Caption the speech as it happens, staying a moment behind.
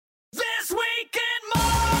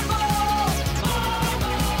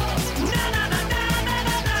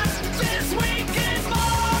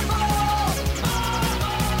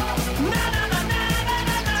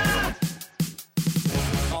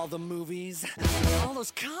all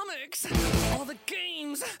those comics, all the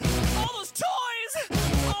games, all those toys,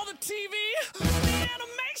 all the TV, the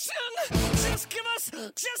animation. Just give us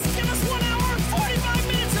 1 hour and 45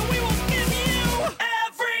 minutes and we will give you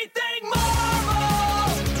everything Marvel.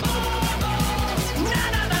 Marvel.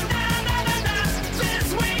 Na na na na na na na.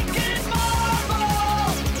 This week in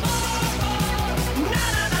Marvel. Marvel. Na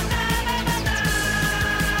na na na na na na.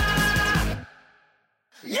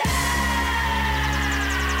 Yeah!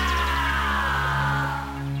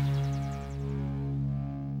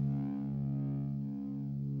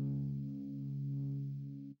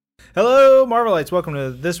 Hello, Marvelites. Welcome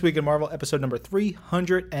to This Week in Marvel, episode number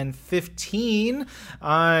 315.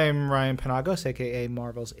 I'm Ryan Penagos, a.k.a.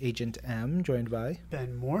 Marvel's Agent M, joined by...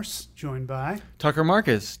 Ben Morse, joined by... Tucker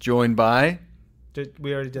Marcus, joined by...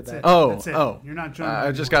 We already did that. That's it. You're not joined by...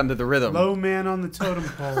 I just got into the rhythm. Low man on the totem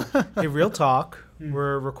pole. Hey, real talk.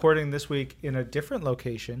 We're recording this week in a different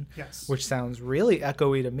location, Yes. which sounds really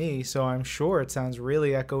echoey to me, so I'm sure it sounds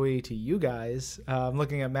really echoey to you guys. I'm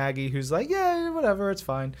looking at Maggie, who's like, yeah, whatever, it's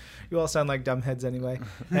fine. You all sound like dumbheads anyway.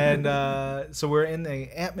 And so we're in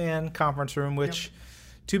the Ant-Man conference room, which,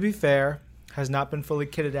 to be fair, has not been fully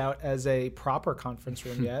kitted out as a proper conference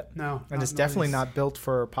room yet. No. And it's definitely not built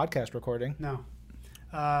for podcast recording. No.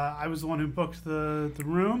 I was the one who booked the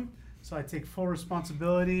room, so I take full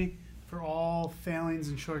responsibility for all failings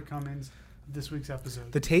and shortcomings of this week's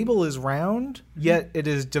episode. The table is round, yet it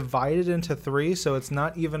is divided into three, so it's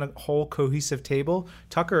not even a whole cohesive table.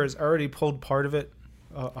 Tucker has already pulled part of it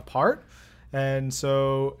apart, and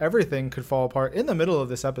so everything could fall apart in the middle of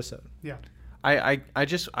this episode. Yeah. I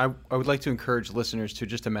would like to encourage listeners to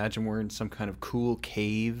just imagine we're in some kind of cool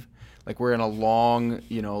cave. Like we're in a long,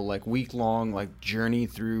 week-long, journey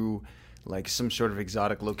through some sort of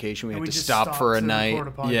exotic location. We have to stop for a night.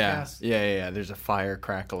 Yeah. There's a fire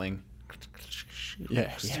crackling.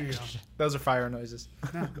 Yeah. There you go. Those are fire noises,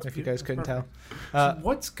 No, if you guys couldn't tell. So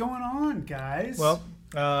what's going on, guys? Well,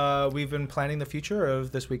 we've been planning the future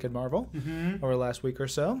of This Week in Marvel over the last week or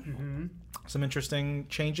so. Some interesting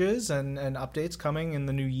changes and updates coming in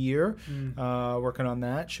the new year. Working on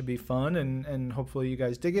that. Should be fun, and hopefully you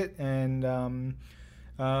guys dig it. And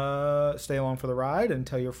stay along for the ride and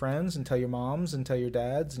tell your friends and tell your moms and tell your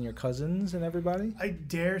dads and your cousins and everybody. I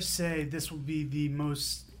dare say this will be the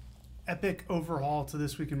most epic overhaul to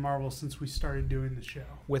This Week in Marvel since we started doing the show.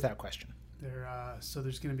 Without question. So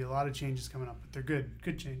there's going to be a lot of changes coming up, but they're good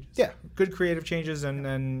changes. Yeah, good creative changes,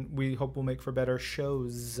 and we hope we'll make for better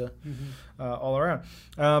shows all around.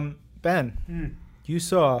 Ben, you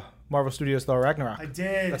saw Marvel Studios' Thor Ragnarok. I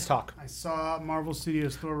did. Let's talk. I saw Marvel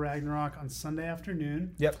Studios' Thor Ragnarok on Sunday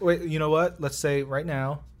afternoon. Yep. Wait, you know what? Let's say right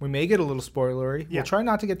now, we may get a little spoilery. Yeah. We'll try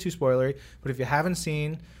not to get too spoilery, but if you haven't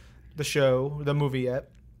seen the movie yet,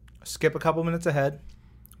 skip a couple minutes ahead.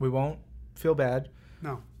 We won't feel bad.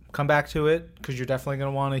 No. Come back to it, because you're definitely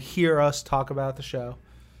going to want to hear us talk about the show.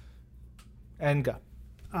 And go.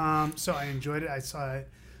 So I enjoyed it. I saw it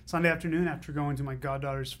Sunday afternoon after going to my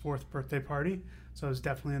goddaughter's 4th birthday party. So I was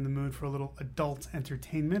definitely in the mood for a little adult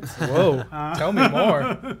entertainment. Whoa. Tell me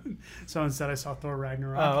more. So instead I saw Thor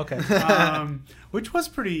Ragnarok. Oh, okay. Which was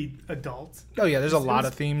pretty adult. Oh, yeah. There's a lot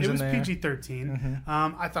of themes in there. It was PG-13.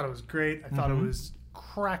 I thought it was great. I thought it was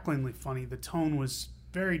cracklingly funny. The tone was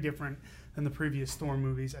very different than the previous Thor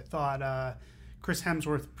movies. I thought Chris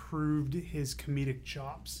Hemsworth proved his comedic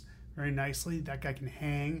chops very nicely. That guy can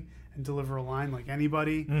hang and deliver a line like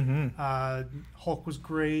anybody. Hulk was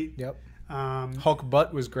great. Yep. Hulk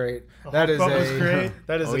butt was great. That is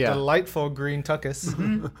a delightful green tuckus.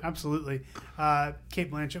 Absolutely. Kate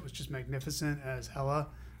Blanchett was just magnificent as Hela.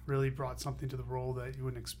 Really brought something to the role that you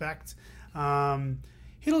wouldn't expect.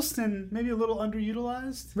 Hiddleston, maybe a little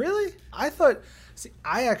underutilized. Really? I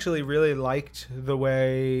actually really liked the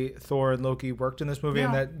way Thor and Loki worked in this movie,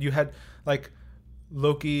 and that you had,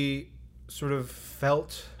 Loki sort of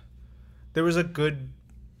felt... There was a good,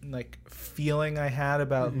 feeling I had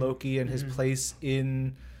about Loki and his place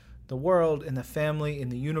in the world, in the family, in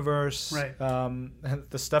the universe. Right.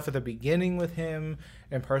 The stuff at the beginning with him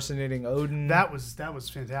impersonating Odin. That was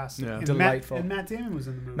fantastic. Yeah. And Delightful. And Matt Damon was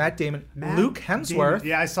in the movie. Luke Hemsworth. Damon.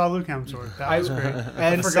 Yeah, I saw Luke Hemsworth. That was great.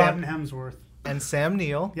 And Forgotten Hemsworth. And Sam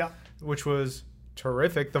Neill. Yeah. Which was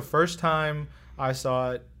terrific. The first time I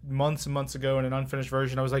saw it months and months ago in an unfinished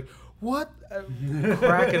version, I was like, what?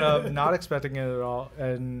 Cracking up, not expecting it at all,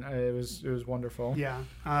 and it was wonderful. Yeah.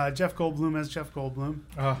 Jeff Goldblum as Jeff Goldblum.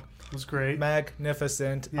 Was great.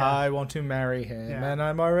 Magnificent. Yeah. I want to marry him, and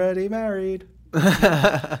I'm already married.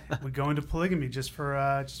 We go into polygamy just for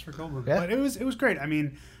Goldblum. Yeah. But it was great. I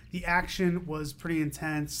mean, the action was pretty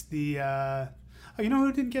intense. The you know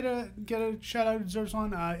who didn't get a shout out, deserves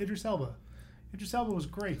one? Idris Elba. Idris Elba was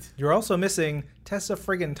great. You're also missing Tessa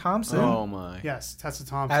friggin' Thompson. Oh my. Yes, Tessa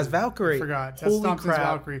Thompson. As Valkyrie. I forgot. Holy Tessa Thompson's crap.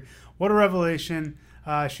 Valkyrie. What a revelation.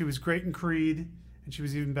 She was great in Creed, and she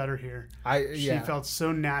was even better here. She felt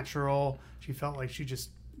so natural. She felt like she just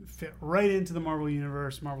fit right into the Marvel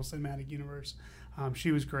Universe, Marvel Cinematic Universe.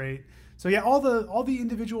 She was great. So yeah, all the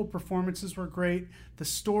individual performances were great. The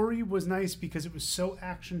story was nice because it was so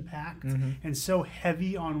action-packed and so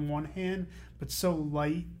heavy on one hand, but so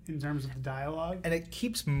light in terms of the dialogue. And it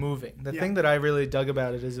keeps moving. The thing that I really dug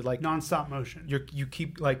about it is it like non-stop motion. You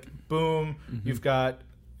keep like boom. You've got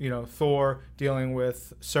Thor dealing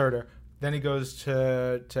with Surtur. Then he goes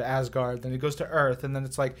to Asgard. Then he goes to Earth. And then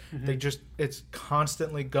it's like it's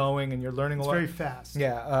constantly going, and you're learning a lot. It's very fast.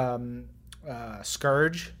 Yeah.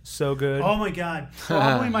 Scourge, so good. Oh my god!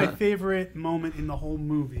 Probably my favorite moment in the whole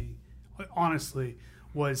movie, honestly,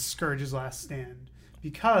 was Scourge's last stand,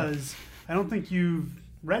 because I don't think you've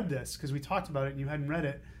read this because we talked about it and you hadn't read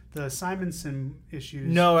it. The Simonson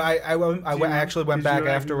issues. No, I actually went back you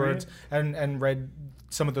afterwards and read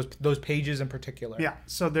some of those pages in particular. Yeah,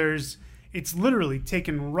 so it's literally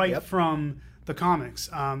taken right from the comics.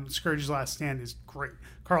 Scourge's Last Stand is great.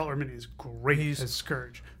 Carl Urban is great as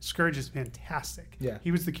Scourge. Scourge is fantastic. Yeah.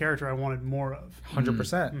 He was the character I wanted more of.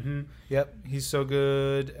 100%. Yep, he's so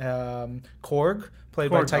good. Korg, played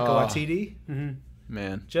by Taika Waititi.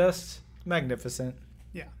 Man. Just magnificent.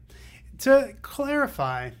 Yeah. To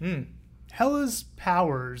clarify, Hela's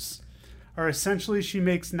powers are essentially she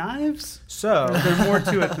makes knives. So there's more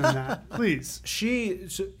to it than that. Please.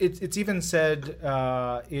 It's even said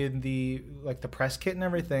in the press kit and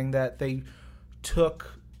everything that they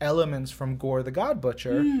took elements from Gore the God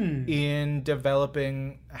Butcher in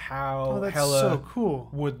developing how Hela so cool.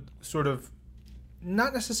 would sort of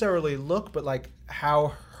not necessarily look, but like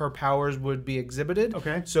how her powers would be exhibited.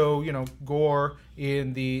 Okay. So, Gore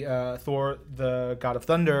in the Thor, the God of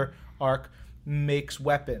Thunder arc makes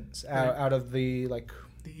weapons out of the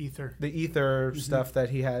ether stuff that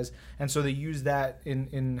he has. And so they use that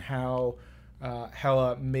in how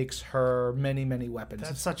Hela makes her many, many weapons.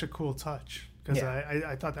 That's such a cool touch. Because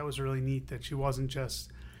I thought that was really neat that she wasn't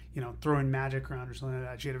just, throwing magic around or something like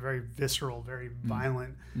that. She had a very visceral, very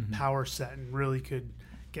violent power set and really could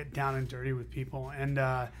get down and dirty with people. And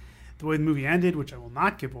the way the movie ended, which I will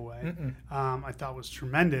not give away, I thought was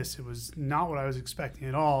tremendous. It was not what I was expecting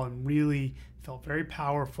at all, and really felt very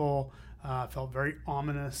powerful, felt very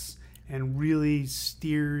ominous, and really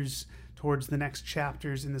steers towards the next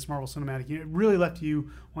chapters in this Marvel Cinematic Universe. It really left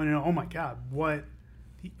you wanting to know, oh my God, what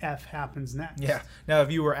the F happens next? Yeah. Now,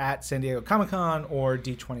 if you were at San Diego Comic-Con or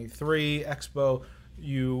D23 Expo,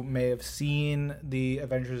 you may have seen the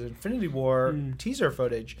Avengers Infinity War teaser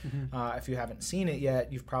footage. If you haven't seen it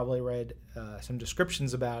yet, you've probably read some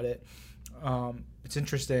descriptions about it. It's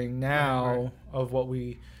interesting now of what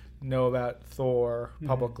we know about Thor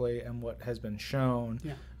publicly and what has been shown.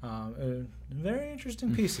 Very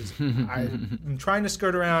interesting pieces. I'm trying to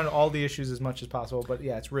skirt around all the issues as much as possible, but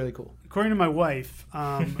yeah, it's really cool. According to my wife,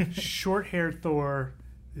 short-haired Thor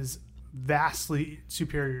is vastly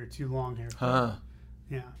superior to long-haired Thor.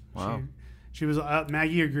 Yeah. Wow. She was.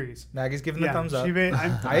 Maggie agrees. Maggie's giving the thumbs up.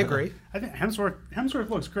 I agree. I think Hemsworth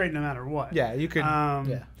looks great no matter what. Yeah, you could.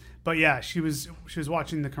 Yeah. But yeah, she was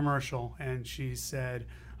watching the commercial and she said,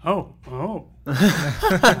 "Oh."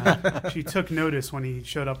 She took notice when he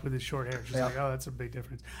showed up with his short hair. She's like, "Oh, that's a big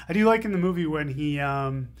difference." I do like in the movie when he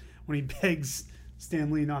begs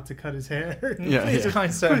Stan Lee not to cut his hair. Please,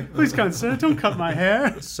 kind sir. Please, kind sir, don't cut my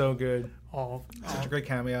hair. So good. Such a great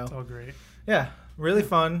cameo. It's all great. Yeah, really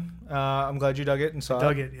fun. I'm glad you dug it and saw it.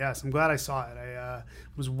 Dug it, yes. I'm glad I saw it. I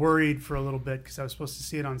was worried for a little bit because I was supposed to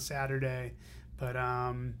see it on Saturday, but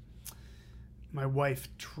my wife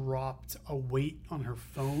dropped a weight on her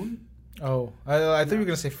phone. Oh, I thought you were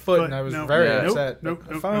going to say foot, and I was very upset. Nope.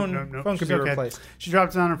 Phone could be replaced. She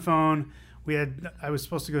dropped it on her phone. I was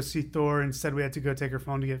supposed to go see Thor. Instead, we had to go take her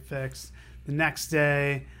phone to get fixed. The next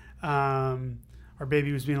day, our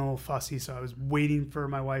baby was being a little fussy, so I was waiting for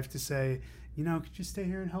my wife to say, could you stay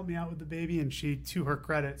here and help me out with the baby? And she, to her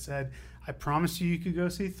credit, said, I promised you could go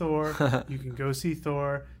see Thor. You can go see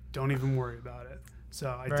Thor. Don't even worry about it. So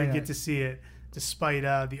I did get to see it, despite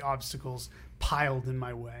the obstacles piled in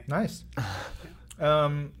my way. Nice.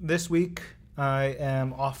 This week, I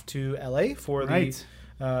am off to LA for the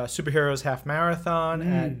Superheroes Half Marathon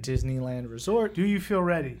at Disneyland Resort. Do you feel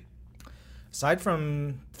ready? Aside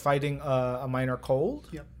from fighting a minor cold,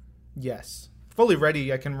 yep. Yes. Fully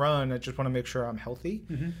ready. I can run. I just want to make sure I'm healthy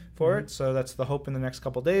for it. So that's the hope in the next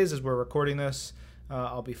couple of days as we're recording this.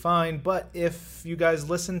 I'll be fine. But if you guys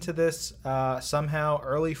listen to this somehow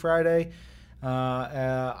early Friday,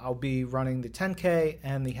 I'll be running the 10K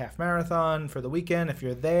and the half marathon for the weekend. If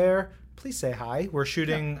you're there, please say hi. We're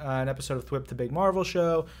shooting an episode of Thwip the Big Marvel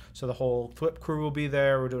Show, so the whole Thwip crew will be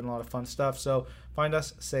there. We're doing a lot of fun stuff. So find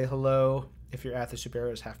us, say hello if you're at the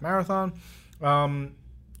Superheroes Half Marathon.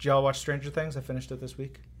 Did y'all watch Stranger Things? I finished it this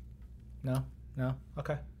week. No?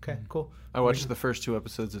 Okay, cool. I watched the first 2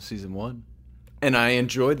 episodes of season 1, and I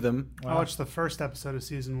enjoyed them. I watched the first episode of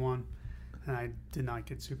season 1, and I did not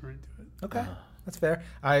get super into it. Okay, that's fair.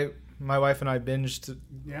 My wife and I binged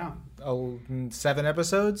 7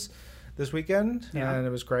 episodes this weekend, and it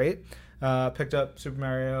was great. Picked up Super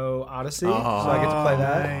Mario Odyssey, so I get to play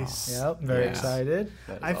that. Nice. Yep, I'm very excited.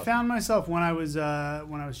 I found myself when I was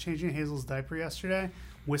changing Hazel's diaper yesterday,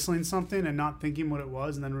 whistling something and not thinking what it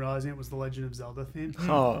was, and then realizing it was the Legend of Zelda theme.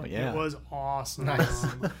 Oh yeah, it was awesome. Nice.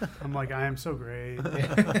 I'm like, I am so great.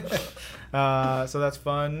 So that's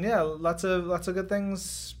fun. Yeah, lots of good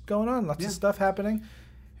things going on. Lots of stuff happening.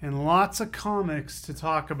 And lots of comics to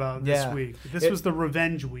talk about this week. This was the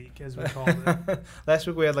revenge week, as we called it. Last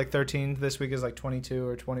week we had like 13. This week is like 22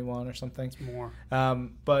 or 21 or something. It's more.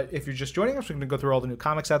 But if you're just joining us, we're going to go through all the new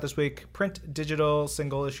comics out this week. Print, digital,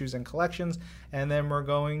 single issues, and collections. And then we're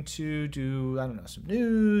going to do, some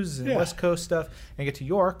news and West Coast stuff. And get to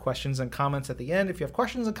your questions and comments at the end. If you have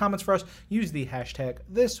questions and comments for us, use the hashtag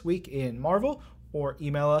ThisWeekInMarvel. Or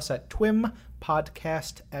email us at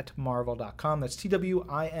twimpodcast@marvel.com. That's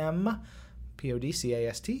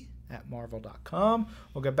TWIMPODCAST@marvel.com.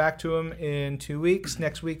 We'll get back to him in 2 weeks.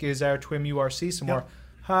 Next week is our Twim URC, some more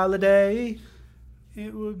holiday.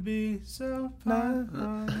 It would be so fun.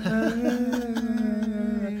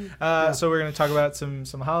 So we're going to talk about some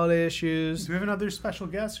holiday issues. Do we have another special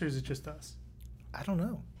guest, or is it just us? I don't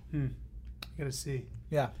know. I got to see.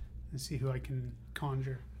 Yeah. Let's see who I can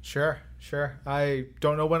conjure. Sure. I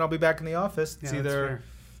don't know when I'll be back in the office. It's either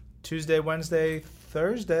Tuesday, Wednesday,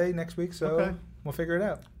 Thursday next week, so we'll figure it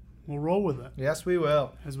out. We'll roll with it. Yes, we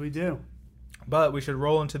will. As we do. But we should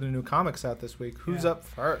roll into the new comics out this week. Who's up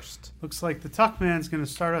first? Looks like the Tuck Man's going to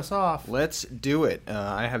start us off. Let's do it.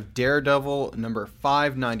 I have Daredevil number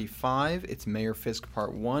 595. It's Mayor Fisk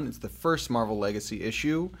Part 1. It's the first Marvel Legacy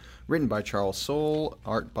issue. Written by Charles Soule.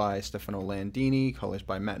 Art by Stefano Landini. Colors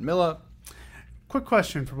by Matt Milla. Quick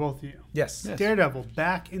question for both of you. Yes. Daredevil,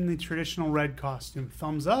 back in the traditional red costume.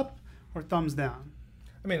 Thumbs up or thumbs down?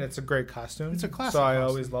 I mean, it's a great costume. It's a classic so I costume.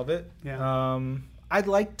 always love it. Yeah. I'd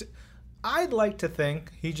like to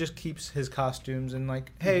think he just keeps his costumes and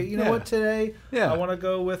like, hey, you know what, today I want to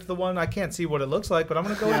go with the one. I can't see what it looks like, but I'm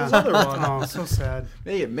going to go with this other one. Oh, so sad.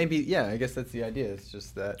 Maybe, I guess that's the idea. It's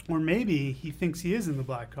just that. Or maybe he thinks he is in the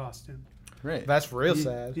black costume. Right. That's real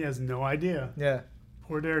sad. He has no idea. Yeah.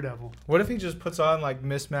 Poor Daredevil. What if he just puts on like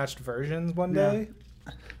mismatched versions one day?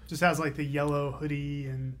 Just has like the yellow hoodie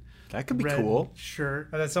and that could be red cool. shirt.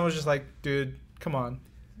 And then someone's just like, dude, come on.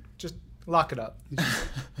 Just lock it up.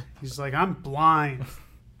 He's like, I'm blind.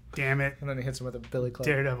 Damn it. And then he hits him with a billy club.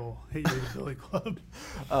 Daredevil. Hit you with a billy club.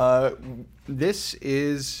 This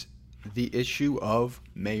is the issue of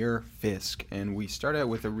Mayor Fisk. And we start out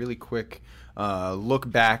with a really quick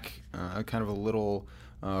look back, kind of a little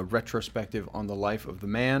retrospective on the life of the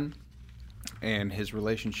man and his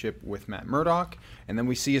relationship with Matt Murdock. And then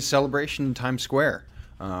we see a celebration in Times Square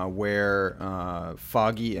where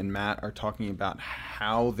Foggy and Matt are talking about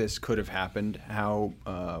how this could have happened, how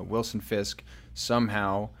Wilson Fisk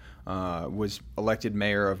somehow was elected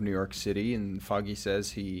mayor of New York City. And Foggy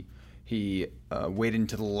says he waited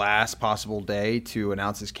until the last possible day to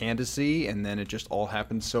announce his candidacy, and then it just all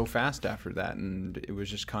happened so fast after that. And it was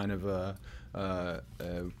just kind of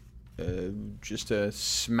just a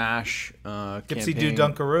smash Gypsy campaign. do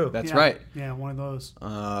Dunkaroo. That's right. Yeah, one of those.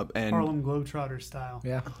 And Harlem Globetrotter style.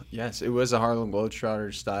 Yeah. yes, it was a Harlem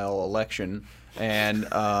Globetrotter style election. And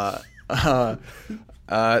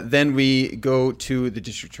then we go to the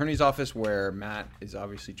district attorney's office where Matt is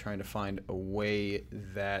obviously trying to find a way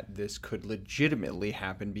that this could legitimately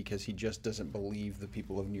happen because he just doesn't believe the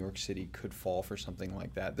people of New York City could fall for something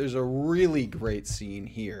like that. There's a really great scene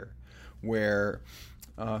here where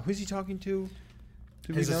who's he talking to?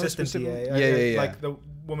 His assistant DA. Yeah. Like the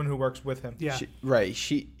woman who works with him. Yeah.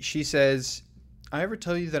 She says, I ever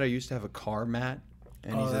tell you that I used to have a car, Matt?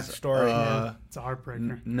 And he says, that story. It's a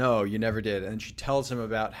heartbreaker. No, you never did. And she tells him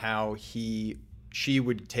about how she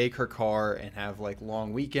would take her car and have like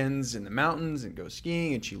long weekends in the mountains and go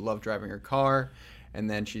skiing, and she loved driving her car. And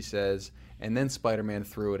then she says, and then Spider-Man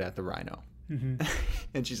threw it at the rhino. Mm-hmm.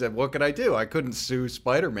 And she said, what could I do? I couldn't sue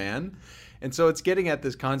Spider-Man. And so it's getting at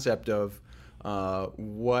this concept of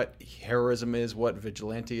what heroism is, what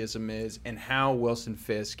vigilantism is, and how Wilson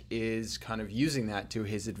Fisk is kind of using that to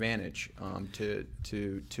his advantage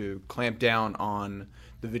to clamp down on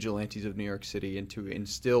the vigilantes of New York City and to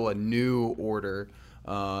instill a new order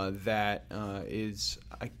that is,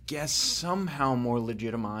 I guess, somehow more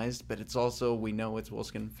legitimized, but it's also, we know it's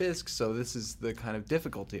Wilson Fisk, so this is the kind of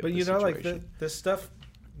difficulty of the situation. But, like, this stuff,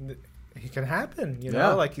 it can happen, you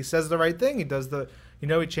know? Like, he says the right thing, he does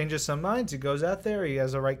he changes some minds, he goes out there, he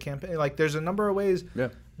has a right campaign. Like, there's a number of ways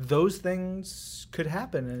those things could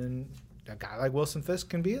happen, and a guy like Wilson Fisk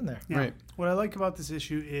can be in there. Yeah. Right. What I like about this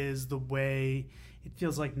issue is the way it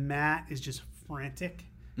feels like Matt is just frantic.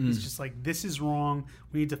 He's just like, this is wrong.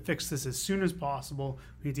 We need to fix this as soon as possible.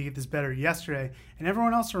 We need to get this better yesterday. And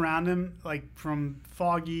everyone else around him, like from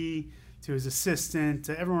Foggy to his assistant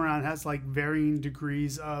to everyone around, has like varying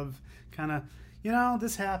degrees of kind of,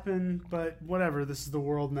 this happened, but whatever. This is the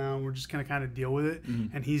world now. We're just going to kind of deal with it.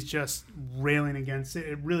 And he's just railing against it.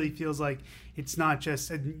 It really feels like it's not just,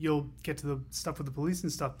 and you'll get to the stuff with the police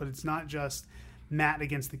and stuff, but it's not just Matt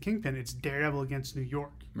against the Kingpin. It's Daredevil against New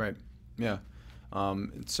York. Right. Yeah.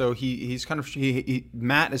 So he's kind of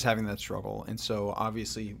Matt is having that struggle, and so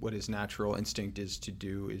obviously what his natural instinct is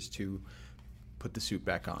to put the suit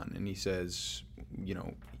back on, and he says,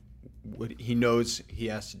 what he knows he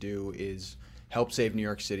has to do is help save New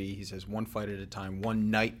York City. He says, one fight at a time,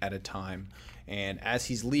 one night at a time, and as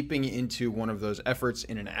he's leaping into one of those efforts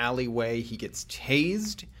in an alleyway, he gets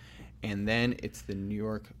tased, and then it's the New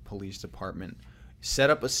York Police Department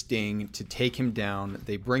set up a sting to take him down.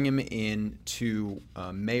 They bring him in to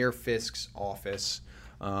Mayor Fisk's office,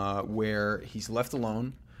 where he's left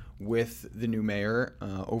alone with the new mayor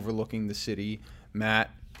overlooking the city.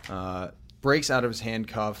 Matt breaks out of his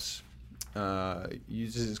handcuffs,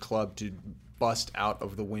 uses his club to bust out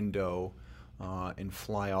of the window and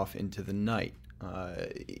fly off into the night.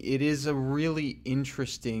 It is a really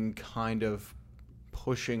interesting kind of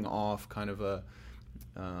pushing off, kind of a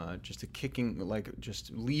just a kicking, like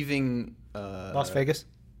just leaving Las Vegas.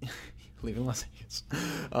 Leaving Las Vegas.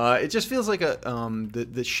 It just feels like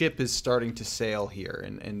the ship is starting to sail here,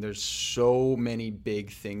 and there's so many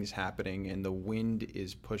big things happening, and the wind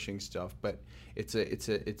is pushing stuff. But it's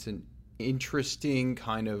an interesting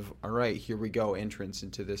kind of, all right, here we go, entrance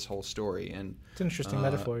into this whole story. And it's an interesting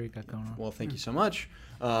metaphor you got going on. Well, thank you so much.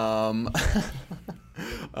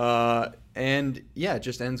 And yeah, it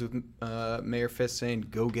just ends with Mayor Fisk saying,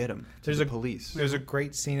 "Go get him." There's the police. There's a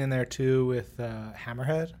great scene in there too with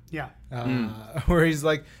Hammerhead. Yeah. Where he's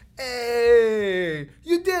like, "Hey,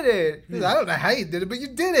 you did it!" He's like, I don't know how you did it, but you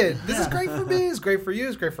did it. This is great for me. It's great for you.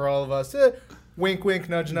 It's great for all of us. Wink, wink,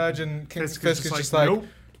 nudge, nudge, and Fisk is just like, nope.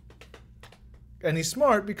 And he's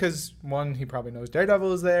smart because, one, he probably knows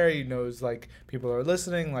Daredevil is there. He knows, like, people are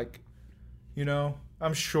listening. Like,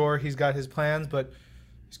 I'm sure he's got his plans, but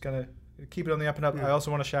he's going to keep it on the up and up. Yeah. I also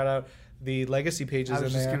want to shout out the legacy pages in there. I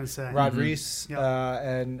was just going to say. Rod Reese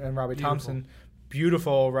and Robbie Thompson.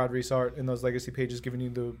 Beautiful Rod Reese art in those legacy pages, giving you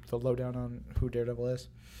the lowdown on who Daredevil is.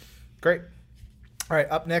 Great. All right,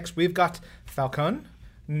 up next, we've got Falcon,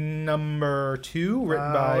 number 2,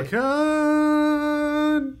 written by...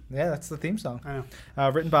 Yeah, that's the theme song. I know.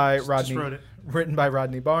 Written by Rodney. Just wrote it. Written by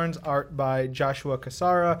Rodney Barnes. Art by Joshua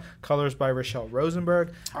Cassara. Colors by Rochelle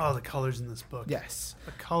Rosenberg. Oh, the colors in this book. Yes,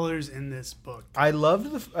 the colors in this book. I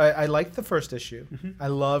loved I liked the first issue. Mm-hmm. I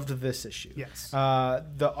loved this issue. Yes.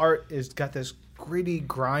 The art is got this gritty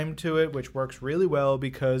grime to it, which works really well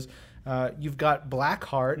because you've got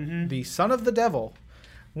Blackheart, the son of the devil,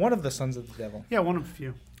 one of the sons of the devil. Yeah, one of a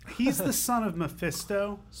few. He's the son of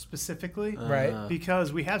Mephisto, specifically. Right.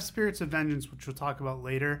 Because we have Spirits of Vengeance, which we'll talk about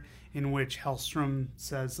later, in which Hellstrom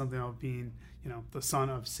says something about being, the son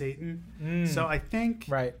of Satan. So I think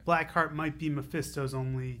Blackheart might be Mephisto's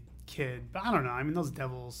only kid. But I don't know. I mean, those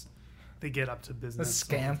devils, they get up to business. Those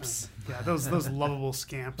scamps. Yeah, those lovable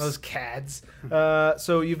scamps. Those cads.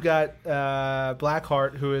 So you've got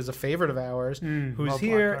Blackheart, who is a favorite of ours, who's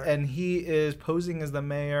here, and he is posing as the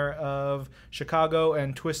mayor of Chicago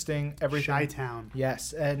and twisting everything. Chi-Town.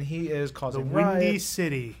 Yes, and he is causing the Windy riots.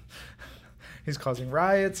 City. He's causing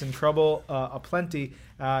riots and trouble aplenty.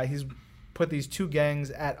 He's put these two gangs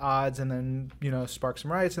at odds and then, spark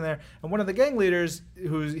some riots in there. And one of the gang leaders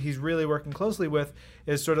who he's really working closely with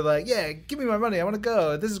is sort of like, yeah, give me my money. I want to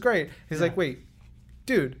go. This is great. He's like, wait,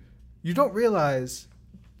 dude, you don't realize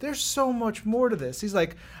there's so much more to this. He's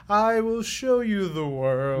like, I will show you the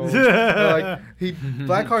world.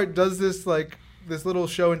 Blackheart does this, this little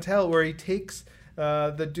show and tell where he takes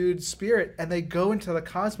the dude's spirit, and they go into the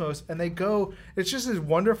cosmos, and it's just this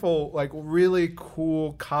wonderful, like, really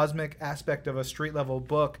cool cosmic aspect of a street level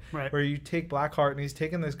book, right, where you take Blackheart and he's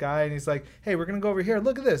taking this guy and he's like, hey, we're gonna go over here,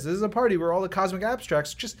 look at this is a party where all the cosmic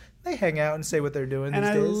abstracts just they hang out and say what they're doing and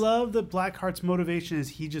these days. love that Blackheart's motivation is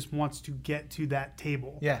he just wants to get to that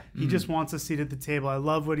table. Yeah. He just wants a seat at the table. I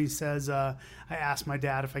love what he says. I asked my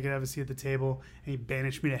dad if I could have a seat at the table, and he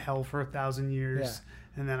banished me to hell for 1,000 years.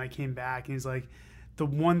 And then I came back, and he's like, the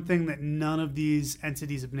one thing that none of these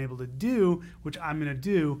entities have been able to do, which I'm going to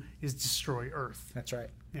do, is destroy Earth. That's right.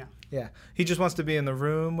 Yeah. Yeah. He just wants to be in the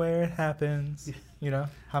room where it happens. Yeah. You know,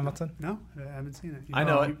 Hamilton? No, I haven't seen it. I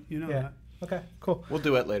know it. You know Yeah. that. Okay, cool. We'll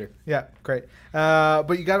do it later. Yeah, great.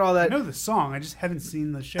 But you got all I that. know the song. I just haven't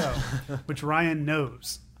seen the show, which Ryan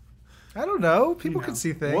knows. I don't know. People know. can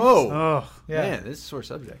see things. Whoa. Oh, Yeah. Man, this is a sore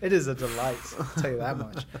subject. It is a delight. I'll tell you that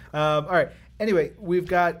much. All right. Anyway, we've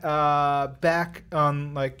got back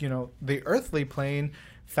on, like, you know, the earthly plane.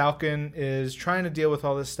 Falcon is trying to deal with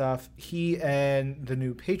all this stuff. He and the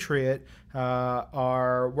new Patriot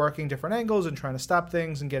are working different angles and trying to stop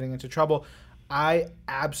things and getting into trouble. I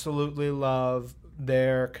absolutely love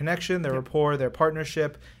their connection, their rapport, their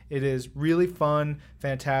partnership. It is really fun,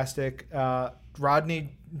 fantastic.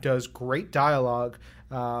 Rodney does great dialogue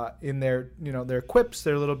in their, you know, their quips,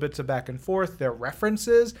 their little bits of back and forth, their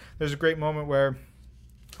references. There's a great moment where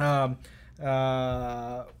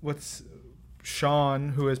Sean,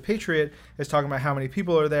 who is Patriot, is talking about how many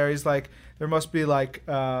people are there. He's like, there must be like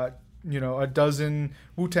you know, a dozen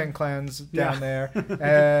Wu-Tang clans down there.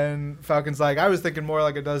 And Falcon's like, I was thinking more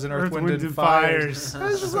like a dozen Earth, Wind, and Fires. I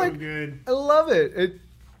was just So like, good. I love it.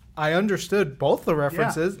 I understood both the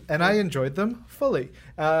references, and I enjoyed them fully.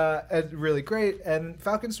 And really great. And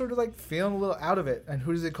Falcon's sort of like feeling a little out of it. And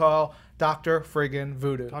who does he call? Dr. Friggin'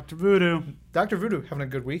 Voodoo. Dr. Voodoo. Dr. Voodoo having a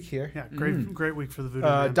good week here. Yeah, great week for the Voodoo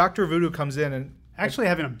Man. Dr. Voodoo comes in and... Actually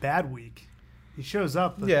having a bad week. He shows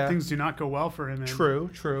up, but things do not go well for him. True.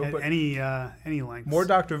 At But any length. more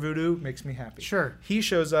Dr. Voodoo makes me happy. Sure. He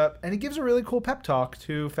shows up, and he gives a really cool pep talk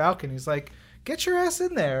to Falcon. He's like, get your ass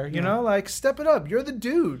in there, you know? Like, step it up. You're the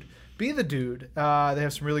dude. Be the dude. They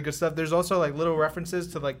have some really good stuff. There's also, like, little references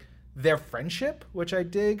to, like, their friendship, which I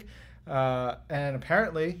dig. And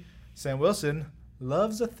apparently, Sam Wilson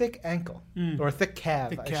loves a thick ankle or a thick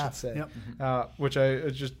calf, I should say. Yep. Which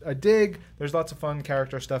I dig. There's lots of fun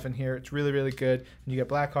character stuff in here. It's really, really good. And you get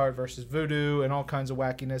Blackheart versus Voodoo and all kinds of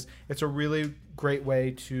wackiness. It's a really great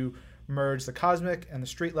way to merge the cosmic and the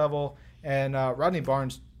street level. And Rodney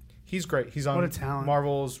Barnes, he's great. He's on What a talent.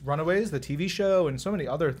 Marvel's Runaways, the TV show, and so many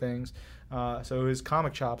other things. So his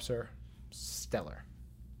comic chops are stellar.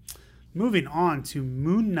 Moving on to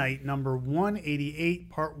Moon Knight number 188,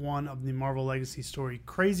 part 1 of the Marvel Legacy story,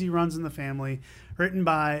 Crazy Runs in the Family, written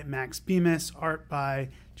by Max Bemis, art by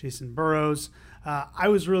Jason Burrows. I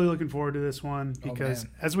was really looking forward to this one because,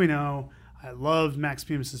 as we know, I loved Max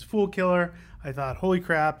Bemis' Fool Killer. I thought, holy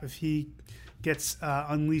crap, if he gets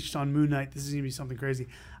unleashed on Moon Knight, this is going to be something crazy.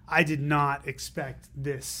 I did not expect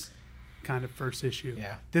this kind of first issue.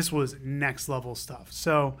 Yeah. This was next level stuff.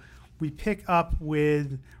 So we pick up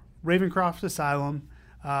with Ravencroft Asylum,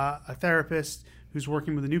 a therapist who's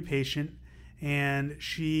working with a new patient, and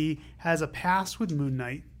she has a past with Moon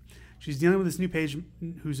Knight. She's dealing with this new patient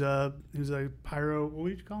who's a pyro. What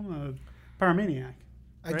would you call him? A pyromaniac.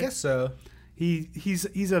 I guess so.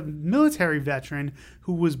 He's a military veteran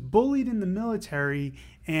who was bullied in the military,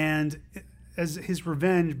 and as his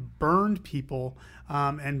revenge, burned people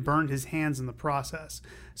and burned his hands in the process.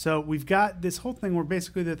 So we've got this whole thing where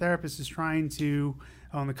basically the therapist is trying to.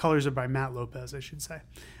 And the colors are by Matt Lopez, I should say.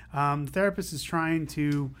 The therapist is trying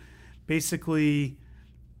to basically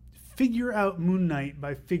figure out Moon Knight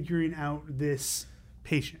by figuring out this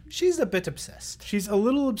patient. She's a bit obsessed. She's a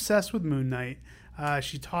little obsessed with Moon Knight.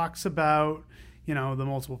 She talks about, you know, the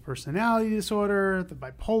multiple personality disorder, the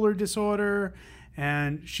bipolar disorder,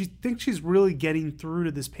 and she thinks she's really getting through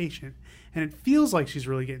to this patient. And it feels like she's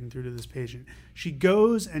really getting through to this patient. She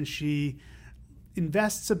goes and she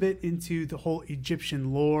invests a bit into the whole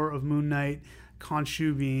Egyptian lore of Moon Knight,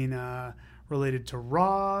 Khonshu being related to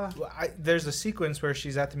Ra. Well, there's a sequence where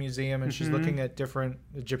she's at the museum and she's looking at different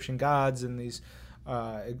Egyptian gods in these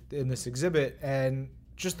in this exhibit, and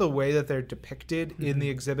just the way that they're depicted in the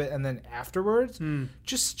exhibit and then afterwards,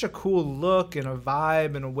 just such a cool look and a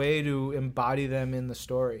vibe and a way to embody them in the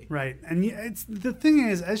story. Right. And it's the thing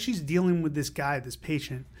is, as she's dealing with this guy, this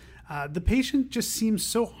patient, the patient just seems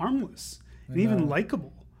so harmless and even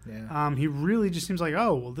likable. Yeah. He really just seems like,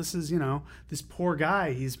 oh, well, this is, you know, this poor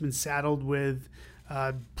guy. He's been saddled with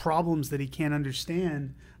problems that he can't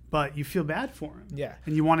understand, but you feel bad for him. Yeah.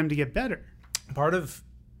 And you want him to get better. part of,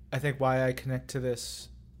 I think, why I connect to this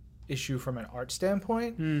issue from an art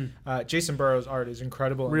standpoint. Jason Burrows' art is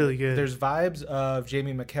incredible. Really good. There's vibes of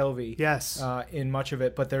Jamie McKelvey Yes. in much of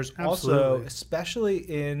it, but there's also, Absolutely. especially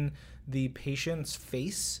in the patient's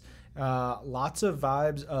face, lots of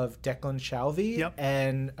vibes of Declan Shalvey Yep.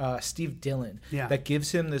 and Steve Dillon. Yeah. That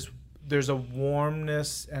gives him this. There's a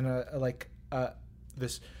warmness and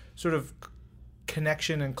this sort of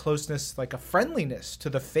connection and closeness, like a friendliness to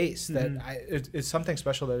the face that is something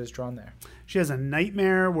special that is drawn there. She has a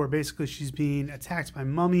nightmare where basically she's being attacked by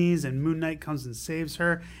mummies and Moon Knight comes and saves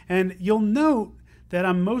her. And you'll note that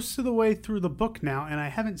I'm most of the way through the book now and I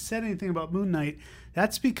haven't said anything about Moon Knight.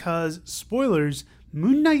 That's because, spoilers,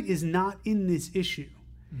 Moon Knight is not in this issue.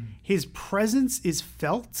 His presence is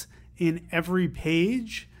felt in every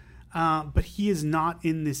page, but he is not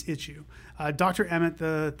in this issue. Dr. Emmett,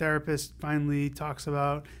 the therapist, finally talks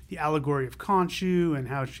about the allegory of Khonshu and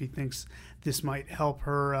how she thinks this might help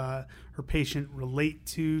her patient relate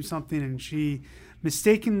to something, and she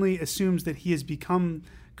mistakenly assumes that he has become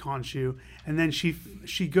Khonshu. And then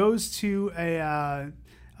she goes to a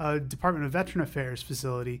Department of Veteran Affairs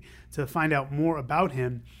facility to find out more about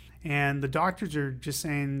him, and the doctors are just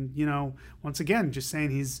saying, once again, just saying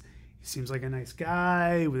he seems like a nice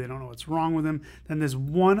guy. They don't know what's wrong with him. Then there's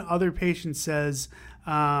one other patient says,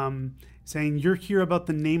 saying, "You're here about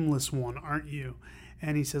the nameless one, aren't you?"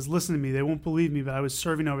 And he says, "Listen to me. They won't believe me, but I was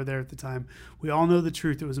serving over there at the time. We all know the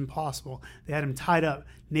truth. It was impossible. They had him tied up,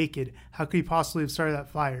 naked. How could he possibly have started that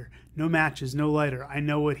fire? No matches, no lighter. I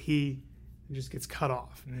know what he..." It just gets cut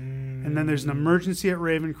off. And then there's an emergency at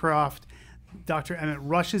Ravencroft. Dr. Emmett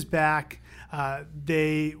rushes back.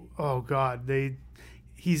 The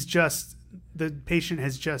patient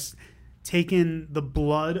has just taken the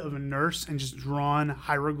blood of a nurse and just drawn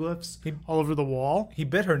hieroglyphs all over the wall. He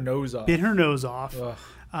bit her nose off. Yeah,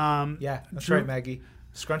 that's right, Maggie.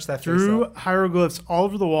 Scrunch that face drew up. hieroglyphs all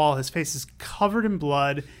over the wall. His face is covered in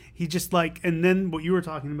blood. He just and then what you were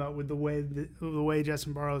talking about with the way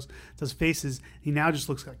Jason Burrows does faces, he now just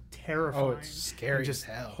looks like terrifying. Oh, it's scary just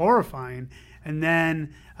as hell. Horrifying. And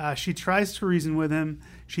then she tries to reason with him.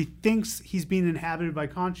 She thinks he's being inhabited by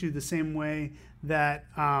Khonshu the same way that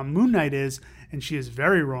Moon Knight is, and she is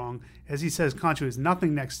very wrong. As he says, "Khonshu is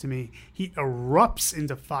nothing next to me." He erupts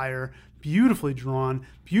into fire, beautifully drawn,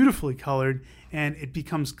 beautifully colored, and it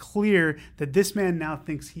becomes clear that this man now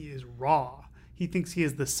thinks he is Ra. He thinks he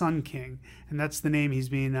is the Sun King, and that's the name he's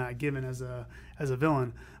being given as a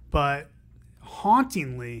villain. But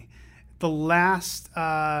hauntingly, the last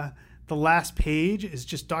page is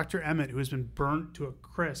just Dr. Emmett, who has been burnt to a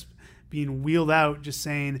crisp, being wheeled out, just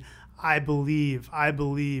saying, I believe,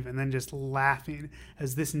 and then just laughing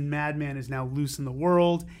as this madman is now loose in the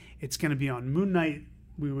world. It's going to be on Moon Knight,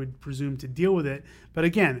 we would presume, to deal with it. But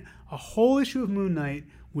again, a whole issue of Moon Knight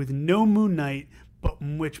with no Moon Knight, but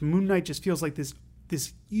in which Moon Knight just feels like this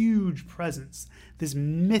huge presence, this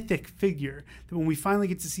mythic figure, that when we finally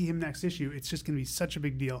get to see him next issue, it's just going to be such a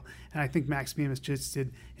big deal. And I think Max Bemis just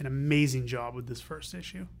did an amazing job with this first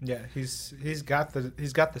issue. Yeah, he's got the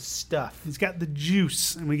stuff. He's got the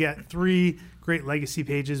juice, and we got 3 great legacy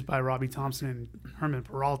pages by Robbie Thompson and Herman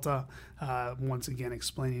Peralta, once again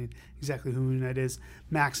explaining exactly who Moon Knight is.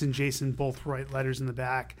 Max and Jason both write letters in the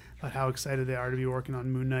back about how excited they are to be working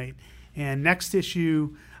on Moon Knight. And next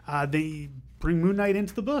issue, they bring Moon Knight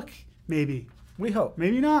into the book, maybe. We hope.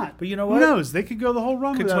 Maybe not. But you know what? Who knows? They could go the whole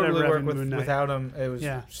run Could without totally ever work having Moon Knight. without him. It was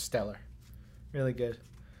stellar. Really good.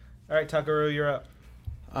 All right, Takaru, you're up.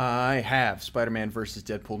 I have Spider-Man versus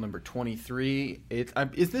Deadpool number 23.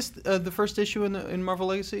 Is this the first issue in Marvel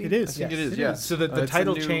Legacy? It is. I think Yes, it is. it Yeah. is. So the It's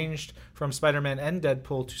title a new- changed from Spider-Man and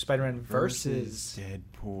Deadpool to Spider-Man versus.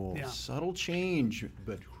 Deadpool. Yeah. Subtle change,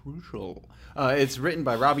 but crucial. It's written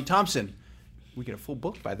by Robbie Thompson. We get a full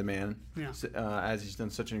book by the man, as he's done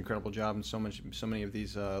such an incredible job in so many of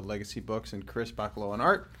these legacy books, and Chris Bacalo on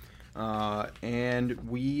art. And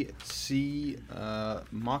we see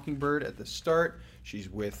Mockingbird at the start. She's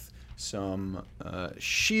with some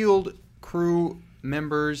S.H.I.E.L.D. crew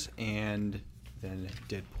members, and then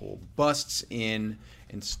Deadpool busts in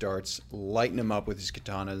and starts lighting them up with his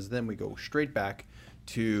katanas. Then we go straight back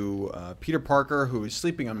to Peter Parker, who is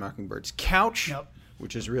sleeping on Mockingbird's couch,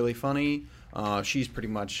 which is really funny. She's pretty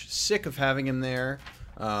much sick of having him there,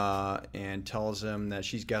 and tells him that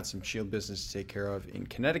she's got some S.H.I.E.L.D. business to take care of in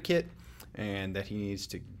Connecticut, and that he needs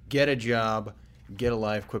to get a job, get a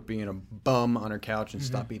life, quit being a bum on her couch, and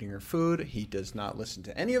stop eating her food. He does not listen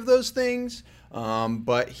to any of those things,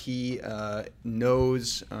 but he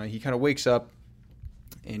knows, he kind of wakes up,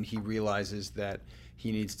 and he realizes that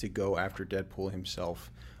he needs to go after Deadpool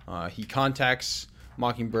himself. He contacts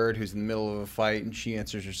Mockingbird, who's in the middle of a fight, and she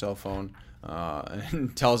answers her cell phone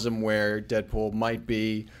and tells him where Deadpool might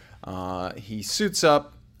be. He suits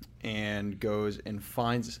up and goes and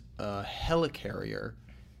finds a helicarrier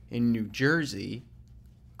in New Jersey.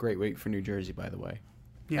 Great week for New Jersey, by the way.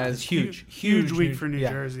 Yeah, As huge week for New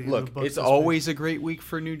Jersey. Look, it's always a great week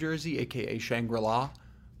for New Jersey, a.k.a. Shangri-La.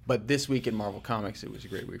 But this week in Marvel Comics, it was a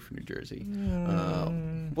great week for New Jersey.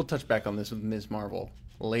 We'll touch back on this with Ms. Marvel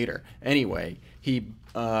later. Anyway, he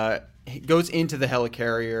goes into the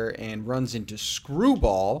helicarrier and runs into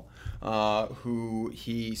Screwball, who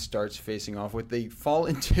he starts facing off with. They fall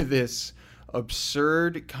into this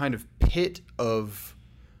absurd kind of pit of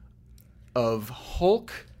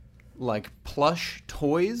Hulk, like plush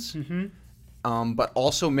toys. But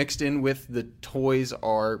also mixed in with the toys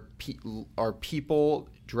are people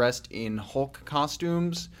dressed in Hulk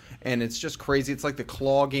costumes, and it's just crazy. It's like the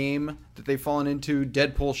claw game that they've fallen into.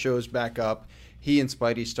 Deadpool shows back up. He and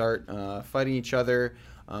Spidey start fighting each other.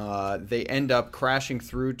 They end up crashing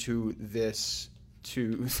through to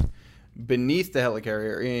beneath the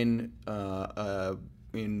helicarrier in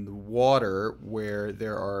the water, where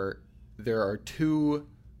there are two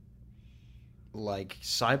like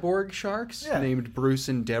cyborg sharks named Bruce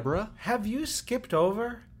and Deborah. Have you skipped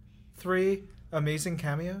over 3 amazing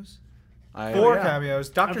cameos? 4 yeah. cameos.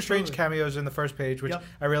 Doctor Absolutely. Strange cameos in the first page, which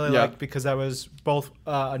I really liked because that was both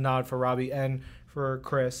a nod for Robbie and for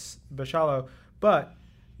Chris Bachalo. But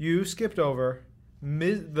you skipped over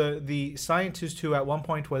the scientist who at one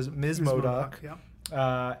point was Ms. MODOK,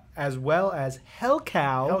 as well as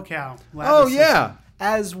Hellcow. Oh, yeah.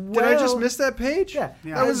 As well. Did I just miss that page? Yeah.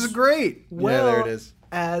 That was great. Well, yeah, there it is.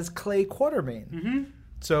 As Clay Quartermain.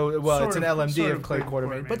 So, well, it's an LMD of Clay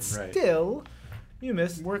Quartermain, but still, you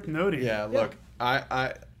missed. Worth noting. Yeah, look,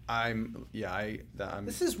 I'm.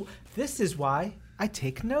 This is why I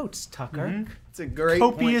take notes, Tucker. It's a great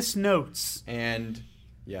Copious point. notes. And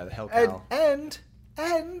yeah, the Hellcow.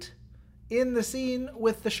 And in the scene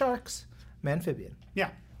with the sharks, Amphibian. Yeah,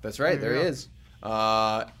 that's right. There he is.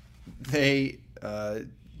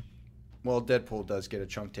 Deadpool does get a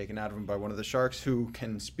chunk taken out of him by one of the sharks who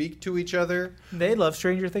can speak to each other. They love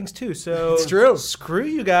Stranger Things too, so it's true. Screw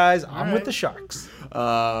you guys. I'm with the sharks.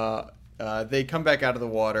 They come back out of the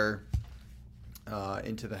water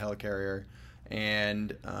into the helicarrier,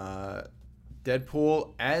 and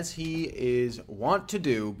Deadpool, as he is wont to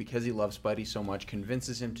do because he loves Spidey so much,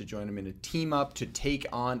 convinces him to join him in a team up to take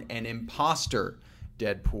on an imposter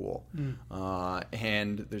Deadpool.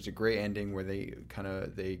 And there's a great ending where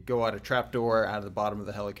they go out a trapdoor out of the bottom of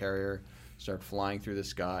the helicarrier, start flying through the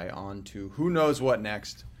sky onto who knows what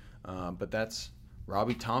next. But that's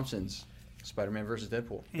Robbie Thompson's Spider-Man vs.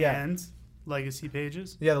 Deadpool. And legacy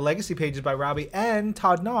pages. Yeah, the legacy pages by Robbie and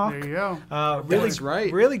Todd Knock. There you go. That's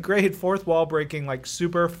right. Really great fourth wall breaking, like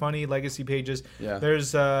super funny legacy pages. Yeah.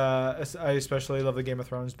 There's I especially love the Game of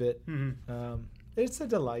Thrones bit. It's a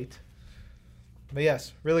delight. But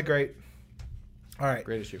yes, really great. All right.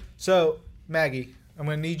 Great issue. So, Maggie, I'm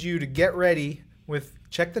going to need you to get ready with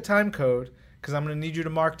check the time code, because I'm going to need you to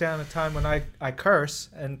mark down a time when I curse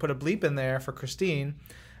and put a bleep in there for Christine.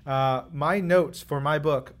 My notes for my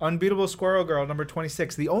book, Unbeatable Squirrel Girl, number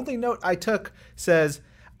 26. The only note I took says,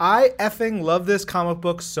 I effing love this comic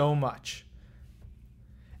book so much.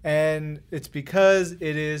 And it's because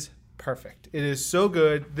it is perfect. It is so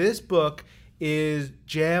good. This book is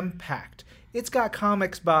jam-packed. It's got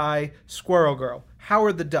comics by Squirrel Girl,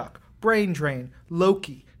 Howard the Duck, Brain Drain,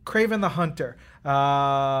 Loki, Kraven the Hunter,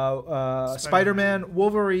 Spider-Man,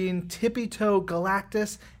 Wolverine, Tippy Toe,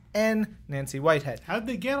 Galactus, and Nancy Whitehead. How'd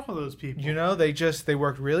they get all those people? You know, they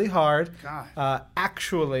worked really hard. God.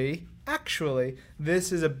 Actually,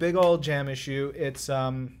 this is a big old jam issue. It's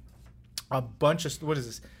a bunch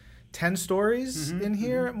of, 10 stories in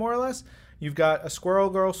here, more or less. You've got a Squirrel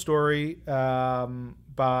Girl story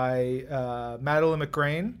by Madeline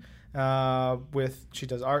McGrain. She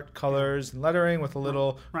does art, colors, and lettering with a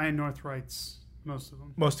little... Ryan North writes most of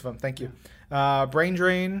them. Most of them, thank you. Brain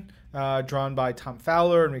Drain, drawn by Tom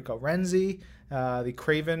Fowler and Rico Renzi. The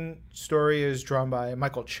Kraven story is drawn by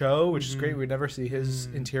Michael Cho, which is great. We never see his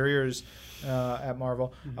interiors at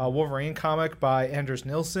Marvel. Wolverine comic by Anders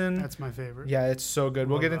Nilsson. That's my favorite. Yeah, it's so good.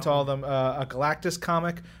 We'll get into all of them. A Galactus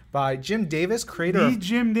comic by Jim Davis, creator of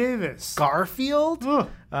Jim Davis. Garfield.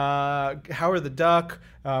 Howard the Duck,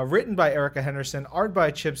 written by Erica Henderson, art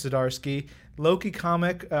by Chip Zdarsky. Loki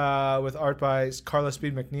comic with art by Carla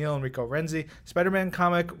Speed McNeil and Rico Renzi. Spider-Man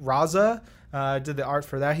comic, Raza, did the art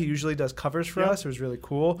for that. He usually does covers for us. It was really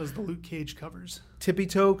cool. Those the Luke Cage covers. Tippy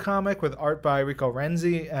Toe comic with art by Rico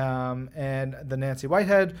Renzi, and the Nancy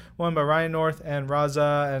Whitehead one by Ryan North and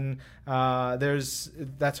Raza, and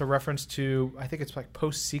that's a reference to, I think it's like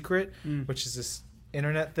Post Secret, which is this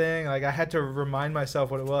internet thing. Like, I had to remind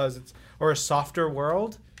myself what it was. Or a softer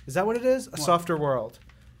world. Is that what it is? Softer world.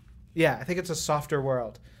 Yeah, I think it's a softer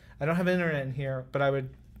world. I don't have internet in here, but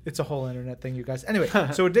it's a whole internet thing, you guys. Anyway,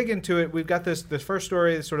 so we'll dig into it. We've got this first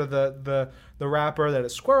story, sort of the rapper that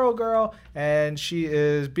is Squirrel Girl, and she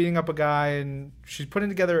is beating up a guy, and she's putting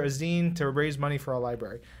together a zine to raise money for a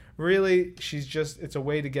library. Really, it's a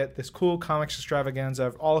way to get this cool comics extravaganza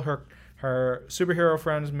of all her superhero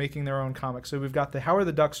friends making their own comics. So we've got the Howard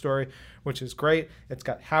the Duck story, which is great. It's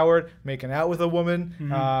got Howard making out with a woman.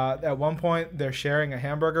 At one point, they're sharing a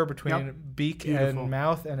hamburger between beak and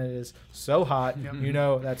mouth, and it is so hot. You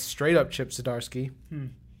know, that's straight up Chip Zdarsky.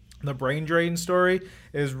 The Brain Drain story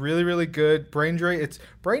is really, really good. Brain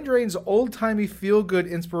Drain's old-timey feel-good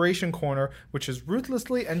inspiration corner, which is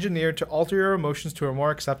ruthlessly engineered to alter your emotions to a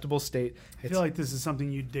more acceptable state. I feel like this is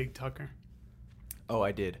something you'd dig, Tucker. Oh,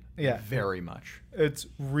 I did. Yeah. Very much. It's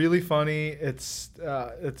really funny. It's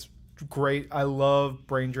great. I love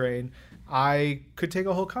Brain Drain. I could take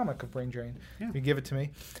a whole comic of Brain Drain. Yeah. If you give it to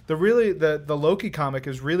me. The Loki comic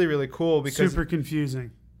is really, really cool because super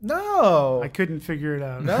confusing. No. I couldn't figure it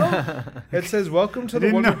out. No. It says, welcome to the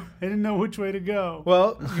I didn't know which way to go.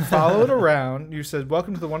 Well, you follow it around. You said,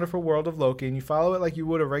 welcome to the wonderful world of Loki, and you follow it like you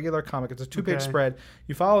would a regular comic. It's a 2-page spread.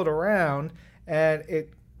 You follow it around, and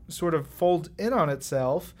it sort of folds in on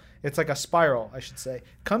itself. It's like a spiral, I should say.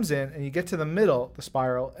 Comes in, and you get to the middle, the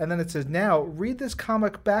spiral, and then it says, now read this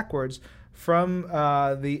comic backwards from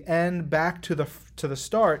the end back to the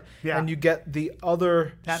start, and you get the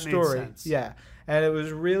other story. Made sense. Yeah. And it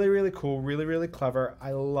was really, really cool, really, really clever.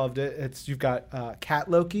 I loved it. You've got Cat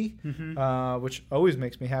Loki, which always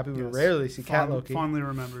makes me happy. We rarely see Cat Loki. Fondly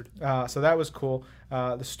remembered. So that was cool.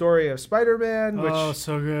 The story of Spider-Man, which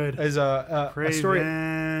so good, is a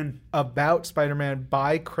story about Spider-Man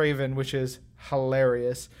by Craven, which is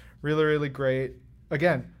hilarious. Really, really great.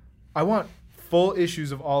 Again, I want full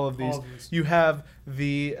issues of all of these. You have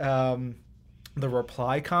the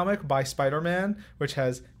Reply comic by Spider-Man, which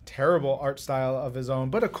has terrible art style of his own,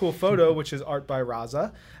 but a cool photo, which is art by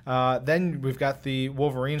Raza. Then we've got the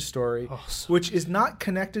Wolverine story, which is not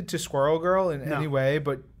connected to Squirrel Girl in any way,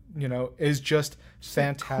 but is just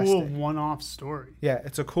fantastic. Cool one-off story. Yeah,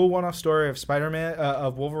 it's a cool one-off story of Spider-Man,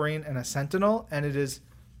 of Wolverine and a Sentinel, and it is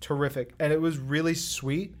terrific. And it was really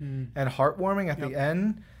sweet and heartwarming at the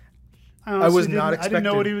end. I was not expecting. I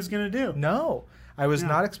didn't know what he was going to do. No. I was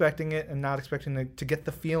not expecting it and not expecting to get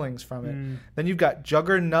the feelings from it. Then you've got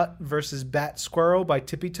Juggernaut versus Bat Squirrel by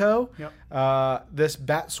Tippy Toe. This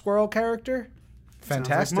Bat Squirrel character,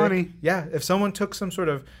 fantastic. Sounds like money. Yeah, if someone took some sort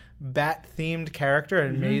of bat-themed character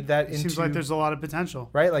and made that into... Seems like there's a lot of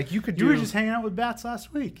potential. Right? Like you were just hanging out with bats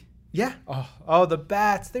last week. Yeah. Oh, the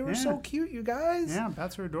bats. They were so cute, you guys. Yeah,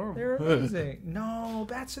 bats are adorable. They're amazing. No,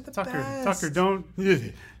 bats are the best. Tucker, don't...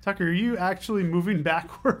 Tucker, are you actually moving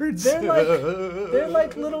backwards? They're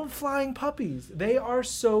like little flying puppies. They are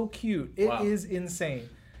so cute. It is insane.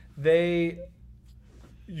 You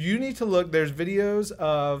need to look. There's videos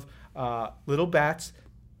of little bats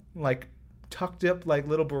like tucked up like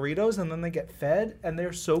little burritos, and then they get fed, and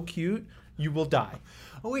they're so cute. You will die.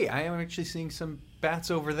 Oh, wait. I am actually seeing some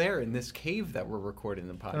bats over there in this cave that we're recording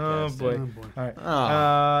the podcast. Oh, boy. All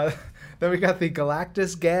right. Then we got the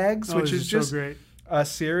Galactus Gags, which is just great. A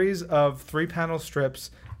series of 3-panel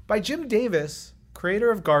strips by Jim Davis, creator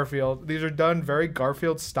of Garfield. These are done very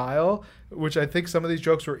Garfield style, which I think some of these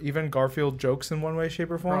jokes were even Garfield jokes in one way,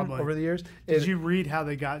 shape, or form over the years. Did you read how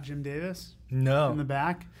they got Jim Davis? No. In the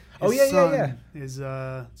back? His son is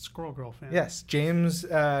a Squirrel Girl fan. Yes, Jim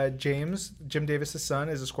Davis's son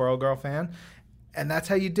is a Squirrel Girl fan, and that's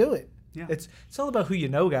how you do it. Yeah. It's all about who you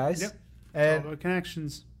know, guys. Yep. And it's all about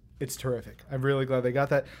connections. It's terrific. I'm really glad they got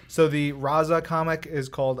that. So the Raza comic is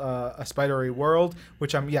called A Spidery World,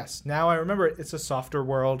 which now I remember it. It's a softer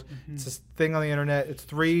world. It's a thing on the internet. It's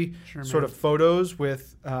 3 sort of photos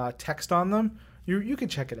with text on them. You can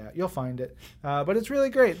check it out. You'll find it. But it's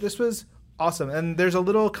really great. This was awesome. And there's a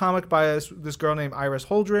little comic by this girl named Iris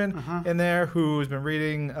Holdren in there who's been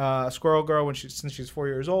reading Squirrel Girl since she's 4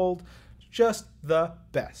 years old. Just the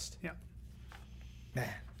best. Yeah.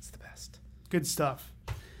 Man, it's the best. Good stuff.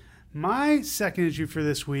 My second issue for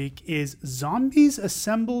this week is Zombies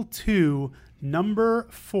Assemble 2, number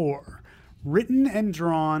 4. Written and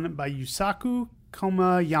drawn by Yusaku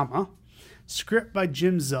Komayama. Script by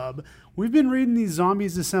Jim Zub. we've been reading these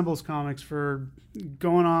Zombies Assembles comics for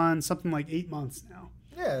going on something like 8 months now.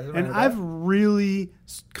 Yeah, And I've really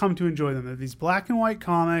come to enjoy them. They're these black and white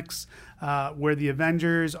comics where the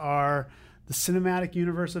Avengers are the cinematic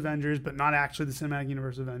universe Avengers, but not actually the cinematic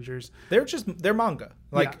universe Avengers. They're manga.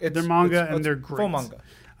 Like they're manga and they're great. Full manga.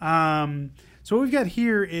 So what we've got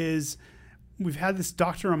here is we've had this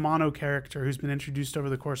Dr. Amano character who's been introduced over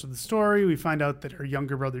the course of the story. We find out that her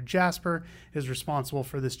younger brother Jasper is responsible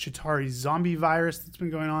for this Chitauri zombie virus that's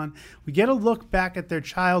been going on. We get a look back at their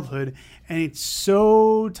childhood, and it's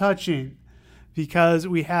so touching because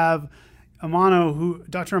we have Dr.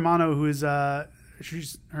 Amano, who is her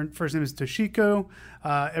first name is Toshiko.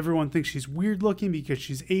 Everyone thinks she's weird looking because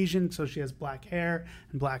she's Asian, so she has black hair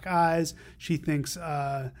and black eyes. She thinks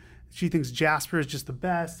Jasper is just the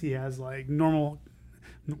best. He has like normal.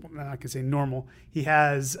 I can say normal. He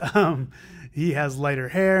has lighter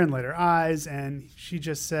hair and lighter eyes, and she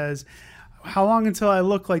just says, "How long until I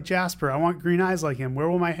look like Jasper? I want green eyes like him. When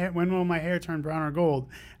will my hair turn brown or gold?"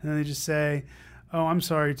 And then they just say, "Oh, I'm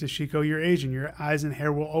sorry, Toshiko, you're Asian. Your eyes and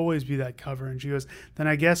hair will always be that color." And she goes, "Then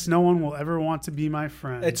I guess no one will ever want to be my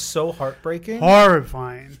friend." It's so heartbreaking.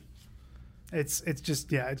 Horrifying. It's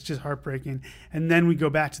just heartbreaking. And then we go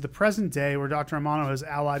back to the present day where Dr. Amano has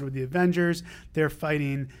allied with the Avengers. They're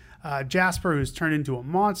fighting Jasper, who's turned into a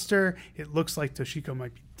monster. It looks like Toshiko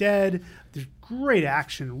might be dead. There's great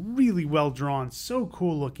action, really well drawn, so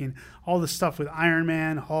cool looking. All the stuff with Iron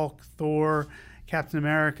Man, Hulk, Thor, Captain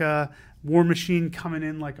America, War Machine coming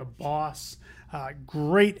in like a boss.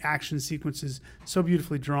 Great action sequences, so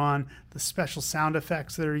beautifully drawn. The special sound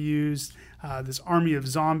effects that are used, this army of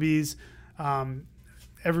zombies.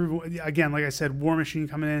 Again, like I said, War Machine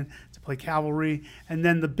coming in to play cavalry. And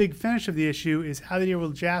then the big finish of the issue is how they deal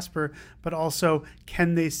with Jasper, but also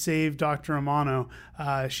can they save Dr. Amano?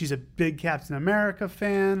 She's a big Captain America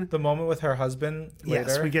fan. The moment with her husband later.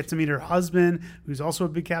 Yes, we get to meet her husband, who's also a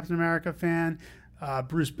big Captain America fan.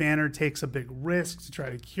 Bruce Banner takes a big risk to try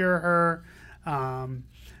to cure her.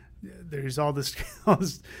 There's all this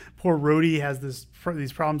poor Rhodey has these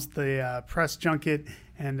problems with the press junket,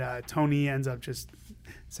 and Tony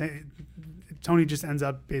just ends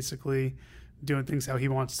up basically doing things how he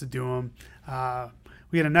wants to do them.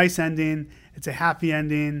 We had a nice ending. It's a happy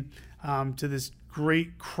ending to this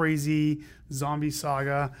great, crazy zombie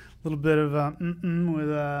saga. A little bit of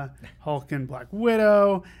with Hulk and Black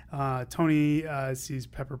Widow. Tony sees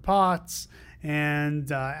Pepper Potts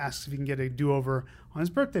and asks if he can get a do-over on his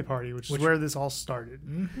birthday party, which is where this all started.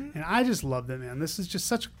 Mm-hmm. And I just loved it, man. This is just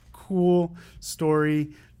such a cool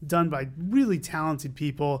story done by really talented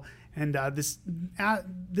people. And this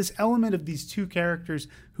element of these two characters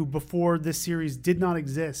who before this series did not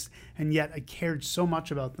exist, and yet I cared so much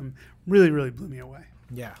about them, really, really blew me away.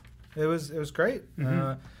 Yeah, it was great.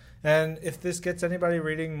 Mm-hmm. And if this gets anybody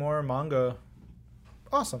reading more manga,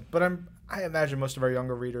 awesome. But I imagine most of our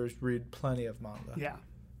younger readers read plenty of manga. Yeah,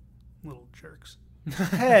 little jerks.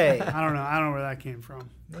 Hey, I don't know where that came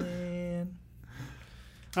from. Man.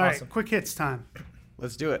 All Awesome. right, quick hits time.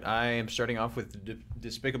 Let's do it. I am starting off with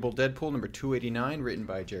Despicable Deadpool number 289, written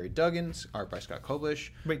by Jerry Duggins, art by Scott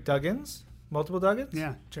Koblish. Wait, Duggins? Multiple Duggins?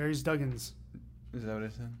 Yeah, Jerry's Duggins. Is that what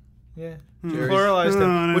it said? Yeah. Jerry's- Pluralized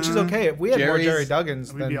them, which is okay. If we had more Jerry's- Jerry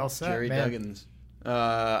Duggins, We'd then be all set. Jerry man. Duggins.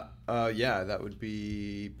 Yeah, that would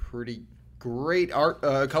be pretty great art.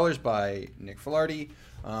 Colors by Nick Filardi.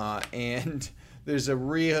 And there's a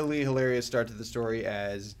really hilarious start to the story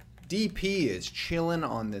as DP is chilling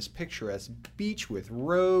on this picturesque beach with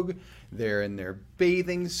Rogue. They're in their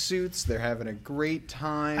bathing suits. They're having a great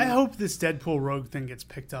time. I hope this Deadpool Rogue thing gets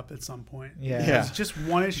picked up at some point. Yeah. Yeah. Because just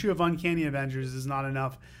one issue of Uncanny Avengers is not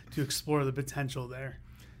enough to explore the potential there.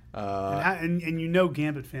 And you know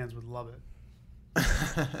Gambit fans would love it.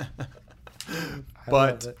 I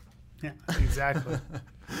But- love it. Yeah, exactly.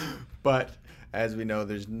 But as we know,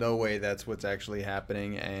 there's no way that's what's actually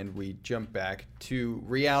happening, and we jump back to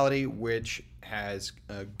reality, which has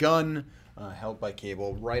a gun held by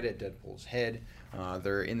Cable right at Deadpool's head.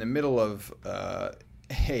 They're in the middle of a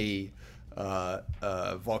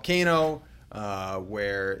volcano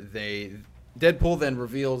where Deadpool then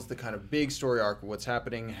reveals the kind of big story arc of what's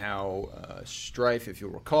happening, how Strife, if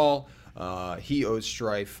you'll recall, he owes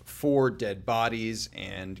Strife 4 dead bodies,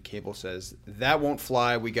 and Cable says, that won't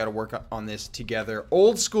fly, we got to work on this together.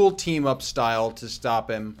 Old school team-up style to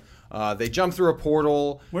stop him. They jump through a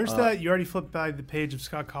portal. Where's that? You already flipped by the page of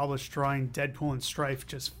Scott Koblish drawing Deadpool and Strife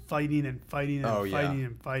just fighting and fighting and fighting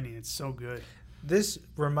and fighting. It's so good. This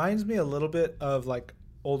reminds me a little bit of like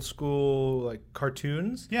old school like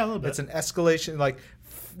cartoons. Yeah, a little bit. It's an escalation, like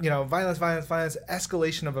violence,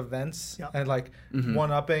 escalation of events, Yep. and like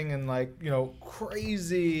one-upping and like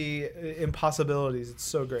crazy impossibilities. It's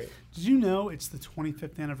so great. Did you know it's the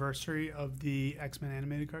 25th anniversary of the X-Men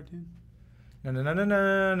animated cartoon? No.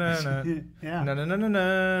 Yeah.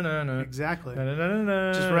 No. Exactly.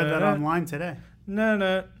 No. Just read that online today.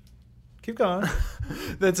 No. Keep going.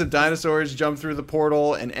 Then some dinosaurs jump through the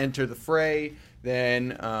portal and enter the fray.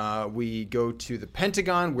 Then we go to the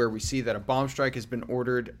Pentagon, where we see that a bomb strike has been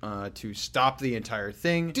ordered to stop the entire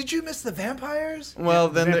thing. Did you miss the vampires? Well,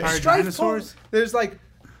 then Vampire Strife dinosaurs? There's like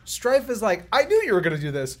Strife is like, I knew you were going to do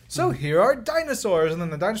this, so here are dinosaurs. And then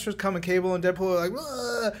the dinosaurs come and Cable and Deadpool are like,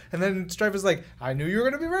 "Ugh." And then Strife is like, I knew you were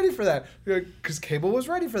going to be ready for that. Because Cable was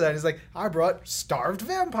ready for that. He's like, I brought starved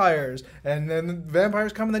vampires. And then the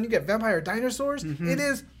vampires come and then you get vampire dinosaurs. It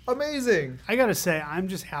is amazing. I gotta say, I'm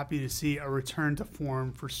just happy to see a return to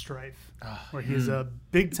form for Strife, where he's a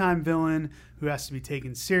big-time villain who has to be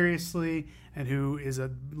taken seriously and who is a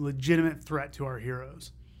legitimate threat to our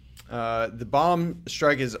heroes. The bomb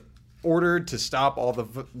strike is ordered to stop all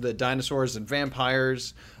the dinosaurs and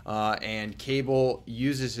vampires, and Cable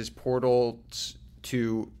uses his portal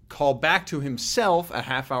to call back to himself a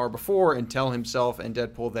half hour before and tell himself and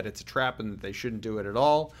Deadpool that it's a trap and that they shouldn't do it at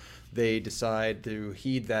all. They decide to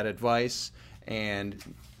heed that advice and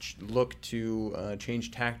look to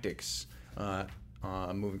change tactics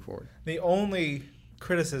moving forward. The only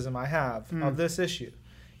criticism I have of this issue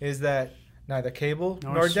is that neither Cable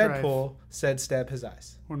nor Strife. Deadpool said stab his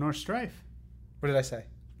eyes. Or nor Strife. What did I say?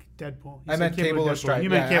 Deadpool. You I said meant Cable or Deadpool. Strife. You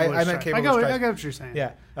meant Yeah, Cable or I meant Strife. Cable or Strife. I got what you're saying.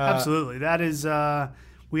 Yeah. Absolutely. That is,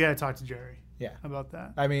 we got to talk to Jerry Yeah. about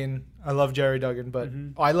that. I mean, I love Jerry Duggan, but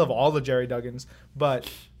I love all the Jerry Duggans,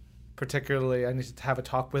 but particularly I need to have a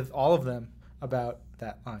talk with all of them about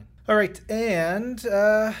that line. All right, and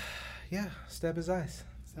stab his eyes.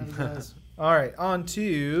 Stab his eyes. All right, on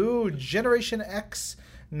to Generation X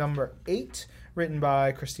number 8, written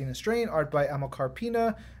by Christina Strain, art by Amilcar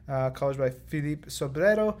Pina, colors by Felipe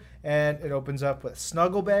Sobrero, and it opens up with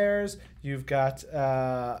Snuggle Bears. You've got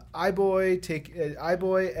iBoy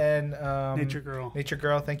and Nature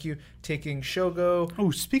Girl, thank you, taking Shogo.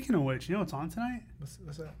 Oh, speaking of which, you know what's on tonight? What's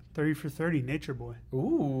that? 30 for 30, Nature Boy.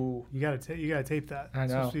 Ooh. You gotta tape that. I know.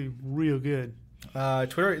 It's supposed to be real good.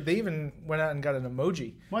 Twitter, they even went out and got an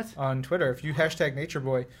emoji. What? On Twitter. If you hashtag Nature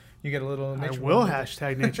Boy, you get a little Nature Boy. I will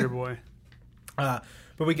hashtag Nature Boy. But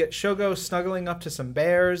we get Shogo snuggling up to some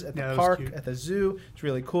bears at the park, at the zoo. It's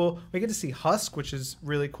really cool. We get to see Husk, which is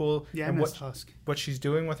really cool. Yeah, and I miss Husk. What she's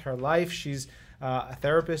doing with her life. She's a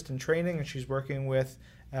therapist in training, and she's working with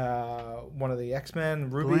one of the X-Men,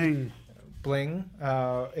 Ruby. Bling,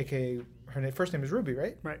 a.k.a. her first name is Ruby,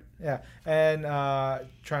 right? Right. Yeah. And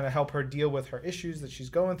trying to help her deal with her issues that she's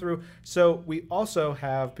going through. So we also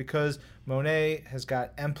have, because Monet has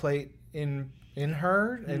got M-Plate in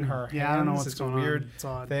her hands. I don't know what's it's going a weird on. It's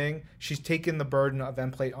odd. thing. She's taken the burden of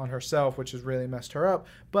M-Plate on herself, which has really messed her up.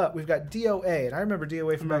 But we've got DOA, and I remember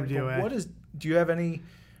DOA from back. DOA. Do you have any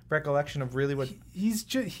recollection of really what he's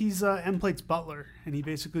M-Plate's butler, and he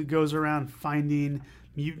basically goes around finding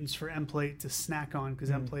mutants for M-Plate to snack on,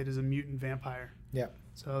 because M-Plate is a mutant vampire. Yeah.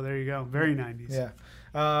 So there you go. Very 90s. Yeah.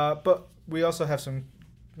 But we also have some,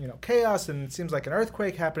 chaos, and it seems like an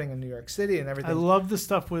earthquake happening in New York City and everything. I love the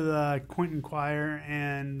stuff with Quentin Quire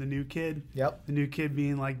and the new kid. Yep. The new kid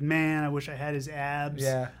being like, man, I wish I had his abs.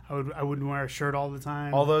 Yeah. I wouldn't wear a shirt all the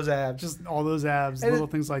time. All those abs. Just all those abs, And little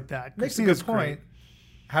things like that. Makes a Christina's good point. great.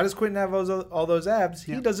 How does Quentin have all those abs?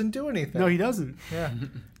 He doesn't do anything. No, he doesn't. Yeah.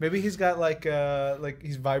 Maybe he's got like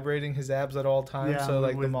he's vibrating his abs at all times, so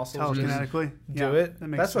like the muscles just telekinetically do it. That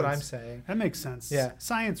makes That's sense. what I'm saying. That makes sense. Yeah.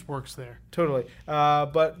 Science works there. Totally.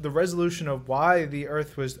 But the resolution of why the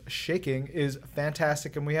Earth was shaking is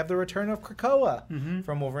fantastic, and we have the return of Krakoa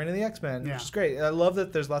from Wolverine and the X-Men, which is great. I love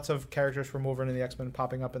that there's lots of characters from Wolverine and the X-Men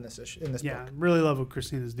popping up in this book. Yeah, really love what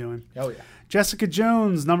Christina's doing. Oh yeah. Jessica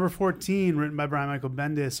Jones, number 14, written by Brian Michael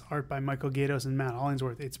Bendis, art by Michael Gaydos and Matt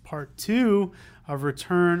Hollingsworth. It's part 2 of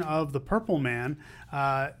Return of the Purple Man.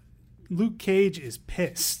 Luke Cage is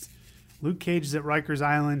pissed. Luke Cage is at Rikers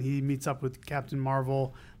Island. He meets up with Captain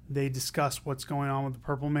Marvel. They discuss what's going on with the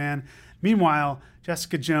Purple Man. Meanwhile,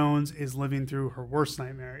 Jessica Jones is living through her worst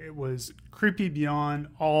nightmare. It was creepy beyond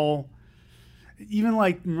all. Even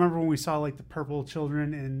remember when we saw the purple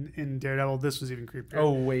children in Daredevil? This was even creepier.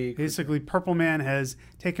 Oh, wait. Basically, Purple Man has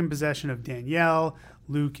taken possession of Danielle,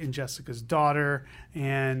 Luke, and Jessica's daughter,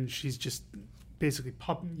 and she's just basically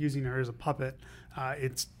using her as a puppet.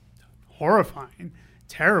 It's horrifying,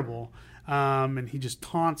 terrible. And he just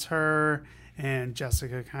taunts her, and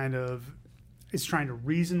Jessica kind of is trying to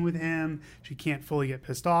reason with him. She can't fully get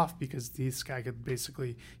pissed off because this guy could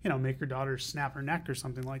basically, make her daughter snap her neck or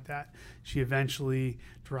something like that. She eventually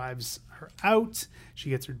drives her out. She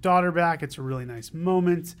gets her daughter back. It's a really nice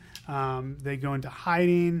moment. They go into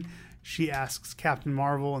hiding. She asks Captain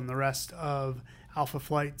Marvel and the rest of Alpha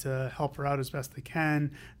Flight to help her out as best they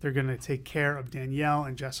can. They're going to take care of Danielle,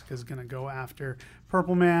 and Jessica's going to go after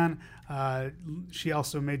Purple Man. She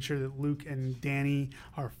also made sure that Luke and Danny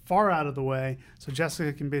are far out of the way, so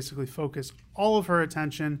Jessica can basically focus all of her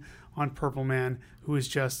attention on Purple Man, who is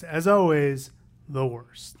just, as always, the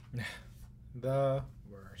worst. The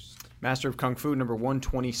worst. Master of Kung Fu number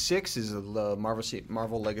 126 is the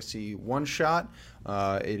Marvel Legacy one-shot.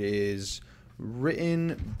 It is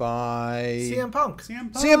written by CM Punk.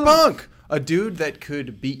 CM Punk, a dude that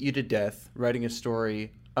could beat you to death, writing a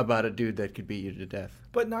story about a dude that could beat you to death.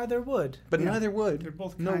 But neither would. Neither would. They're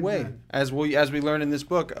both no kind way. men. As we learn in this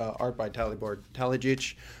book, art by Talibor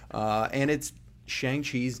Talicic, and it's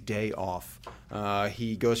Shang-Chi's day off.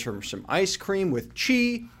 He goes from some ice cream with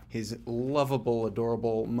Chi, his lovable,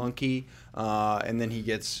 adorable monkey, and then he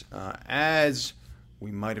gets, as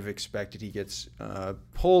we might have expected, he gets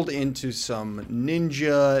pulled into some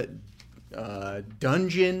ninja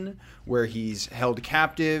dungeon where he's held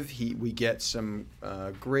captive. We get some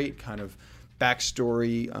great kind of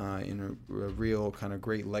backstory in a real kind of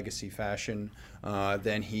great legacy fashion.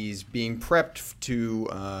 Then he's being prepped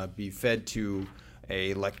to be fed to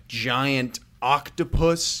a giant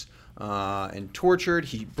octopus and tortured.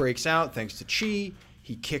 He breaks out thanks to Chi.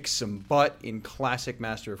 He kicks some butt in classic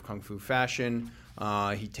Master of Kung Fu fashion.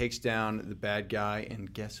 He takes down the bad guy,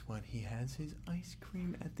 and guess what? He has his ice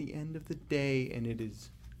cream at the end of the day, and it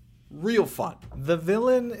is real fun. The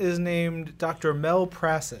villain is named Dr.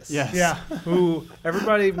 Malpractice. Yes. Yeah. Who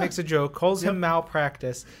everybody makes a joke, calls him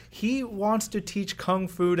Malpractice. He wants to teach Kung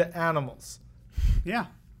Fu to animals. Yeah.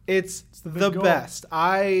 It's the big goal. best.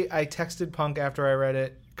 I texted Punk after I read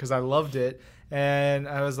it because I loved it, and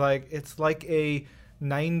I was like, it's like a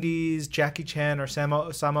 90s Jackie Chan or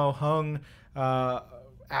Sammo Hung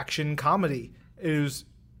action comedy. It was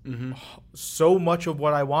so much of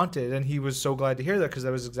what I wanted, and he was so glad to hear that because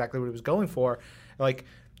that was exactly what he was going for. Like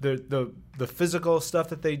the physical stuff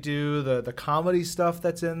that they do, the comedy stuff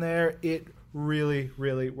that's in there, it really,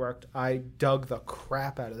 really worked. I dug the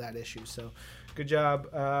crap out of that issue. So good job,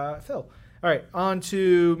 Phil. All right, on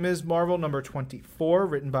to Ms. Marvel number 24,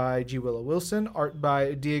 written by G. Willow Wilson, art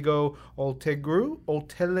by Diego Oltelegru,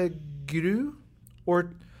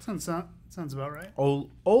 Sounds about right.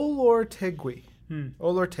 Olortegui.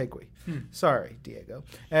 Olortegui. Sorry, Diego.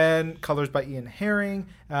 And colors by Ian Herring.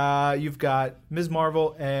 You've got Ms.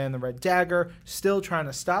 Marvel and the Red Dagger still trying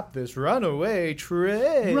to stop this runaway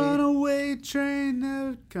train. Runaway train,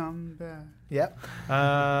 never come back. Yep.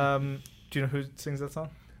 Do you know who sings that song?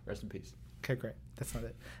 Rest in peace. Okay, great. That's not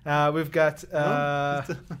it. We've got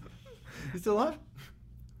He's still alive?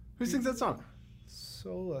 Who sings that song?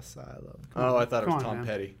 Soul Asylum. Oh, I thought it Come was on, Tom man.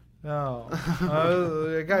 Petty. No.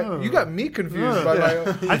 You got me confused by my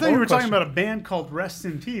I thought you were talking about a band called Rest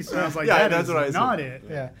in Peace. And I was like, Yeah, that's what I said. not it.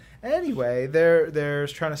 Yeah. Anyway, they're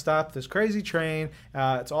trying to stop this crazy train.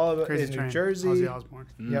 It's all about Crazy in train. New Jersey. Ozzy Osbourne.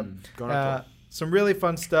 Yep. Going up Some really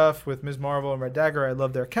fun stuff with Ms. Marvel and Red Dagger. I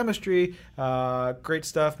love their chemistry. Great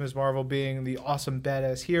stuff. Ms. Marvel being the awesome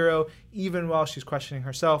badass hero, even while she's questioning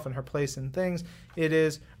herself and her place in things. It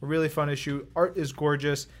is a really fun issue. Art is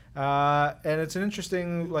gorgeous, and it's an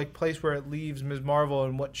interesting place where it leaves Ms. Marvel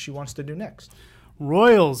and what she wants to do next.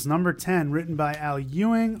 Royals, number 10, written by Al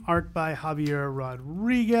Ewing, art by Javier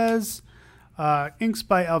Rodriguez, inks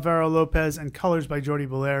by Alvaro Lopez, and colors by Jordi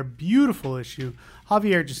Belair. Beautiful issue.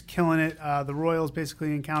 Javier just killing it. The Royals basically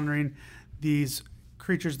encountering these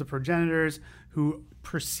creatures, the progenitors, who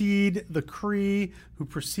precede the Kree, who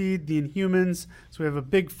precede the Inhumans. So we have a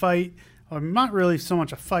big fight. Not really so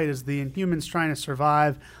much a fight as the Inhumans trying to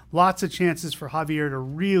survive. Lots of chances for Javier to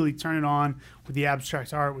really turn it on with the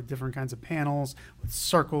abstract art, with different kinds of panels, with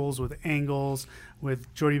circles, with angles,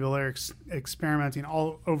 with Jordi Belair experimenting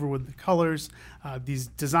all over with the colors. These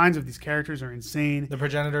designs of these characters are insane. The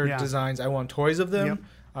progenitor designs, I want toys of them. Yep.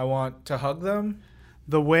 I want to hug them.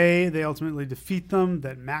 The way they ultimately defeat them,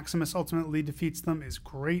 that Maximus ultimately defeats them, is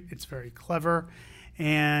great. It's very clever.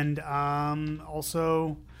 And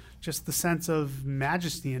also just the sense of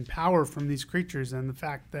majesty and power from these creatures, and the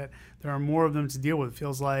fact that there are more of them to deal with. It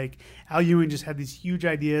feels like Al Ewing just had these huge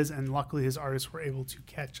ideas, and luckily his artists were able to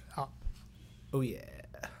catch up. Oh, yeah.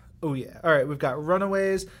 Oh, yeah. All right, we've got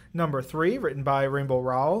Runaways, number 3, written by Rainbow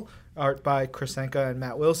Rowell, art by Chris Senka and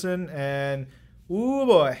Matt Wilson. And Ooh,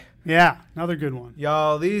 boy. Yeah, another good one.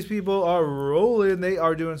 Y'all, these people are rolling. They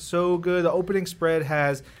are doing so good. The opening spread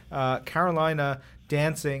has Carolina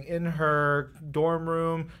dancing in her dorm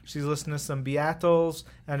room. She's listening to some Beatles,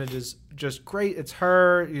 and it is just great. It's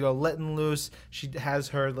her, letting loose. She has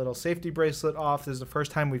her little safety bracelet off. This is the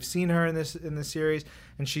first time we've seen her in this series,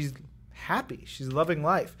 and she's happy. She's loving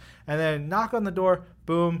life. And then knock on the door,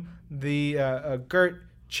 boom, the Gert,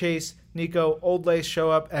 Chase, Nico, Old Lace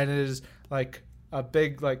show up, and it is like a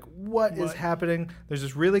big, what is happening? There's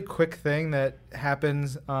this really quick thing that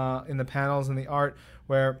happens in the panels and the art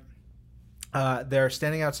where they're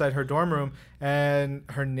standing outside her dorm room, and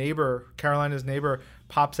her neighbor, Carolina's neighbor,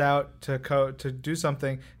 pops out to do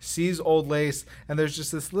something, sees Old Lace, and there's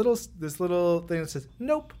just this little thing that says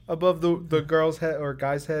 "Nope" above the girl's head or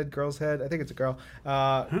girl's head. I think it's a girl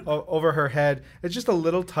over her head. It's just a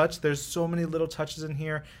little touch. There's so many little touches in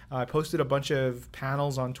here. I posted a bunch of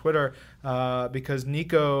panels on Twitter because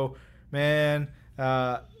Nico, man.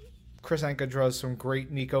 Chris Anka draws some great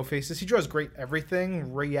Nico faces. He draws great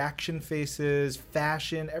everything, reaction faces,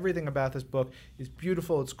 fashion, everything about this book is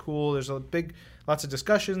beautiful. It's cool. There's lots of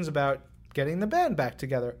discussions about getting the band back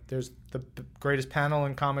together. There's the greatest panel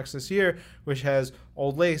in comics this year, which has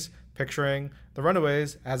Old Lace picturing the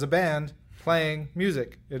Runaways as a band playing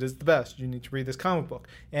music. It is the best. You need to read this comic book.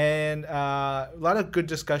 And a lot of good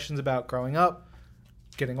discussions about growing up,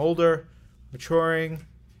 getting older, maturing,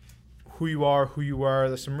 who you are, who you were.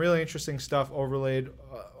 There's some really interesting stuff overlaid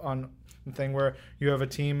on the thing where you have a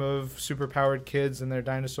team of super-powered kids and their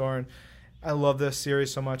dinosaur. And I love this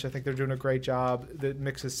series so much. I think they're doing a great job that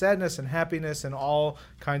mixes sadness and happiness and all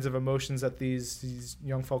kinds of emotions that these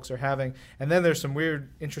young folks are having. And then there's some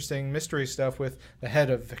weird, interesting mystery stuff with the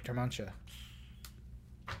head of Victor Mancha.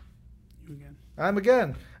 You again. I'm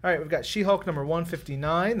again. All right, we've got She-Hulk number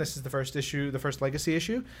 159. This is the first issue, the first legacy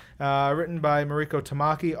issue. Written by Mariko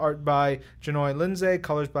Tamaki, art by Janoi Lindsay,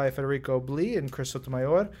 colors by Federico Blee and Chris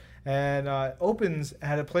Sotomayor. And opens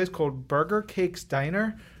at a place called Burger Cake's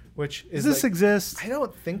Diner, which is. Does this exist? I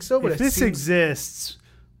don't think so, but if this exists,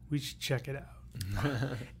 we should check it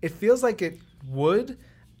out. It feels like it would.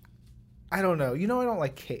 I don't know. I don't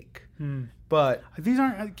like cake. But these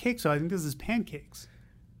aren't cakes, so I think this is pancakes.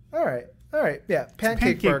 All right. Yeah,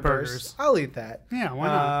 pancake burgers. I'll eat that. Yeah, why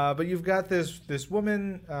not? But you've got this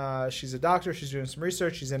woman. She's a doctor. She's doing some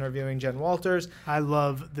research. She's interviewing Jen Walters. I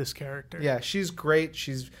love this character. Yeah, she's great.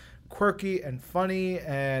 She's quirky and funny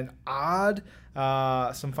and odd.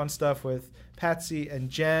 Some fun stuff with Patsy and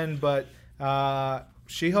Jen. But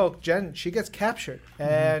She-Hulk, Jen, she gets captured.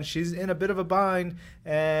 And she's in a bit of a bind.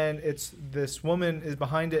 And it's this woman is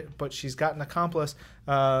behind it, but she's got an accomplice.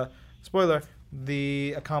 Spoiler.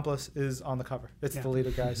 The accomplice is on the cover. It's the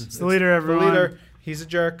leader, guys. It's the leader, everyone. The leader. He's a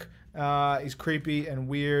jerk. He's creepy and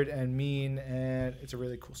weird and mean, and it's a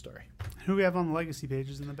really cool story. Who do we have on the legacy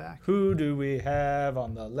pages in the back? Who do we have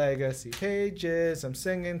on the legacy pages? I'm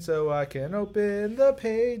singing so I can open the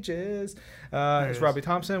pages. It's Robbie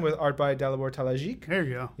Thompson with art by Dalibor Talajic. There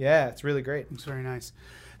you go. Yeah, it's really great. Looks very nice.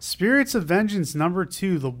 Spirits of Vengeance number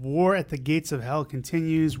 2, The War at the Gates of Hell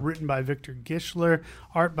continues, written by Victor Gischler,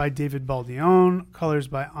 art by David Baldione, colors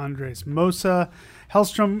by Andres Mosa.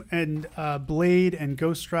 Hellstrom and Blade and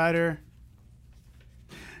Ghost Rider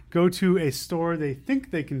go to a store they think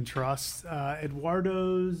they can trust,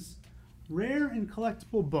 Eduardo's Rare and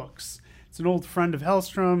Collectible Books. It's an old friend of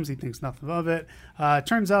Hellstrom's. He thinks nothing of it.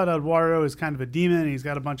 Turns out Eduardo is kind of a demon. He's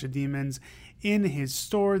got a bunch of demons in his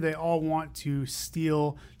store. They all want to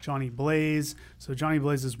steal Johnny Blaze. So Johnny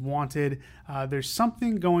Blaze is wanted. There's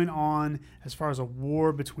something going on as far as a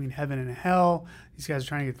war between heaven and hell. These guys are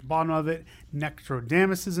trying to get to the bottom of it.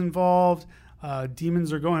 Necrodamus is involved.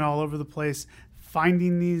 Demons are going all over the place,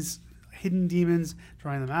 finding these hidden demons,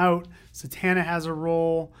 drawing them out. Satana has a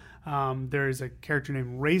role. There is a character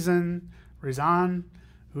named Razan,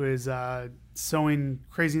 who is sowing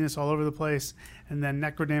craziness all over the place. And then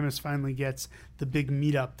Necrodamus finally gets the big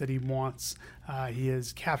meetup that he wants. He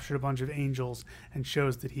has captured a bunch of angels and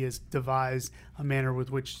shows that he has devised a manner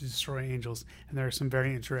with which to destroy angels. And there are some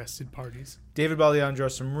very interested parties. David Baldione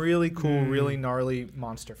draws some really cool, really gnarly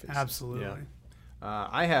monster faces. Absolutely. Yeah.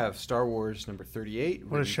 I have Star Wars number 38.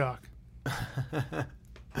 What a shock.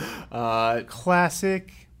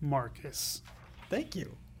 Classic Marcus. Thank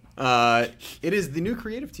you. It is the new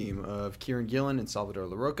creative team of Kieran Gillen and Salvador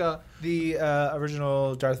LaRocca. The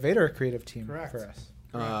original Darth Vader creative team. Correct. For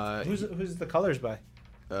us. Who's the colors by?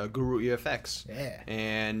 Guru EFX. Yeah.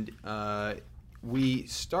 And we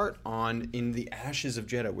start on In the Ashes of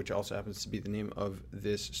Jeddah, which also happens to be the name of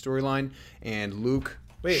this storyline. And Luke...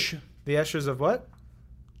 Wait, The Ashes of what?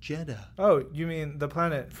 Jeddah. Oh, you mean the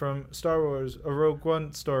planet from Star Wars, a Rogue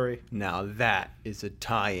One story. Now that is a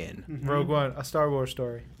tie-in. Rogue One, a Star Wars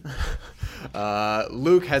story.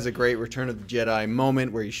 Luke has a great Return of the Jedi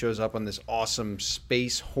moment where he shows up on this awesome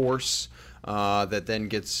space horse that then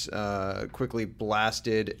gets quickly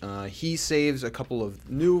blasted. He saves a couple of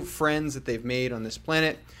new friends that they've made on this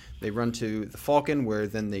planet. They run to the Falcon, where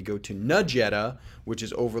then they go to Jeddah, which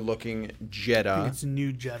is overlooking Jeddah. I think it's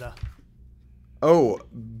New Jeddah. Oh,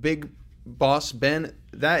 Big Boss Ben,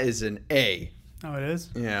 that is an A. Oh, it is?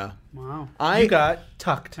 Yeah. Wow. You got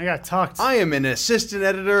tucked. I got tucked. I am an assistant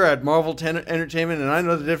editor at Marvel Entertainment, and I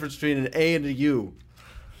know the difference between an A and a U.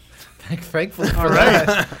 Thankfully for All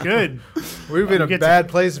right. Good. We've been in a bad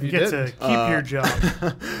place if you get didn't. to keep your job.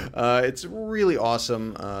 It's really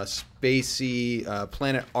awesome, spacey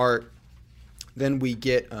planet art. Then we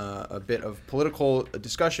get a bit of political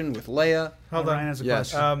discussion with Leia. Hold Ryan on. has a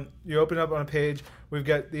Yes. question. You open up on a page. We've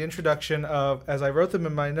got the introduction of, as I wrote them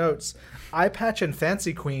in my notes, Eye Patch and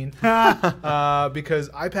Fancy Queen. Because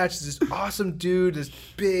Eye Patch is this awesome dude, this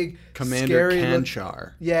big, Commander scary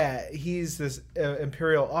Kanchar. Yeah, he's this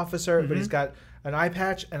Imperial officer, but he's got an eye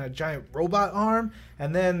patch and a giant robot arm.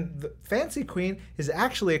 And then the Fancy Queen is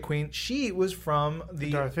actually a queen. She was from the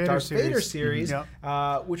Darth Vader Vader series,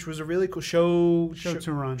 Yep. Which was a really cool show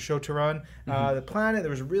to run. The planet. There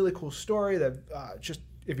was a really cool story that just,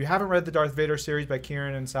 if you haven't read the Darth Vader series by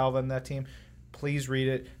Kieran and Salva and that team, please read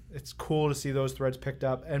it. It's cool to see those threads picked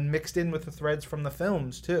up and mixed in with the threads from the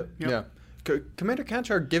films too. Yeah. Commander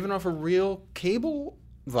Kanchar giving off a real Cable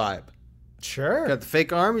vibe. Sure. Got the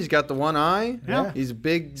fake arm. He's got the one eye. Yeah. He's a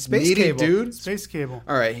big, Space meaty Cable. dude. Space Cable.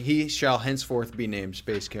 All right. He shall henceforth be named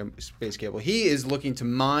Space Cable. He is looking to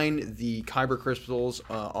mine the Kyber crystals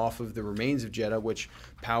off of the remains of Jeddah, which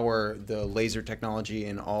power the laser technology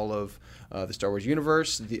in all of the Star Wars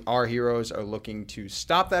universe. Our heroes are looking to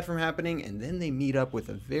stop that from happening, and then they meet up with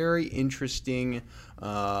a very interesting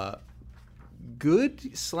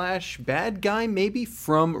good/bad guy, maybe,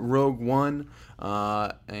 from Rogue One,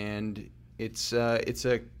 and it's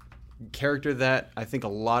a character that I think a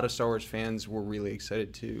lot of Star Wars fans were really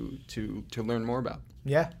excited to learn more about.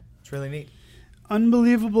 Yeah, it's really neat.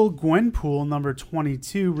 Unbelievable Gwenpool, number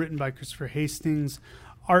 22, written by Christopher Hastings,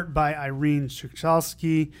 art by Irene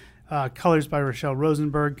Strukowski, colors by Rochelle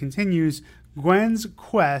Rosenberg, continues Gwen's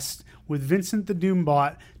quest with Vincent the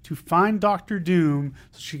Doombot to find Dr. Doom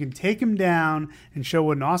so she can take him down and show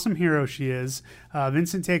what an awesome hero she is.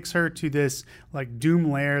 Vincent takes her to this like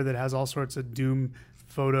Doom lair that has all sorts of Doom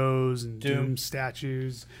photos and Doom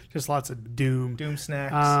statues, just lots of Doom. Doom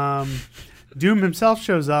snacks. Doom himself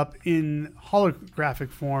shows up in holographic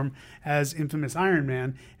form as infamous Iron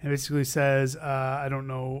Man and basically says, I don't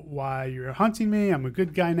know why you're hunting me. I'm a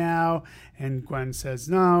good guy now. And Gwen says,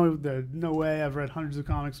 no way. I've read hundreds of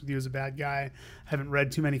comics with you as a bad guy. I haven't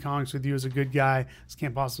read too many comics with you as a good guy. This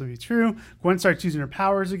can't possibly be true. Gwen starts using her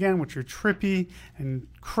powers again, which are trippy and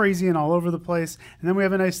crazy and all over the place. And then we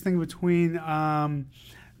have a nice thing between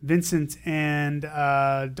Vincent and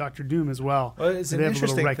Dr. Doom as well. Well, it's an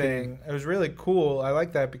interesting thing. It was really cool. I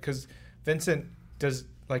like that because Vincent is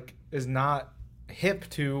not hip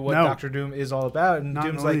to what Dr. Doom is all about, and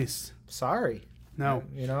Doom's like, sorry, no,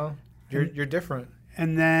 you're different.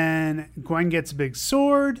 And then Gwen gets a big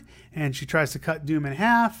sword, and she tries to cut Doom in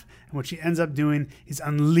half. And what she ends up doing is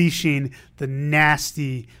unleashing the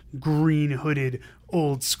nasty, green-hooded,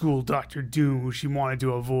 old-school Dr. Doom, who she wanted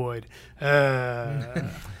to avoid. He's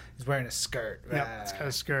wearing a skirt. Yeah, it's got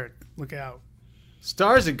a skirt. Look out.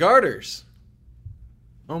 Stars and Garters.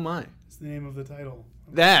 Oh, my. It's the name of the title.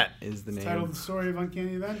 That is the name. Title of the story of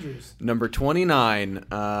Uncanny Avengers. Number 29,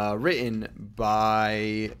 written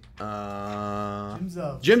by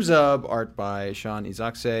Jim Zub, art by Sean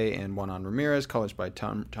Izaakse and Juanan Ramirez, colors by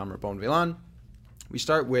Tom Rabon-Villan. We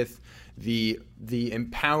start with the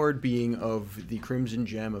empowered being of the Crimson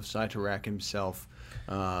Gem of Cyttorak himself,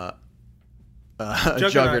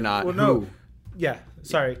 Juggernaut. Well, no. Yeah,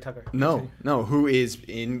 sorry, Tucker. No, who is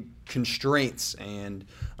in constraints and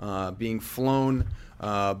being flown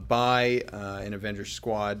by an Avengers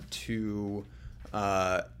squad to...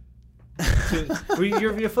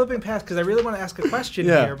 You're flipping past because I really want to ask a question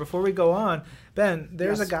here before we go on. Ben,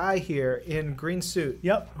 there's a guy here in green suit.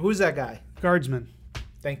 Yep. Who's that guy? Guardsman.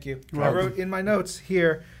 Thank you. You're I welcome. wrote in my notes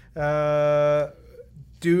here,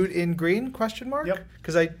 dude in green, question mark? Yep.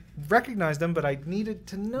 Because I recognized him, but I needed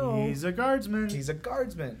to know. He's a guardsman. He's a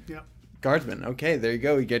guardsman. Yep. Guardsman. Okay, there you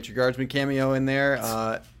go. You get your Guardsman cameo in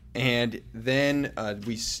there. And then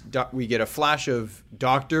we get a flash of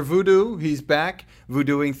Dr. Voodoo. He's back,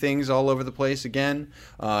 voodooing things all over the place again.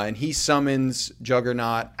 And he summons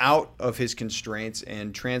Juggernaut out of his constraints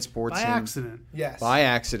and transports him. By accident. Yes. By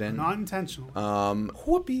accident. Not intentional.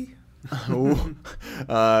 Whoopee.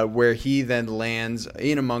 Where he then lands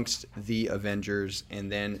in amongst the Avengers,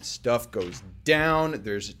 and then stuff goes down.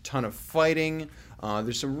 There's a ton of fighting.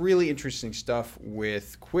 There's some really interesting stuff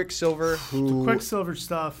with Quicksilver. The Quicksilver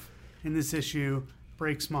stuff in this issue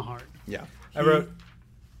breaks my heart. Yeah. I wrote...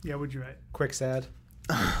 Yeah, what'd you write? Quick sad.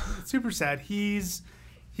 It's super sad. He's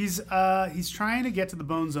trying to get to the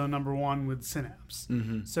Bone Zone #1 with Synapse.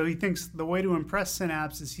 Mm-hmm. So he thinks the way to impress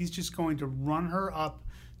Synapse is he's just going to run her up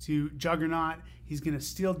to Juggernaut. He's going to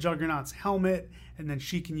steal Juggernaut's helmet, and then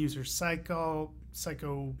she can use her psycho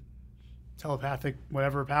telepathic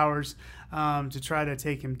whatever powers to try to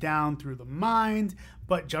take him down through the mind.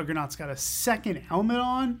 But Juggernaut's got a second helmet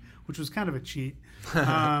on, which was kind of a cheat.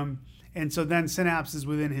 And so then Synapse is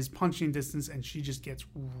within his punching distance, and she just gets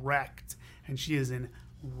wrecked, and she is in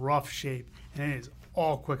rough shape, and it is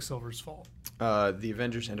all Quicksilver's fault. The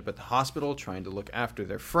Avengers end up at the hospital trying to look after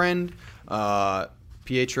their friend.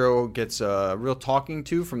 Pietro gets a real talking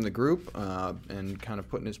to from the group and kind of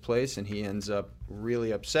put in his place, and he ends up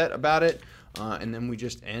really upset about it. And then we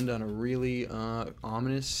just end on a really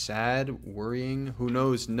ominous, sad, worrying, who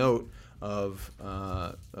knows note of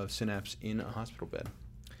Synapse in a hospital bed.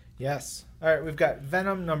 Yes. All right, we've got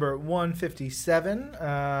Venom number 157,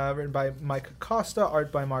 written by Mike Costa,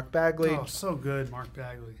 art by Mark Bagley. Oh, so good, Mark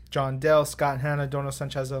Bagley. John Dell, Scott Hanna, Dono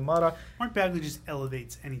Sanchez-Almada. Mark Bagley just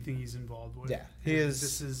elevates anything he's involved with. Yeah, he is.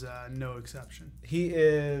 This is no exception. He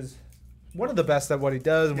is one of the best at what he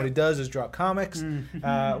does, and what he does is draw comics.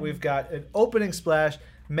 We've got an opening splash,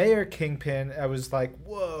 Mayor Kingpin. I was like,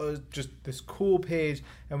 whoa, just this cool page,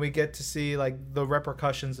 and we get to see like the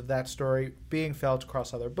repercussions of that story being felt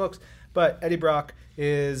across other books. But Eddie Brock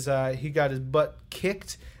is he got his butt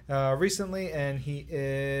kicked recently, and he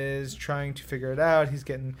is trying to figure it out. He's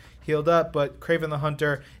getting healed up, but Kraven the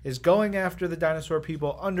Hunter is going after the dinosaur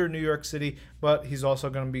people under New York City, but he's also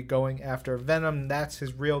going to be going after Venom. That's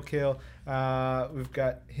his real kill. We've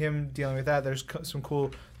got him dealing with that. There's some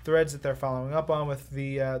cool threads that they're following up on with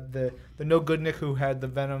the No Good Nick who had the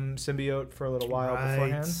Venom symbiote for a little while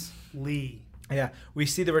beforehand. Lee. Yeah, we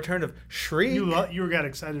see the return of Shriek. You got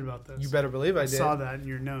excited about this. You better believe I did. Saw that in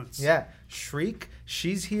your notes. Yeah, Shriek.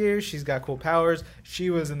 She's here. She's got cool powers. She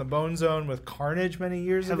was in the Bone Zone with Carnage many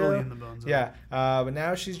years ago. Heavily in the Bone Zone. Yeah, but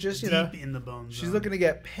now she's just deep in the Bone Zone. She's looking to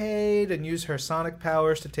get paid and use her sonic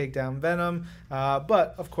powers to take down Venom.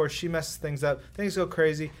 But of course, she messes things up. Things go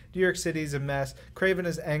crazy. New York City's a mess. Kraven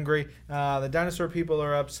is angry. The dinosaur people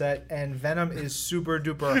are upset, and Venom is super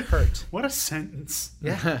duper hurt. What a sentence.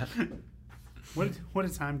 Yeah. What a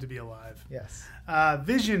time to be alive. Yes.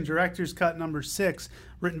 Vision, Director's Cut number 6,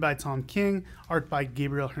 written by Tom King, art by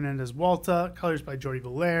Gabriel Hernandez Walta, colors by Jordi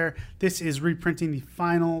Belair. This is reprinting the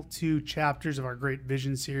final 2 chapters of our great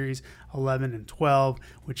Vision series, 11 and 12,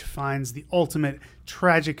 which finds the ultimate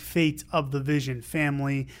tragic fate of the Vision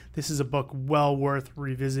family. This is a book well worth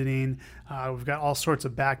revisiting. We've got all sorts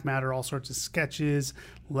of back matter, all sorts of sketches,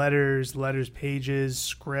 letters pages,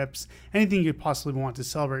 scripts, anything you could possibly want to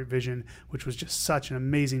celebrate Vision, which was just such an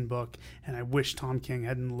amazing book, and I wish Tom King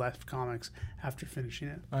hadn't left comics after finishing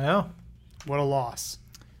it. I know. What a loss.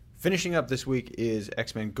 Finishing up this week is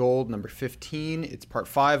X-Men Gold number 15. It's part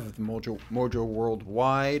 5 of the Mojo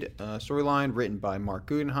Worldwide storyline, written by Mark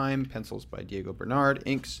Guggenheim, pencils by Diego Bernard,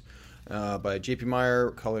 inks by J.P.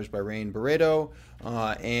 Meyer, colors by Rain Barreto.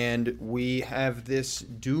 And we have this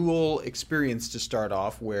dual experience to start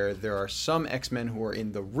off, where there are some X-Men who are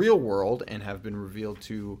in the real world and have been revealed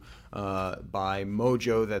to by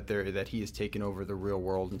Mojo that he has taken over the real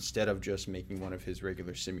world instead of just making one of his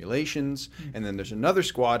regular simulations. And then there's another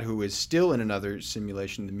squad who is still in another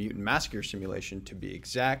simulation, the Mutant Massacre simulation to be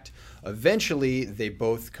exact. Eventually, they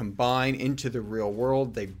both combine into the real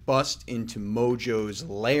world. They bust into Mojo's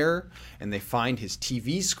lair, and they find his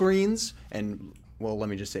TV screens. And, well, let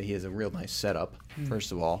me just say he has a real nice setup,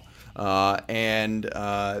 first of all. Then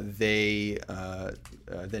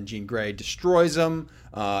Jean Grey destroys them,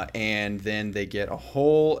 and then they get a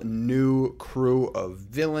whole new crew of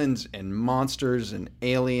villains and monsters and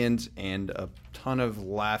aliens and a ton of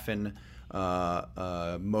laughing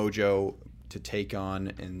Mojo to take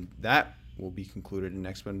on, and that will be concluded in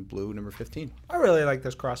X-Men Blue number 15. I really like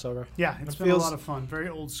this crossover. Yeah, it's been a lot of fun. Very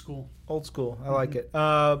old school. Old school. I like it.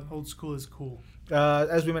 Old school is cool.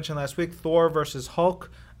 As we mentioned last week, Thor versus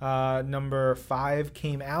Hulk number 5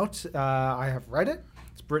 came out. I have read it.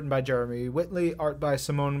 It's written by Jeremy Whitley, art by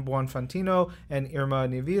Simone Buonfantino and Irma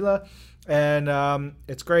Nivila. And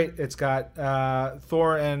it's great. It's got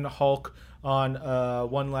Thor and Hulk on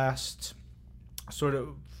one last sort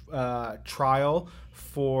of trial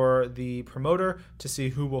for the promoter to see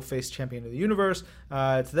who will face Champion of the Universe.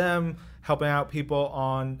 It's them helping out people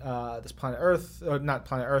on this planet Earth, or not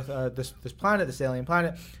planet Earth, this planet, this alien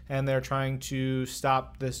planet, and they're trying to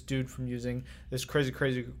stop this dude from using this crazy,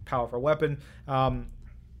 crazy powerful weapon.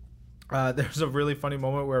 There's a really funny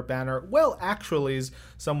moment where Banner, actually is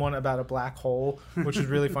someone about a black hole, which is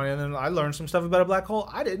really funny. And then I learned some stuff about a black hole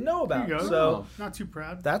I didn't know about. There you go. So not too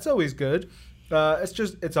proud. That's always good.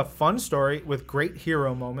 It's a fun story with great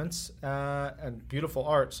hero moments and beautiful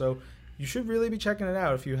art. So you should really be checking it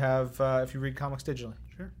out if you read comics digitally.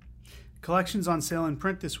 Sure. Collections on sale in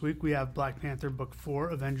print this week. We have Black Panther Book 4,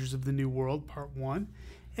 Avengers of the New World, Part 1,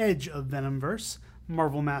 Edge of Venomverse,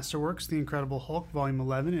 Marvel Masterworks, The Incredible Hulk, Volume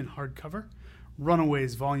 11 in hardcover,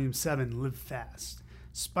 Runaways, Volume 7, Live Fast,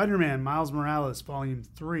 Spider-Man, Miles Morales, Volume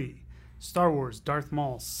 3, Star Wars, Darth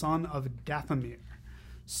Maul, Son of Dathomir,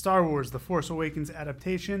 Star Wars, The Force Awakens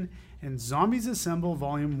adaptation, and Zombies Assemble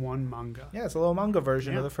Volume 1 manga. Yeah, it's a little manga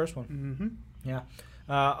version of the first one. Mm-hmm. Yeah.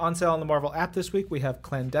 On sale on the Marvel app this week, we have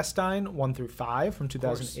Clandestine 1 through 5 from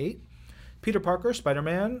 2008. Peter Parker,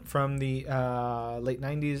 Spider-Man from the late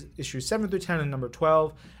 90s, issues 7 through 10 and number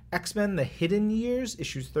 12. X-Men, The Hidden Years,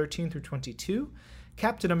 issues 13 through 22.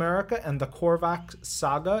 Captain America and the Korvac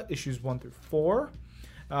Saga, issues 1 through 4.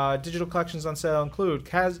 Digital collections on sale include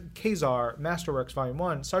Kazar, Masterworks Volume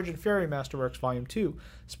 1, Sergeant Fury, Masterworks Volume 2,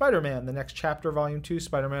 Spider-Man, The Next Chapter Volume 2,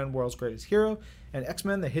 Spider-Man, World's Greatest Hero, and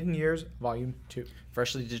X-Men, The Hidden Years Volume 2.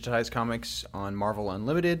 Freshly digitized comics on Marvel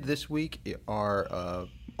Unlimited this week are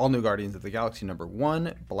All New Guardians of the Galaxy number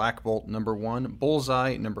 1, Black Bolt number 1,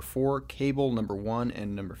 Bullseye number 4, Cable number 1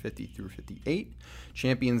 and number 50 through 58,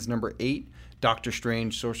 Champions number 8, Doctor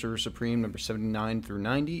Strange, Sorcerer Supreme, number 79 through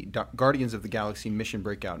 90, Guardians of the Galaxy Mission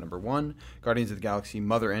Breakout, number 1, Guardians of the Galaxy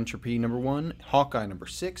Mother Entropy, number 1, Hawkeye, number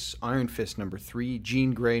 6, Iron Fist, number 3,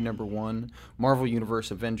 Jean Grey, number 1, Marvel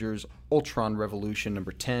Universe Avengers, Ultron Revolution,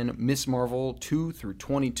 number 10, Miss Marvel, 2 through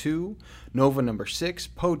 22, Nova, number 6,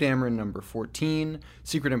 Poe Dameron, number 14,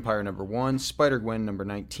 Secret Empire, number 1, Spider-Gwen, number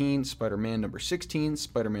 19, Spider-Man, number 16,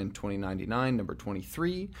 Spider-Man 2099, number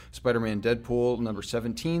 23, Spider-Man Deadpool, number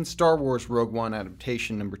 17, Star Wars Rogue One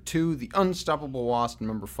adaptation, number 2, The Unstoppable Wasp,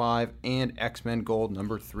 number 5, and X-Men Gold,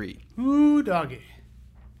 number 3. Ooh, doggy.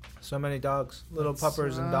 So many dogs, little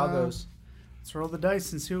puppers and doggos. Let's roll the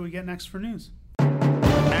dice and see what we get next for news.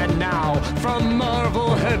 And now, from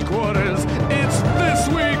Marvel headquarters, it's This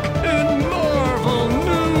Week in Marvel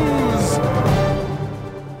News!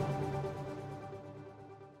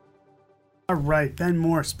 All right, Ben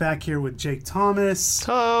Morse back here with Jake Thomas.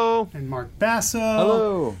 Hello. And Mark Basso.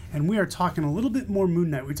 Hello. And we are talking a little bit more Moon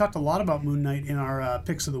Knight. We talked a lot about Moon Knight in our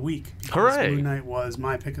picks of the week. Hooray. Moon Knight was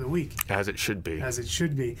my pick of the week. As it should be. As it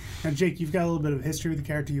should be. Now, Jake, you've got a little bit of history with the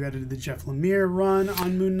character. You edited the Jeff Lemire run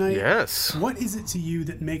on Moon Knight. Yes. What is it to you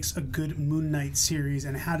that makes a good Moon Knight series,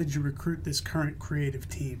 and how did you recruit this current creative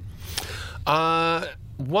team?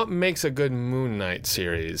 What makes a good Moon Knight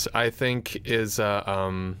series, I think, is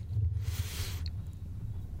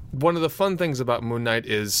one of the fun things about Moon Knight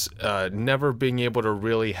is never being able to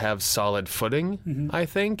really have solid footing, I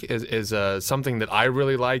think, is something that I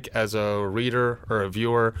really like as a reader or a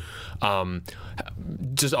viewer.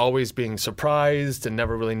 Just always being surprised and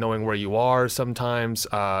never really knowing where you are sometimes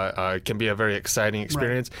can be a very exciting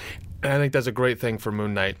experience. Right. And I think that's a great thing for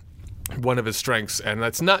Moon Knight. One of his strengths, and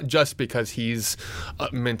that's not just because he's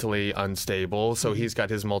mentally unstable, so he's got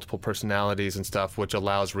his multiple personalities and stuff, which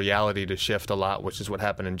allows reality to shift a lot, which is what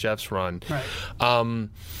happened in Jeff's run. Right.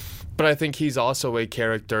 But I think he's also a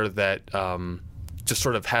character that just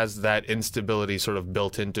sort of has that instability sort of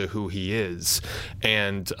built into who he is,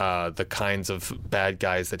 and the kinds of bad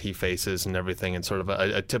guys that he faces and everything, and sort of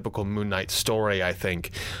a typical Moon Knight story, I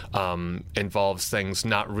think, involves things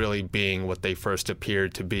not really being what they first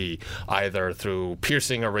appeared to be, either through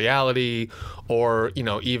piercing a reality or,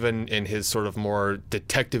 even in his sort of more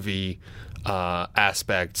detective-y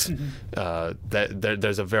aspect, that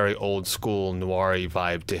there's a very old school noir-y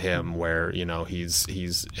vibe to him, where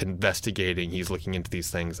he's investigating, he's looking into these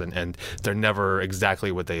things, and they're never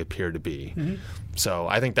exactly what they appear to be. So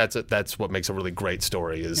I think that's what makes a really great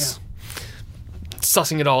story, is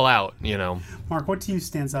sussing it all out. Mark, what to you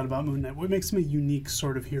stands out about Moon Knight? What makes him a unique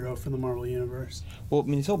sort of hero for the Marvel Universe? Well, I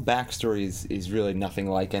mean, his whole backstory is really nothing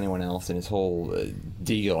like anyone else, and his whole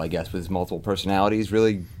deal, I guess, with his multiple personalities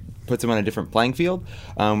really puts him on a different playing field.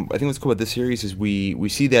 I think what's cool about this series is we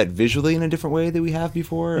see that visually in a different way than we have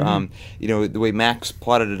before. The way Max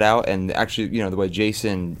plotted it out, and actually, the way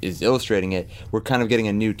Jason is illustrating it, we're kind of getting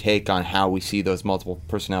a new take on how we see those multiple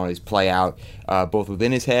personalities play out, both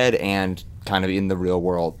within his head and kind of in the real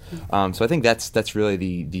world. So I think that's really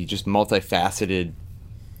the just multifaceted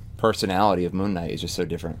personality of Moon Knight is just so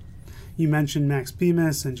different. You mentioned Max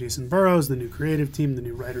Bemis and Jason Burrows, the new creative team, the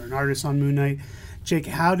new writer and artist on Moon Knight. Jake,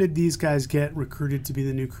 how did these guys get recruited to be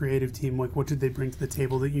the new creative team? Like, what did they bring to the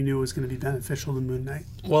table that you knew was going to be beneficial to Moon Knight?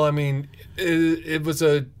 Well, I mean, it was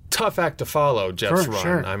a tough act to follow, Jeff's run.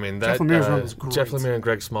 Sure. I mean, Jeff Lemire's run was great. Jeff Lemire and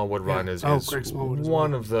Greg Smallwood run is Greg Smallwood as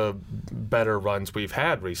one well. of the better runs we've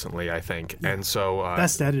had recently, I think. Yeah. And so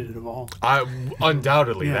best edited of all.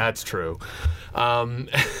 Undoubtedly, that's true. And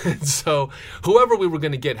so whoever we were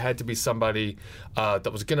going to get had to be somebody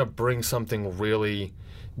that was going to bring something really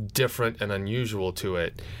different and unusual to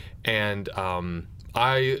it. And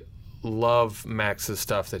I love Max's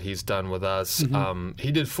stuff that he's done with us.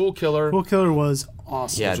 He did Fool Killer. Fool Killer was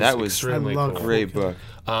awesome. Yeah, that was extremely cool. Great book.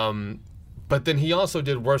 But then he also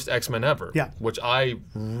did Worst X-Men Ever, which I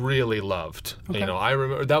really loved. Okay. I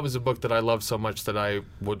remember that was a book that I loved so much that I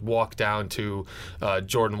would walk down to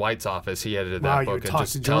Jordan White's office. He edited that book and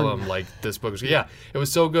just tell him, like, this book was, it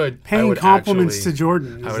was so good. Paying compliments to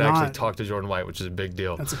Jordan. I would actually talk to Jordan White, which is a big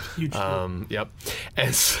deal. That's a huge deal. Yep.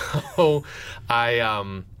 And so I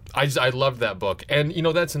loved that book. And,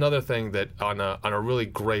 that's another thing that on a really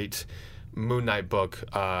great Moon Knight book,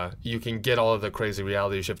 you can get all of the crazy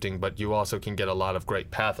reality shifting, but you also can get a lot of great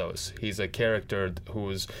pathos. He's a character who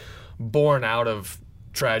was born out of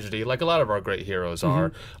tragedy, like a lot of our great heroes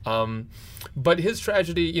are. But his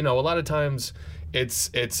tragedy, a lot of times it's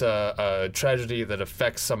a tragedy that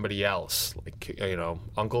affects somebody else. Like,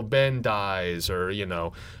 Uncle Ben dies, or,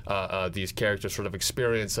 these characters sort of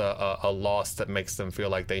experience a loss that makes them feel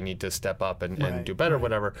like they need to step up and do better,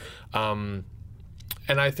 whatever.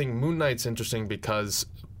 And I think Moon Knight's interesting because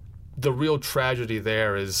the real tragedy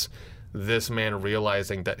there is this man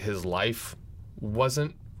realizing that his life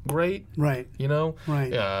wasn't great. Right.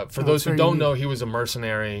 Right. For those who don't know, he was a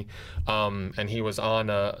mercenary, and he was on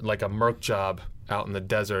a merc job out in the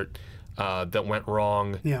desert that went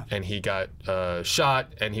wrong. Yeah. And he got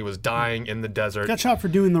shot, and he was dying in the desert. Got shot for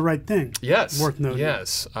doing the right thing. Yes. Worth noting.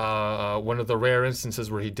 Yes. One of the rare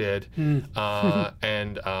instances where he did.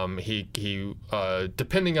 And he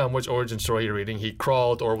depending on which origin story you're reading, he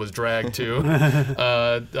crawled or was dragged to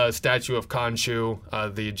a statue of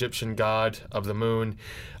Khonshu, the Egyptian god of the moon,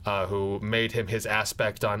 who made him his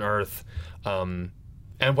aspect on Earth.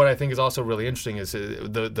 And what I think is also really interesting is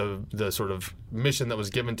the sort of mission that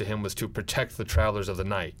was given to him was to protect the travelers of the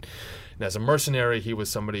night. And as a mercenary, he was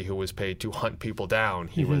somebody who was paid to hunt people down.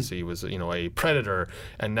 He was a predator,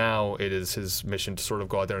 and now it is his mission to sort of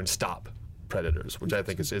go out there and stop predators, which I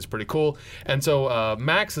think is pretty cool. And so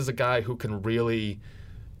Max is a guy who can really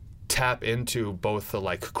tap into both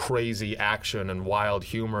the crazy action and wild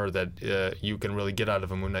humor that you can really get out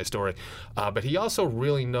of a Moon Knight story, but he also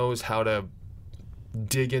really knows how to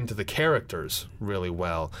dig into the characters really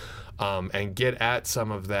well, and get at some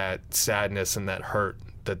of that sadness and that hurt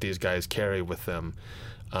that these guys carry with them,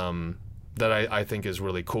 that I think is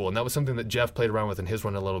really cool. And that was something that Jeff played around with in his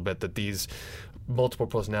run a little bit, that these multiple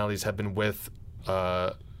personalities have been with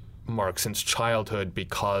Mark since childhood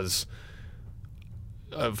because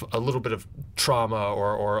of a little bit of trauma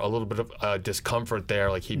or a little bit of discomfort there.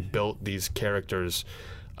 Like, he built these characters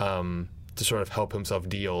to sort of help himself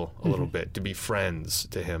deal a little bit, to be friends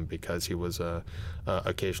to him, because he was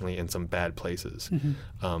occasionally in some bad places.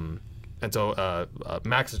 And so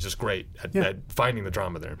Max is just great at finding the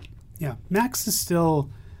drama there. Yeah, Max is still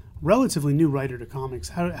relatively new writer to comics.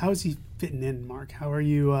 How is he fitting in, Mark? How are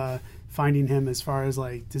you finding him as far as,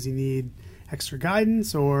 does he need extra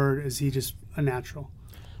guidance, or is he just a natural?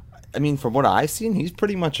 I mean, from what I've seen, he's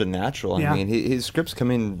pretty much a natural. I mean, his scripts come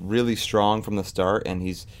in really strong from the start, and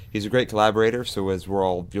he's a great collaborator. So as we're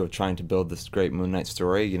all trying to build this great Moon Knight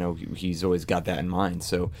story, he's always got that in mind.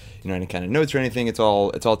 So any kind of notes or anything, it's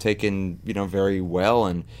all taken very well,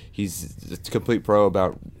 and he's a complete pro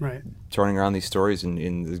about turning around these stories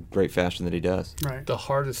in the great fashion that he does. Right. The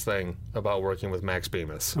hardest thing about working with Max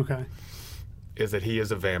Bemis. Is that he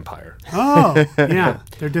is a vampire. Oh, yeah.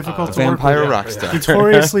 They're difficult to work with. Vampire rock star.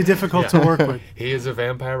 Notoriously difficult to work with. He is a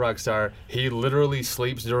vampire rock star. He literally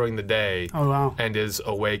sleeps during the day and is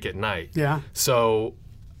awake at night. Yeah. So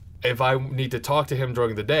if I need to talk to him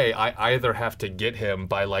during the day, I either have to get him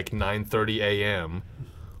by 9:30 a.m.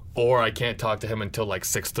 or I can't talk to him until like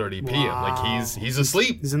 6:30 p.m. Wow. Like he's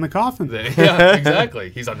asleep. He's in the coffin. Yeah, exactly.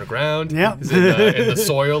 He's underground. Yep. He's in the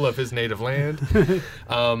soil of his native land.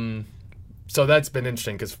 So that's been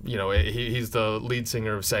interesting because he's the lead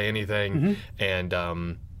singer of Say Anything, and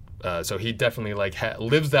so he definitely like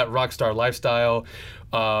lives that rock star lifestyle.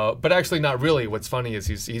 But actually, not really. What's funny is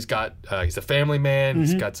he's a family man.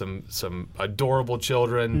 He's got some adorable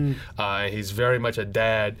children. He's very much a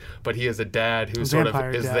dad, but he is a dad who sort of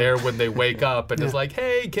is there when they wake up and is like,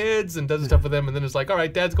 "Hey, kids," and does stuff with them, and then it's like, "All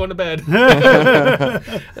right, Dad's going to bed."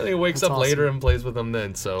 And he wakes up later and plays with them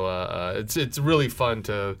then. So it's really fun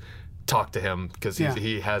to talk to him because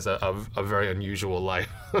he has a very unusual life.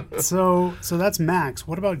 So that's Max.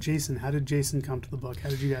 What about Jason? How did Jason come to the book? How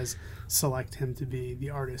did you guys select him to be the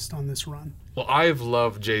artist on this run? Well, I've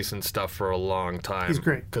loved Jason's stuff for a long time. He's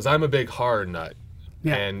great. Because I'm a big horror nut.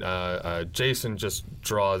 Yeah. And Jason just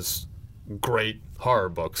draws great horror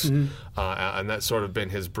books. And that's sort of been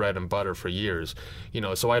his bread and butter for years.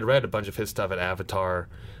 So I'd read a bunch of his stuff at Avatar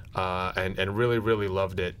and really, really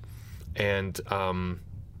loved it. And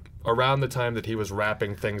around the time that he was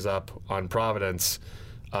wrapping things up on Providence,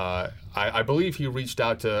 I believe he reached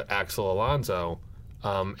out to Axel Alonso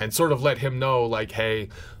and sort of let him know, like, hey,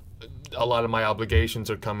 a lot of my obligations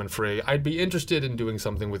are coming free. I'd be interested in doing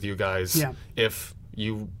something with you guys if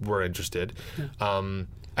you were interested. And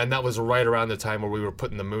that was right around the time where we were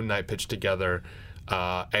putting the Moon Knight pitch together,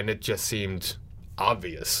 and it just seemed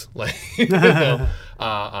obvious. Like, it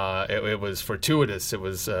was fortuitous. It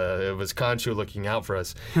was Khonshu looking out for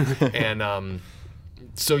us. And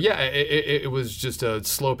so it was just a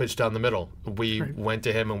slow pitch down the middle. We went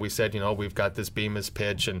to him and we said, we've got this Bemis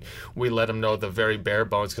pitch, and we let him know the very bare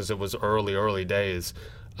bones because it was early days,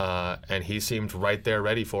 and he seemed right there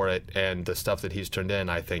ready for it. And the stuff that he's turned in,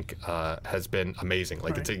 I think, has been amazing.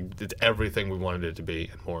 Like it's everything we wanted it to be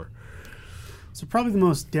and more. So probably the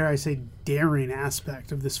most, dare I say, daring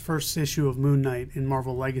aspect of this first issue of Moon Knight in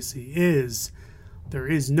Marvel Legacy is there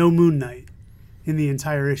is no Moon Knight in the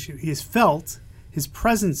entire issue. He is felt. His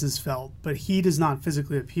presence is felt, but he does not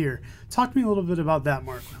physically appear. Talk to me a little bit about that,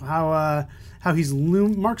 Mark. How he's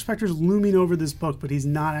Mark Spector's looming over this book, but he's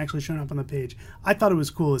not actually showing up on the page. I thought it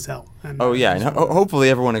was cool as hell. And,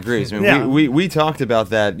 hopefully everyone agrees. I mean, we talked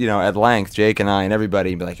about that, at length, Jake and I and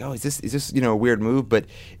everybody, and be like, oh, is this a weird move? But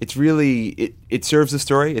it's really it serves the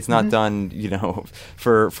story. It's not done,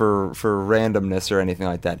 for randomness or anything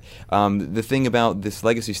like that. The thing about this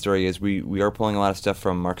legacy story is we are pulling a lot of stuff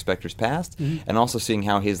from Mark Spector's past, and also seeing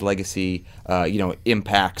how his legacy,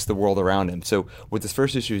 impacts the world around him. So what this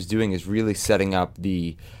first issue is doing is really setting up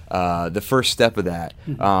the first step of that.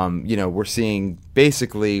 We're seeing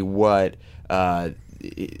basically what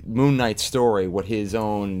Moon Knight's story, what his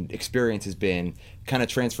own experience has been, kind of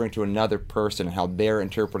transferring to another person and how they're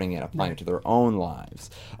interpreting it, applying it to their own lives.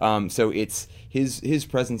 So it's his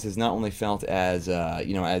presence is not only felt as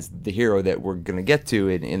as the hero that we're going to get to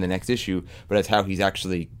in the next issue, but as how he's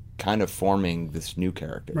actually kind of forming this new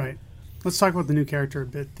character. Right. Let's talk about the new character a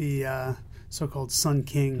bit. The so-called Sun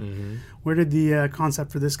King. Where did the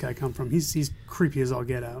concept for this guy come from? He's creepy as all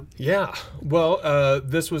get out. Yeah. Well,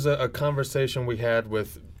 this was a conversation we had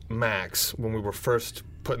with Max when we were first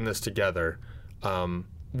putting this together.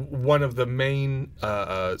 One of the main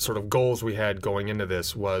sort of goals we had going into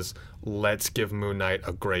this was let's give Moon Knight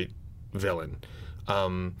a great villain.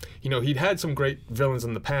 He'd had some great villains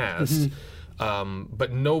in the past.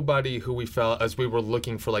 But nobody who we felt, as we were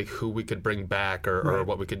looking for like who we could bring back or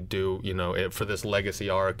what we could do, for this legacy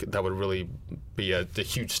arc that would really be the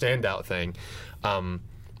huge standout thing.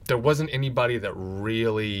 There wasn't anybody that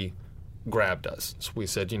really grabbed us. So we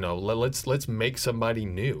said, let's make somebody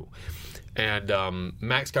new. And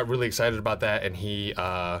Max got really excited about that, and he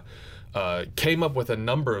came up with a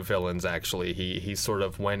number of villains, actually. He sort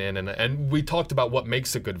of went in and we talked about what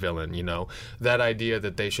makes a good villain, that idea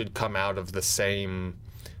that they should come out of the same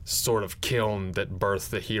sort of kiln that birthed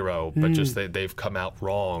the hero, but just they've come out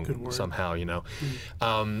wrong somehow,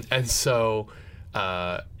 and so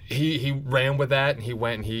he ran with that, and he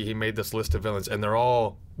went and he made this list of villains, and they're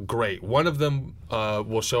all great. One of them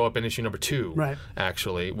will show up in issue number 2,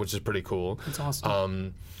 actually, which is pretty cool. That's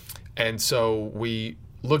awesome. And so we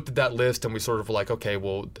looked at that list and we sort of were like, okay,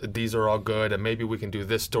 well, these are all good, and maybe we can do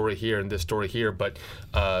this story here and this story here. But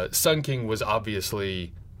Sun King was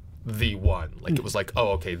obviously the one. Like it was like, oh,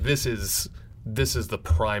 okay, this is the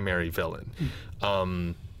primary villain,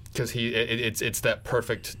 because it's that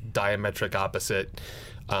perfect diametric opposite.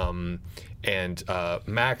 And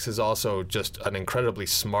Max is also just an incredibly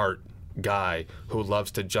smart guy who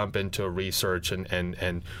loves to jump into research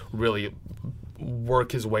and really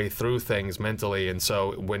work his way through things mentally. And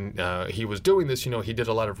so when he was doing this, he did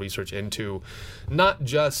a lot of research into not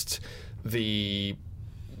just the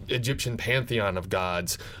Egyptian pantheon of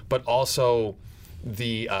gods, but also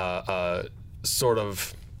the sort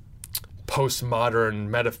of postmodern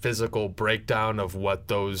metaphysical breakdown of what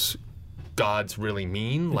those gods really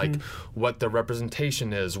mean, like what their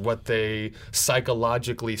representation is, what they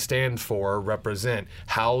psychologically stand for, represent,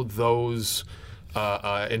 how those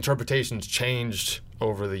interpretations changed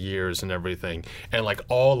over the years and everything. And like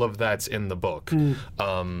all of that's in the book.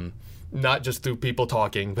 Not just through people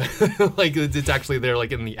talking, but like it's actually there,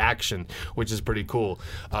 like in the action, which is pretty cool.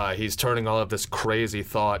 He's turning all of this crazy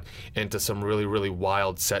thought into some really, really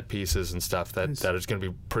wild set pieces and stuff that is going to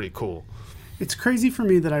be pretty cool. It's crazy for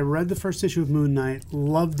me that I read the first issue of Moon Knight,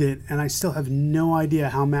 loved it, and I still have no idea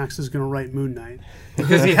how Max is going to write Moon Knight,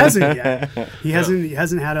 because he hasn't yet. He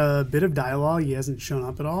hasn't had a bit of dialogue. He hasn't shown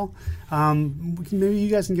up at all. Maybe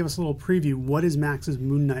you guys can give us a little preview. What is Max's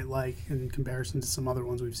Moon Knight like in comparison to some other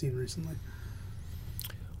ones we've seen recently?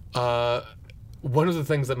 One of the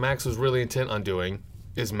things that Max was really intent on doing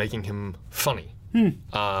is making him funny. He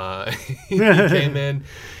came in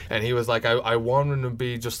and he was like, I want him to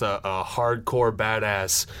be just a hardcore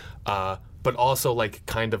badass, but also like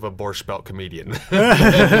kind of a Borscht Belt comedian.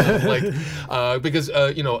 Because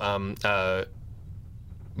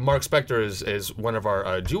Mark Spector is one of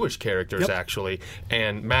our Jewish characters, actually,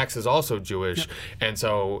 and Max is also Jewish, and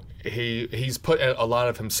so he's put a lot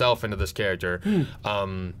of himself into this character,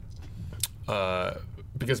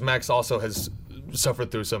 because Max also has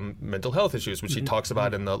suffered through some mental health issues, which he talks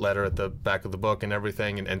about in the letter at the back of the book and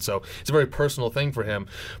everything, and so it's a very personal thing for him,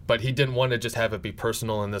 but he didn't want to just have it be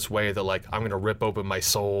personal in this way that like I'm going to rip open my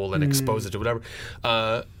soul and expose it to whatever.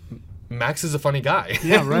 Max is a funny guy.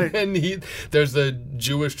 Yeah, right. And there's the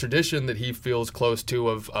Jewish tradition that he feels close to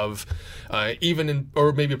of even in,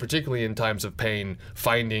 or maybe particularly in times of pain,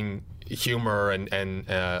 finding humor and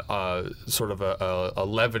sort of a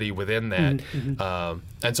levity within that.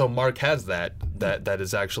 And so Mark has that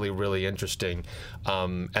is actually really interesting.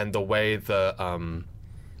 And the way the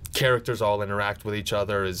characters all interact with each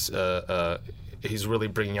other is he's really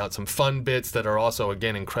bringing out some fun bits that are also,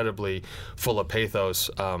 again, incredibly full of pathos.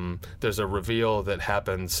 There's a reveal that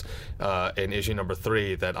happens in issue number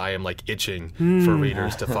 3 that I am like itching for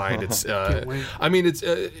readers to find. It's, I mean, it's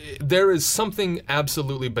there is something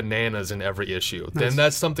absolutely bananas in every issue. Nice. And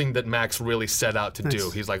that's something that Max really set out to do.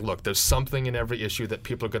 He's like, look, there's something in every issue that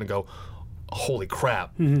people are going to go, holy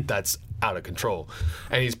crap, that's out of control.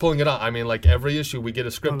 And he's pulling it out. I mean, like every issue we get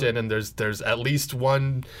a script in, and there's at least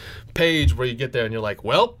one page where you get there and you're like,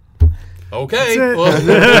 well, okay,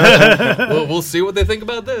 we'll see what they think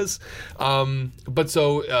about this. But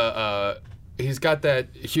so he's got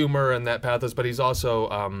that humor and that pathos, but he's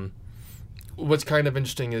also what's kind of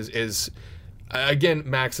interesting is again,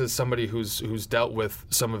 Max is somebody who's dealt with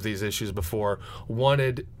some of these issues before,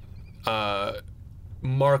 wanted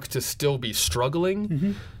Mark to still be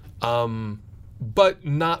struggling, but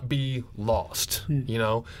not be lost. You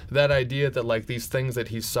know, that idea that like these things that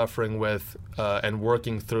he's suffering with and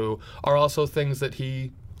working through are also things that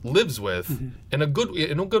he lives with in a good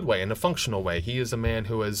way, in a functional way. He is a man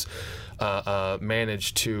who has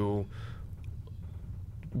managed to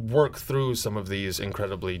work through some of these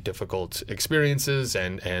incredibly difficult experiences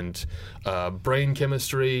and brain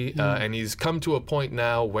chemistry, and he's come to a point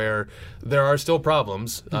now where there are still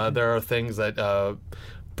problems. There are things that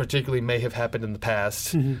particularly may have happened in the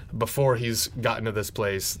past before he's gotten to this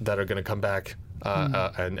place that are going to come back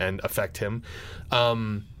and affect him.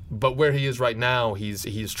 But where he is right now,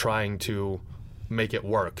 he's trying to make it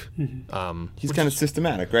work. He's kind of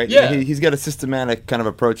systematic, right? Yeah. He's got a systematic kind of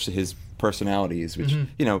approach to his personalities, which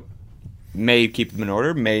you know may keep them in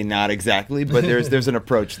order, may not exactly, but there's an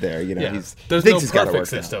approach there. You know, there's no perfect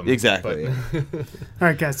system. Exactly. All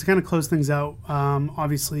right, guys. To kind of close things out,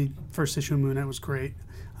 obviously, first issue of Moon Knight was great.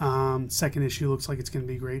 Second issue looks like it's going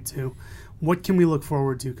to be great too. What can we look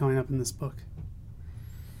forward to coming up in this book?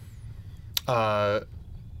 I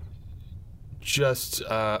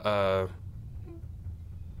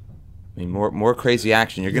mean, more crazy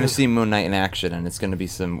action. You're going to see Moon Knight in action, and it's going to be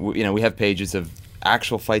some. You know, we have pages of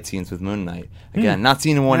actual fight scenes with Moon Knight. Again, not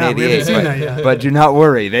seen in 188, but do not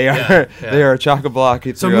worry, they are chock-a-block.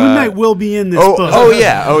 So Moon Knight will be in this book. Oh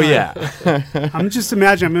yeah. I'm just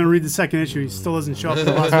imagining. I'm going to read the second issue. He still doesn't show up in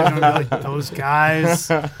the last issue. I'm gonna be like, those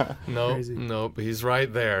guys. Nope, he's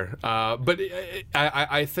right there. But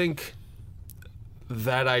I think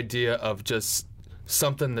that idea of just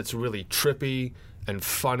something that's really trippy and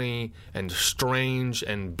funny and strange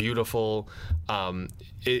and beautiful.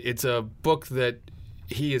 It's a book that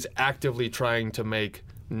he is actively trying to make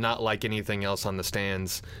not like anything else on the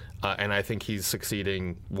stands, and I think he's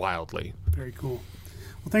succeeding wildly. Very cool.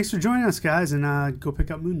 Well, thanks for joining us, guys, and go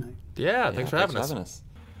pick up Moon Knight. Yeah, thanks for having us.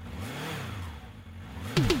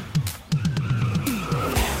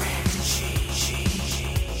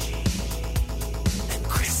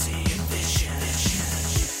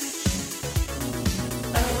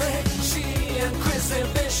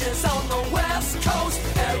 Vicious on the West Coast,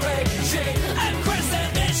 Eric G and Chris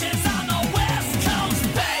Vicious on the West Coast,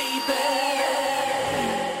 baby.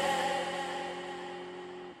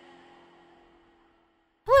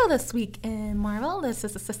 Hello, this week in Marvel. This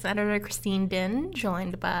is Assistant Editor Christine Bin,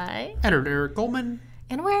 joined by Editor Eric Goldman.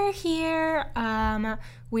 And we're here. We're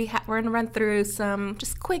going to run through some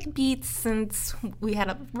just quick beats since we had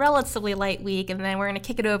a relatively light week, and then we're going to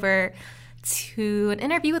kick it over to an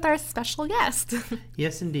interview with our special guest.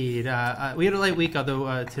 Yes, indeed. We had a light week,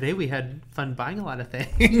 although today we had fun buying a lot of things.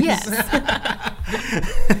 Yes.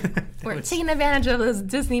 We're taking advantage of those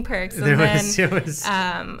Disney perks. And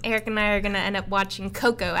Eric and I are going to end up watching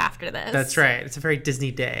Coco after this. That's right. It's a very Disney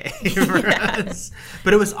day for us.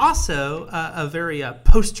 But it was also a very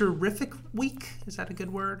poster-rific week. Is that a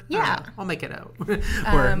good word? Yeah. I'll make it out.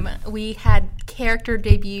 We had character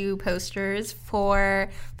debut posters for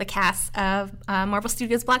the cast of Marvel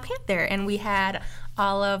Studios Black Panther, and we had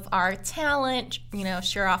all of our talent,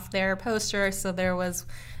 share off their posters. So there was,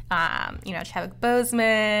 Chadwick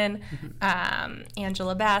Boseman,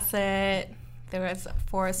 Angela Bassett. There was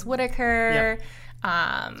Forrest Whitaker.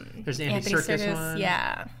 Yep. There's Andy Serkis one.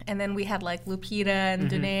 Yeah, and then we had like Lupita and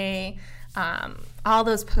Danae. All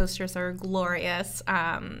those posters are glorious,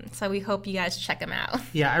 so we hope you guys check them out.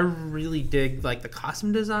 Yeah, I really dig like the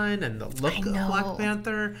costume design and the look of Black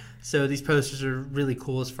Panther. So these posters are really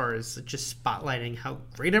cool as far as just spotlighting how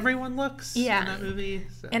great everyone looks in that movie.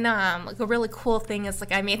 So. And like a really cool thing is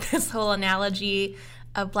like I made this whole analogy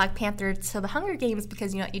of Black Panther to the Hunger Games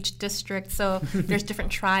because each district, so there's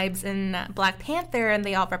different tribes in Black Panther and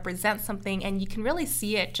they all represent something, and you can really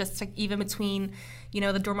see it just like even between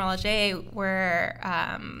the Dora Milaje where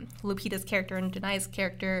Lupita's character and Denai's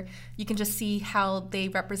character, you can just see how they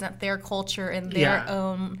represent their culture and their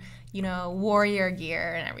own warrior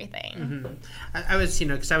gear and everything. Mm-hmm. I was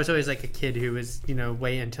because I was always like a kid who was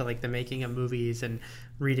way into like the making of movies and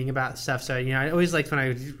reading about stuff. So I always liked when I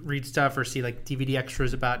would read stuff or see like DVD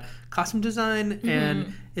extras about costume design.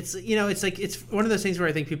 And it's it's one of those things where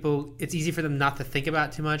I think it's easy for them not to think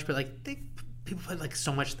about too much, but like people put like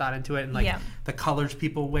so much thought into it, and like the colors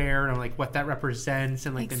people wear and like what that represents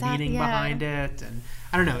and like the meaning behind it. And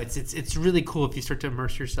I don't know, it's really cool if you start to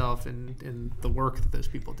immerse yourself in the work that those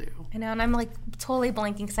people do. I know, and I'm like totally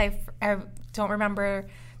blanking because I don't remember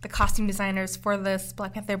the costume designers for this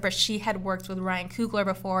Black Panther, but she had worked with Ryan Coogler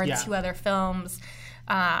before in 2 other films.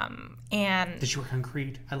 And did she work on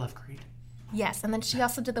Creed? I love Creed. Yes, and then she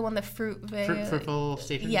also did the one, the Fruitful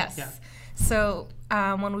Station. Yes. Yeah. So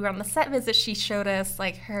when we were on the set visit, she showed us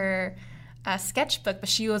like her sketchbook, but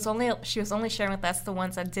she was only sharing with us the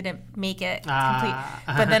ones that didn't make it complete.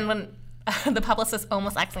 But then when the publicist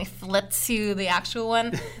almost accidentally flipped to the actual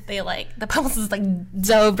one, the publicist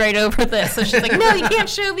dove right over this. So she's like, "No, you can't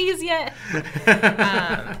show these yet."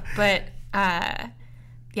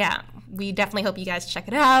 Yeah, we definitely hope you guys check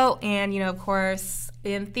it out. And of course,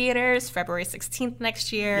 in theaters, February 16th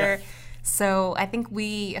next year. Yep. So I think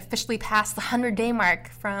we officially passed the 100-day mark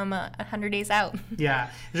from 100 days out. Yeah,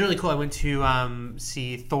 it was really cool. I went to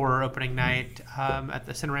see Thor opening night at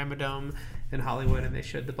the Cinerama Dome in Hollywood, and they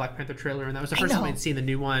showed the Black Panther trailer, and that was the first time I'd seen the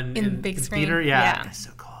new one in big screen. Theater. Yeah, that's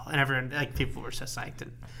so cool. And everyone, people were so psyched,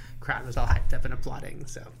 and the crowd was all hyped up and applauding.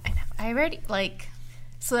 So I know. I already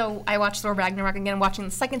So I watched Thor Ragnarok again. Watching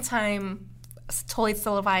the second time, totally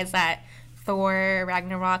solidifies that Thor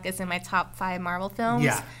Ragnarok is in my top 5 Marvel films.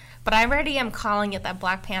 Yeah. But I already am calling it that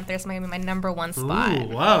Black Panther is maybe my number 1 spot.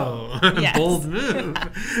 Ooh, whoa. Yes. Bold move.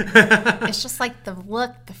 It's just like the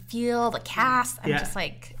look, the feel, the cast. I'm just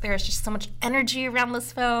like, there's just so much energy around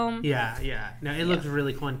this film. Yeah. No, it looked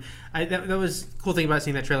really cool. And that was the cool thing about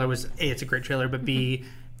seeing that trailer was, A, it's a great trailer, but B,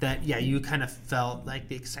 that, you kind of felt like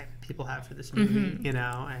the excitement people have for this movie,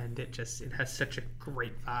 and it has such a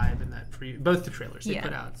great vibe in that both the trailers they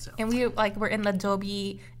put out. So. And we're in the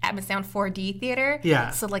Dolby Atmos Sound 4D theater.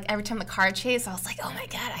 Yeah. So every time the car chase, I was like, oh my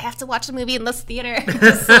God, I have to watch the movie in this theater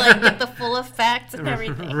just to get the full effect and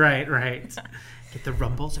everything. Right. Get the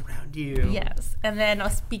rumbles around you. Yes. And then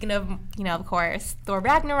speaking of, of course, Thor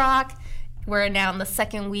Ragnarok, we're now in the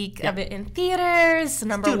second week of it in theaters.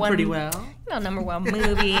 Number one, pretty well. Number 1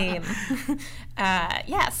 movie.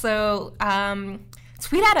 So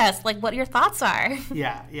tweet at us like what your thoughts are.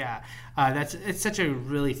 Yeah. It's such a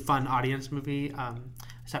really fun audience movie. I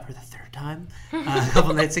saw it for the third time a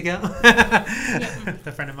couple nights ago with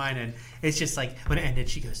a friend of mine, and it's just like when it ended,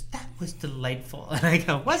 she goes, "That was delightful," and I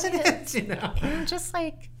go, "Wasn't it?" You know, and just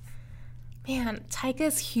like, man,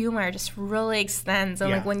 Taika's humor just really extends,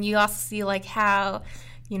 and like when you also see like how,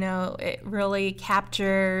 you know, it really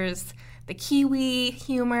captures the Kiwi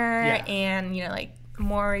humor and, you know, like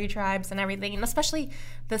Maori tribes and everything, and especially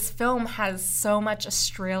this film has so much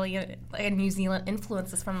Australian and New Zealand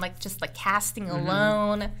influences from like just the casting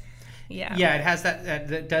alone. Yeah, it has that.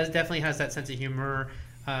 That does definitely has that sense of humor.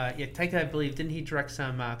 Taika, I believe, didn't he direct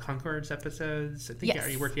some Concords episodes? I think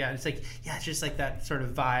he worked. Yeah, it's like it's just like that sort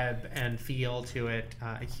of vibe and feel to it.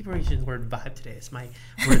 I keep using the word vibe today. It's my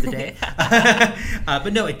word of the day.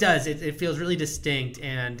 But no, it does. It feels really distinct,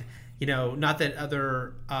 and you know, not that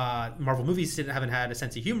other Marvel movies haven't had a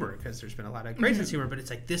sense of humor, because there's been a lot of great sense of humor, but it's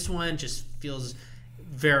like this one just feels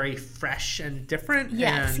very fresh and different.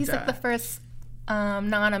 Yeah, and he's like the first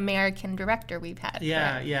non-American director we've had.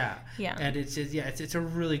 Yeah. And it's just, it's a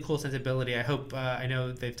really cool sensibility. I hope, I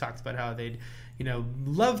know they've talked about how they'd, you know,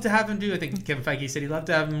 love to have him do. I think Kevin Feige said he'd love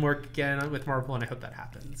to have him work again with Marvel, and I hope that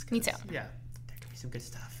happens. Me too. Yeah, there could be some good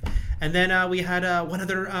stuff. And then we had one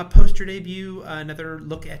other poster debut, another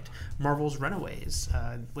look at Marvel's Runaways,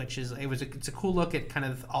 which is it's a cool look at kind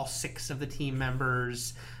of all 6 of the team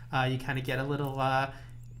members. You kind of get a little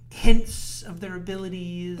hints of their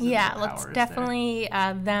abilities. Yeah, looks definitely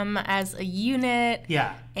them as a unit.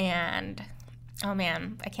 Yeah. And oh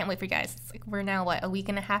man, I can't wait for you guys. It's like we're now a week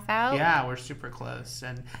and a half out. Yeah, we're super close.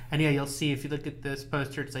 And yeah, you'll see if you look at this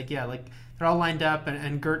poster, it's like they're all lined up,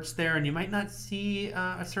 and Gert's there, and you might not see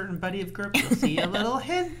a certain buddy of Gert, but you'll see a little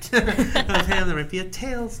hint of him. There might be a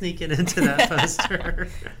tail sneaking into that poster.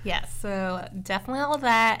 Yeah, so definitely all of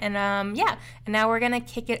that. And and now we're going to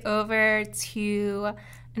kick it over to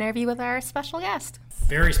an interview with our special guest.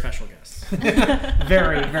 Very special guest.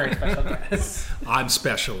 Very, very special guest. I'm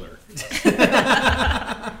specialer.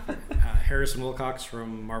 Harrison Wilcox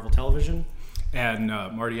from Marvel Television. And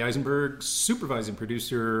Marty Eisenberg, supervising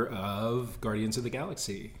producer of Guardians of the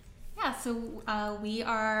Galaxy. Yeah, so we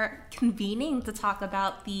are convening to talk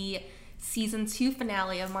about the Season 2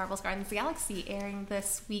 finale of Marvel's Guardians of the Galaxy, airing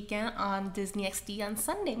this weekend on Disney XD on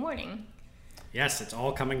Sunday morning. Yes, it's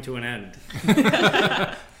all coming to an end.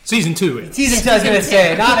 Season 2. Season 2, I was going to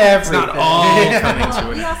say, not everything. It's not all coming to an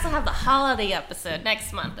end. We also have the holiday episode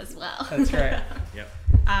next month as well. That's right. Yep.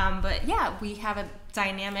 But yeah, we have a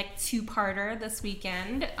dynamic 2-parter this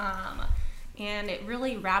weekend, and it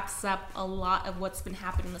really wraps up a lot of what's been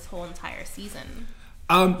happening this whole entire season.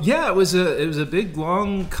 It was a big,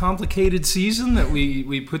 long, complicated season that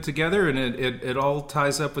we put together, and it all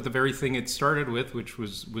ties up with the very thing it started with, which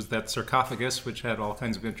was that sarcophagus, which had all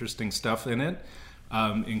kinds of interesting stuff in it,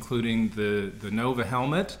 including the Nova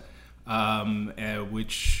helmet.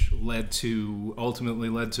 Which ultimately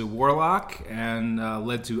led to Warlock, and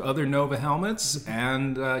led to other Nova helmets,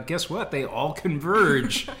 and guess what? They all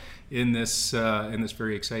converge in this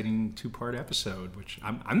very exciting 2-part episode, which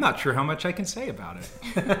I'm not sure how much I can say about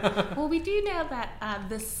it. Well, we do know that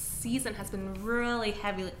this season has been really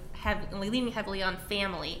leaning heavily on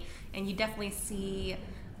family, and you definitely see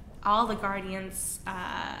all the Guardians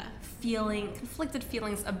feeling conflicted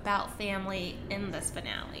feelings about family in this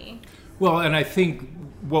finale. Well, and I think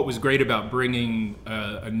what was great about bringing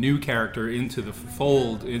a new character into the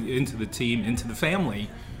fold, into the team, into the family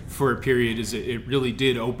for a period is it really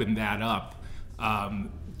did open that up.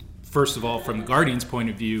 First of all, from the Guardians' point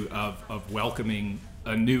of view of welcoming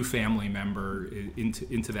a new family member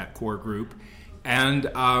into that core group. And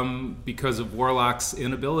because of Warlock's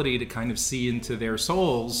inability to kind of see into their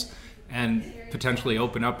souls and potentially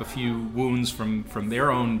open up a few wounds from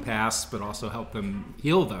their own past, but also help them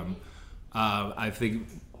heal them. I think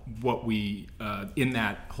what we, in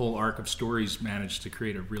that whole arc of stories, managed to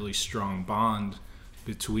create a really strong bond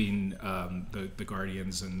between the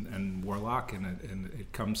Guardians and Warlock, and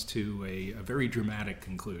it comes to a very dramatic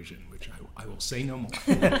conclusion, which I will say no more.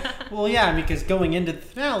 Well, yeah, because going into the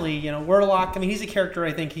finale, Warlock, he's a character,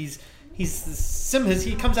 I think he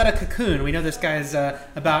comes out of Cocoon. We know this guy's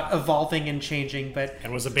about evolving and changing,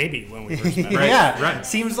 and was a baby when we first met. Right.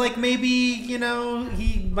 Seems like maybe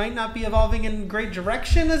he might not be evolving in great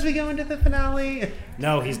direction as we go into the finale.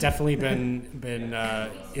 No, he's definitely been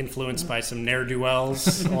influenced by some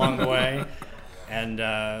ne'er-do-wells along the way, and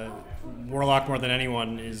Warlock more than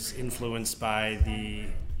anyone is influenced by the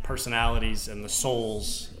personalities and the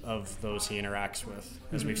souls of those he interacts with,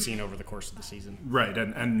 as we've seen over the course of the season. Right,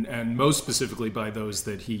 and most specifically by those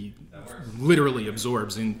that he literally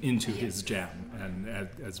absorbs into his gem. And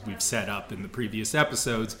as we've set up in the previous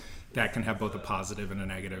episodes, that can have both a positive and a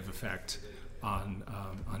negative effect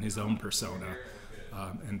on his own persona.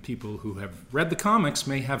 And people who have read the comics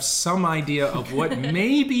may have some idea of what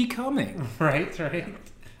may be coming. Right.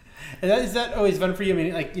 Is that always fun for you? I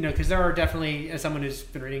mean, like, you know, because there are definitely, as someone who's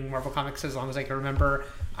been reading Marvel Comics as long as I can remember,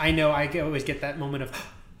 I know I always get that moment of,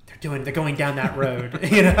 they're going down that road,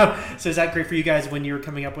 you know? So is that great for you guys when you're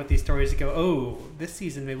coming up with these stories to go, oh, this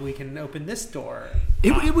season maybe we can open this door?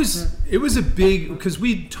 It was a big, because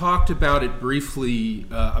we talked about it briefly,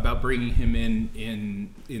 about bringing him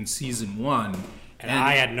in season 1. And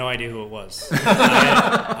I had no idea who it was.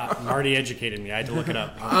 Marty educated me. I had to look it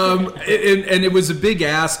up. And it was a big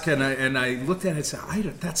ask, and I looked at it and said,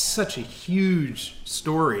 that's such a huge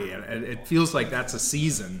story, and it feels like that's a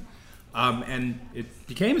season. And it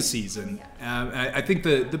became a season. I think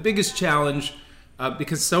the biggest challenge,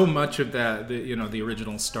 because so much of the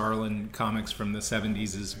original Starlin comics from the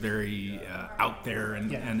 70s is very out there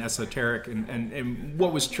and esoteric, and what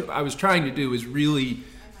I was trying to do is really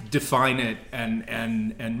define it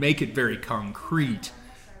and make it very concrete,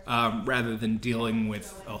 rather than dealing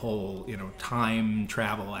with a whole time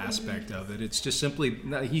travel aspect of it. It's just simply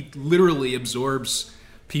he literally absorbs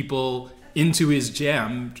people into his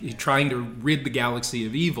gem, trying to rid the galaxy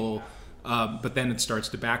of evil, but then it starts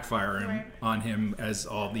to backfire on him as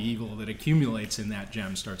all the evil that accumulates in that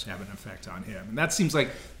gem starts to have an effect on him. And that seems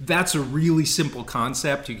like that's a really simple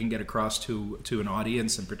concept you can get across to an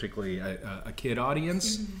audience, and particularly a kid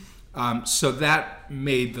audience. Mm-hmm. So that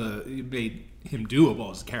made him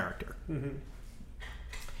doable as a character. Mm-hmm.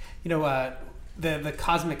 The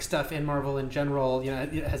cosmic stuff in Marvel in general,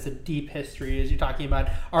 it has a deep history, as you're talking about.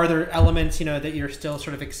 Are there elements, that you're still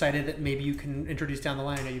sort of excited that maybe you can introduce down the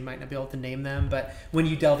line? I know you might not be able to name them, but when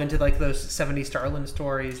you delve into like those 70 Starlin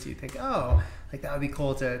stories, do you think, that would be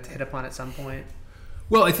cool to hit upon at some point?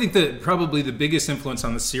 Well, I think that probably the biggest influence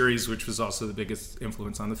on the series, which was also the biggest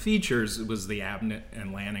influence on the features, was the Abnett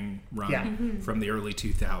and Lanning run from the early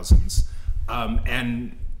 2000s.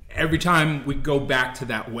 And every time we go back to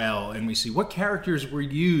that well and we see what characters were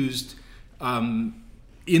used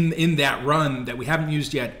in that run that we haven't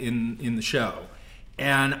used yet in the show.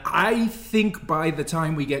 And I think by the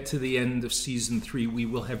time we get to the end of season 3, we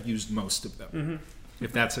will have used most of them,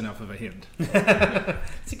 if that's enough of a hint.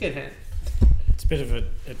 It's a good hint. It's a bit of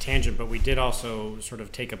a tangent, but we did also sort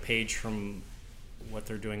of take a page from what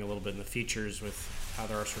they're doing a little bit in the features with how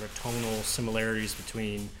there are sort of tonal similarities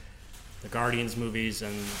between the Guardians movies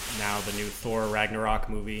and now the new Thor Ragnarok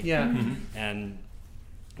movie. Yeah. Mm-hmm. And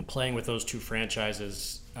playing with those two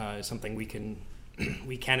franchises is something we can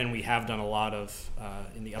and we have done a lot of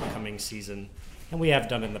in the upcoming season, and we have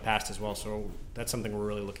done in the past as well. So that's something we're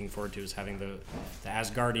really looking forward to, is having the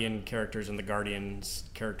Asgardian characters and the Guardians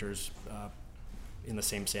characters in the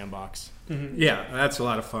same sandbox. Mm-hmm. Yeah, that's a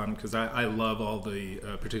lot of fun, because I love all the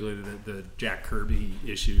particularly the Jack Kirby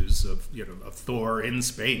issues of Thor in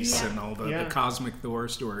space and all the cosmic Thor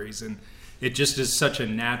stories, and it just is such a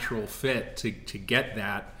natural fit to get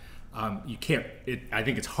that. You can't. I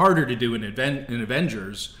think it's harder to do in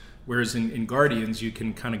Avengers, whereas in Guardians you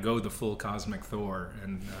can kind of go the full cosmic Thor,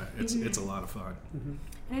 and it's a lot of fun. Mm-hmm.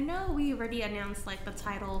 And I know we already announced the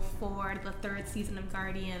title for the 3rd season of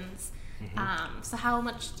Guardians. Mm-hmm. So how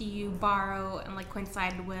much do you borrow and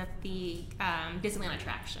coincide with the Disneyland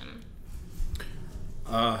attraction?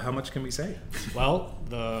 How much can we say? Well,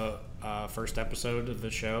 the first episode of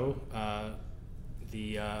the show,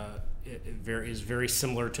 is very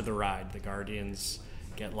similar to the ride. The Guardians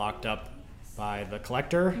get locked up by the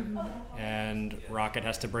Collector, and Rocket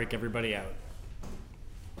has to break everybody out.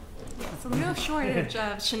 So no shortage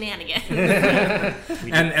of shenanigans.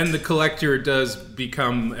 and the Collector does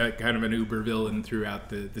become kind of an uber villain throughout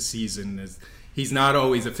the season. He's not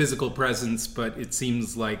always a physical presence, but it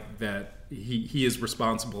seems like that he is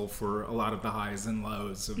responsible for a lot of the highs and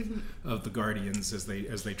lows of the Guardians as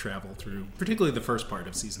they travel through, particularly the first part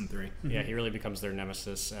of season 3. Yeah, he really becomes their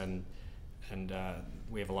nemesis, and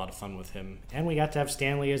we have a lot of fun with him. And we got to have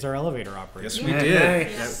Stanley as our elevator operator. Yes, we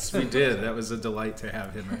did. Yes, we did. That was a delight to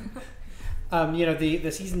have him in.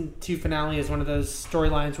 The season 2 finale is one of those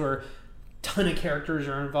storylines where a ton of characters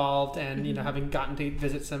are involved, and having gotten to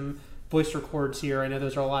visit some voice records here, I know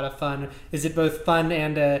those are a lot of fun. Is it both fun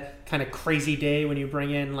and a kind of crazy day when you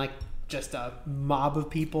bring in just a mob of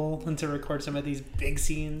people and to record some of these big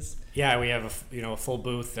scenes? Yeah, we have a full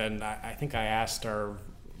booth, and I think I asked our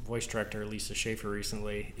voice director Lisa Schaefer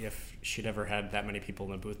recently if she'd ever had that many people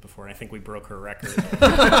in the booth before, and I think we broke her record.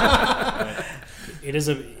 It is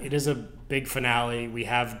a big finale. We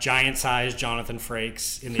have giant-sized Jonathan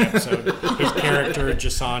Frakes in the episode. His character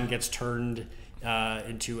Jason gets turned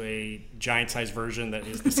into a giant-sized version that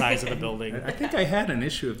is the size of the building. I think I had an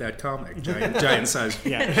issue of that comic, giant-sized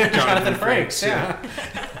Jonathan Frakes. Yeah.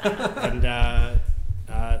 And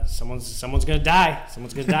someone's gonna die.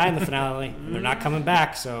 Someone's gonna die in the finale. And they're not coming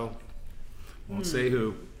back. So won't say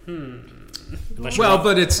who. Well,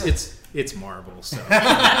 but it's Marvel, so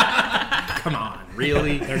come on,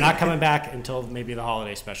 really? They're not coming back until maybe the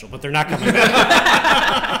holiday special, but they're not coming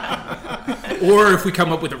back. Or if we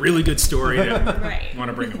come up with a really good story and Right. want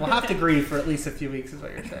to bring it We'll back. have to grieve for at least a few weeks, is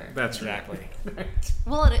what you're saying. That's Exactly.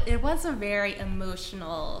 Well, it was a very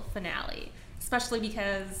emotional finale, especially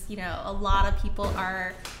because, a lot of people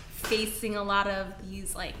are facing a lot of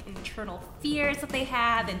these like internal fears that they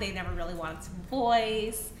had that they never really wanted to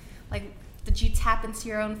voice. Like, did you tap into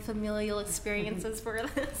your own familial experiences for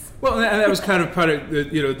this? Well, that was kind of part of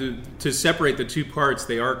to separate the two parts.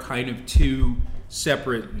 They are kind of two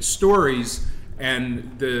separate stories,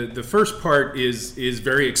 and the first part is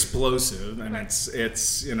very explosive, and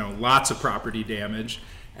it's lots of property damage,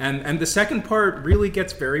 and the second part really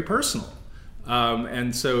gets very personal,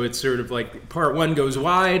 and so it's sort of like part one goes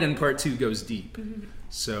wide and part two goes deep.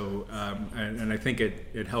 So and I think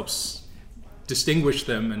it helps distinguish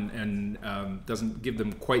them and doesn't give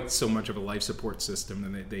them quite so much of a life support system,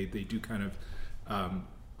 and they do kind of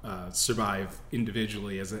survive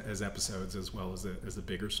individually as episodes as well as a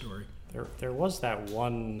bigger story. There was that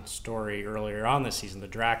one story earlier on this season, the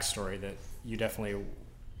Drax story, that you definitely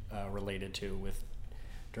related to with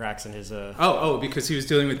Drax and his... because he was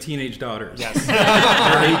dealing with teenage daughters. Yes.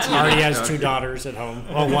 Already has two daughters at home.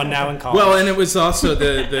 Well, one now in college. Well, and it was also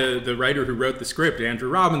the writer who wrote the script, Andrew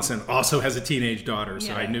Robinson, also has a teenage daughter,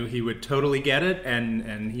 so I knew he would totally get it,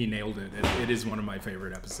 and he nailed it. It is one of my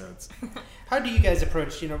favorite episodes. How do you guys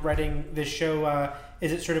approach, writing this show?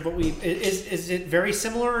 Is it sort of is it very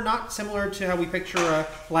similar or not similar to how we picture a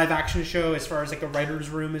live action show as far as like a writer's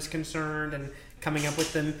room is concerned, and coming up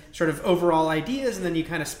with them sort of overall ideas, and then you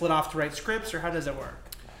kind of split off to write scripts, or how does it work?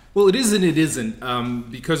 Well, it is and it isn't.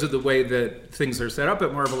 Because of the way that things are set up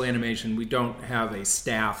at Marvel Animation, we don't have a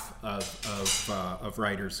staff of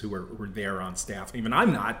writers who are there on staff. Even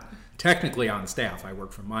I'm not technically on staff. I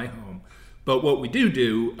work from my home. But what we do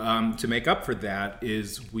to make up for that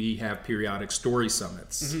is we have periodic story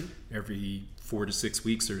summits. Every 4 to 6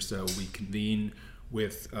 weeks or so, we convene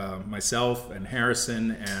with myself and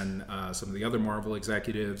Harrison and some of the other Marvel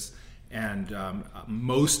executives and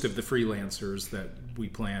most of the freelancers that we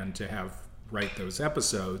plan to have write those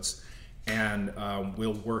episodes. And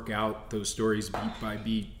we'll work out those stories beat by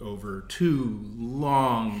beat over 2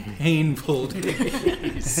 long, painful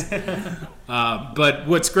days. But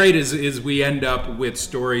what's great is we end up with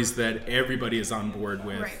stories that everybody is on board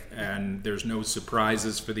with, and there's no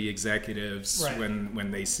surprises for the executives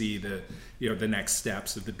when they see the next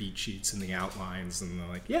steps of the beat sheets and the outlines, and they're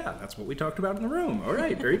like, yeah, that's what we talked about in the room. All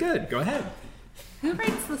right, very good. Go ahead. Who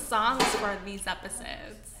writes the songs for these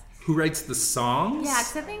episodes? Who writes the songs? Yeah,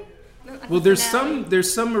 because I think... Well, there's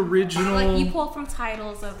some original. Like you pull from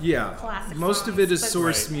titles of classic most songs, of it is but-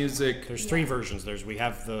 source music. There's 3 versions. We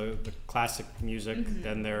have the classic music,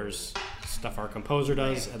 then there's stuff our composer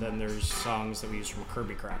does, and then there's songs that we use from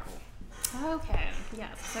Kirby Crackle. Okay,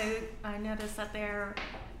 yes. So I noticed that they're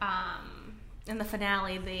in the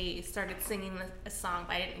finale they started singing a song,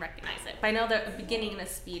 but I didn't recognize it. But I know that at the beginning of the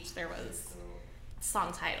speech there was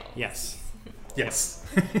song title. Yes. Yes,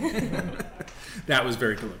 that was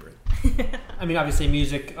very deliberate. I mean, obviously,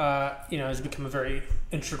 music, has become a very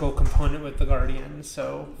integral component with the Guardians.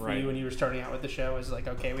 So for you, when you were starting out with the show, it was like,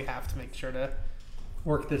 okay, we have to make sure to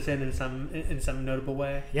work this in some notable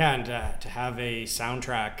way. Yeah, and to have a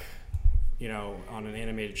soundtrack, on an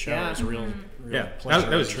animated show is a real pleasure.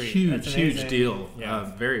 That was a treat. huge deal. Yeah.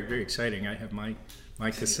 Very, very exciting. I have my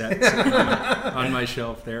cassette on my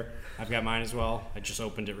shelf there. I've got mine as well. I just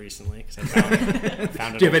opened it recently because I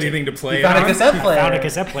found it. Do you have anything to play? Found a cassette player. I found a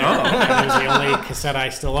cassette player. It was the only cassette I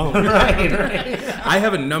still own. Right. I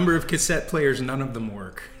have a number of cassette players. None of them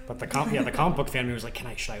work. But the comic book fan was like,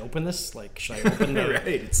 should I open this? Like, should I open the... Right,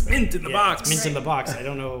 it's mint in the box. It's mint in the box. I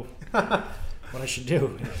don't know what I should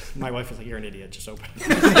do. My wife was like, you're an idiot. Just open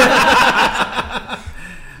it.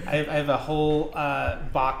 I have a whole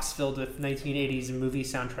box filled with 1980s movie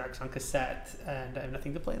soundtracks on cassette, and I have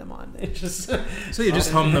nothing to play them on. It's just So you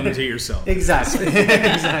just hum them to yourself. Exactly.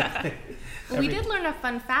 Exactly. Well, we did learn a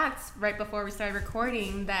fun fact right before we started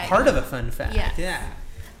recording that Part of a fun fact. Yes. Yeah.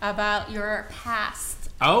 about your past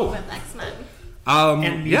Oh. with X-Men. And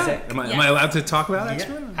yeah. music. Am I allowed to talk about Yeah,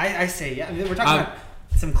 X-Men? I say yeah. I mean, we're talking about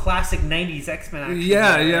some classic '90s X-Men action.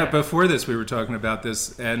 Yeah. Before this, we were talking about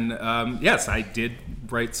this, and yes, I did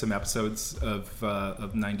write some episodes of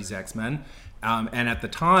 '90s X-Men, and at the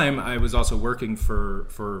time, I was also working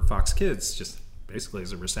for Fox Kids, just basically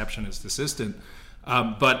as a receptionist assistant.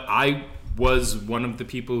 But I was one of the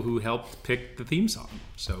people who helped pick the theme song.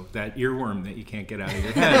 So that earworm that you can't get out of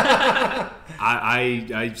your head.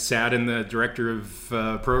 I sat in the director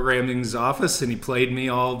of programming's office, and he played me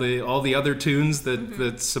all the other tunes that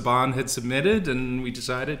Saban had submitted, and we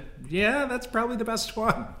decided, yeah, that's probably the best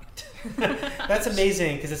one. That's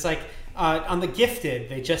amazing, because it's like on The Gifted,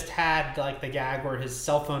 they just had like the gag where his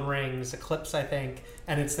cell phone rings, Eclipse, I think,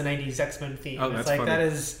 and it's the '90s X-Men theme. Oh, it's that's like funny. That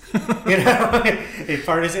is,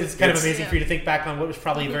 it's kind of amazing for you to think back on what was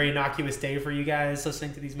probably a very innocuous day for you guys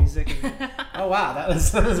listening to these music. And, oh wow, that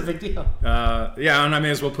was a big deal. Yeah, and I may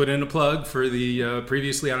as well put in a plug for the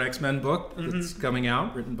previously on X-Men book that's coming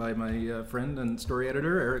out, written by my friend and story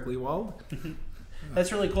editor Eric Lewald.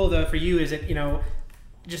 That's really cool though for you. Is it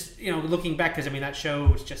just looking back, because I mean that show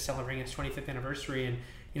was just celebrating its 25th anniversary, and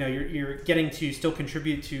you're getting to still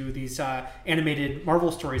contribute to these animated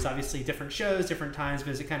Marvel stories. Obviously, different shows, different times.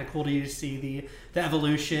 But is it kind of cool to you to see the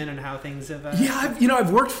evolution and how things have? Yeah,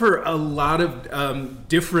 I've worked for a lot of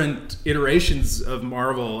different iterations of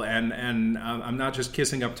Marvel, and I'm not just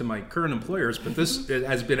kissing up to my current employers, but this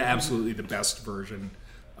has been absolutely the best version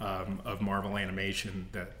of Marvel animation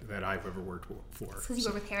that I've ever worked for. Because you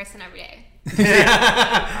work with Harrison every day.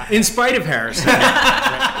 In spite of Harrison,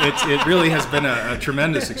 it really has been a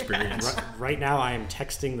tremendous experience. Right now, I am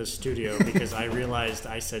texting the studio because I realized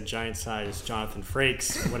I said giant-sized Jonathan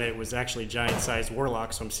Frakes when it was actually giant-sized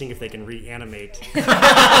Warlock, so I'm seeing if they can reanimate. So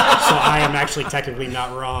I am actually technically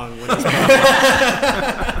not wrong with this problem.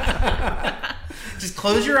 Just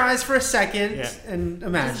close your eyes for a second and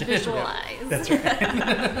imagine. Just visualize. That's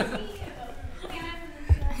right.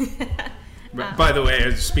 By the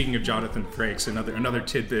way, speaking of Jonathan Frakes, another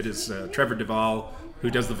tidbit is Trevor Duvall,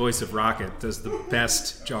 who does the voice of Rocket, does the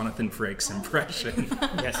best Jonathan Frakes impression.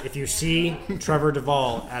 Yes, if you see Trevor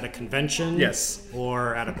Duvall at a convention,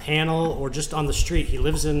 or at a panel, or just on the street, he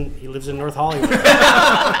lives in North Hollywood.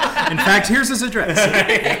 In fact, here's his address.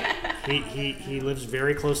 He lives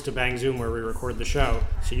very close to Bang Zoom, where we record the show,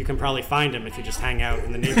 so you can probably find him if you just hang out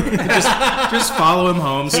in the neighborhood. just follow him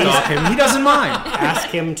home, stalk him. He doesn't mind. Ask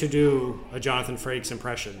him to do a Jonathan Frakes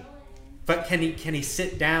impression. But can he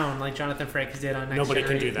sit down like Jonathan Frakes did on Next Nobody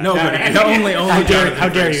can do that. Nobody. Only How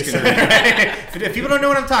dare you, sir? If people don't know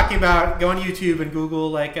what I'm talking about, go on YouTube and Google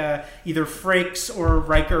like either Frakes or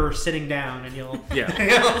Riker sitting down, and you'll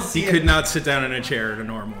he could not sit down in a chair in a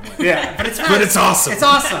normal way. Yeah, but it's awesome. It's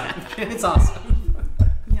awesome. It's awesome.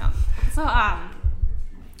 Yeah. So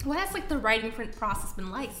what has like the writing process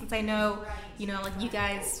been like? Since I know like you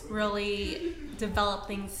guys really develop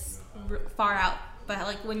things far out. But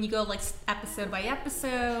like when you go like episode by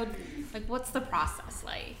episode, like what's the process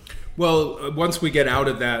like? Well, once we get out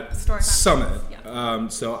of that summit, Yeah.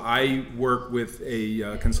 So I work with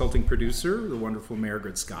a consulting producer, the wonderful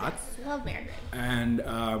Margaret Scott. Yes, love Margaret. And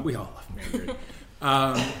we all love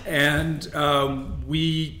Margaret.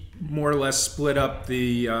 We more or less split up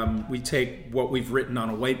we take what we've written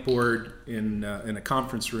on a whiteboard in a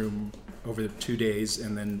conference room over 2 days,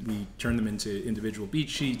 and then we turn them into individual beat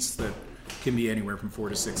sheets that can be anywhere from 4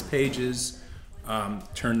 to 6 pages.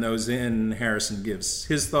 Turn those in. Harrison gives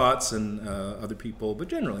his thoughts, and other people, but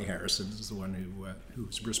generally Harrison is the one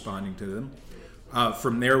who's responding to them.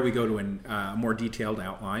 From there, we go to a more detailed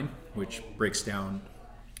outline, which breaks down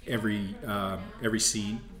every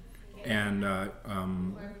scene, and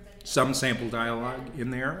some sample dialogue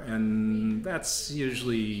in there, and that's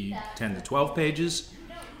usually 10 to 12 pages.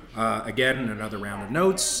 Again, another round of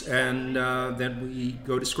notes, and then we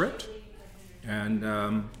go to script.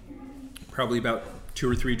 And probably about 2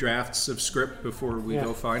 or 3 drafts of script before we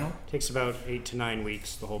go final. Takes about 8 to 9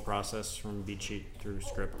 weeks, the whole process from beat sheet through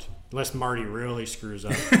script, unless Marty really screws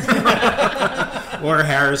up. Or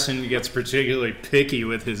Harrison gets particularly picky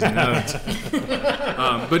with his notes.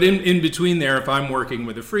 But in between there, if I'm working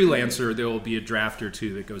with a freelancer, there will be a draft or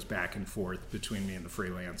 2 that goes back and forth between me and the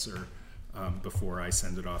freelancer before I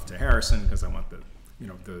send it off to Harrison, because I want the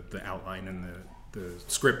outline and the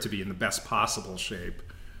script to be in the best possible shape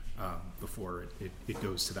before it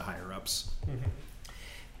goes to the higher ups. Mm-hmm.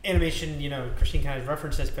 Animation, Christine kind of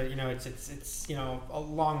referenced this, but it's a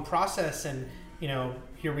long process, and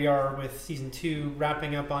here we are with season 2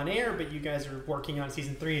 wrapping up on air, but you guys are working on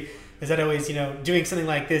season 3. Is that always doing something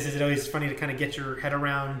like this? Is it always funny to kind of get your head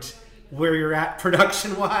around where you're at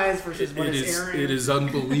production wise versus what is airing? It is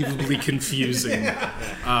unbelievably confusing. At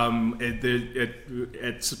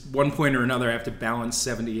one point or another, I have to balance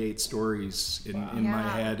 78 stories in my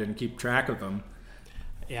head and keep track of them.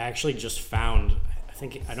 Yeah, I actually just found,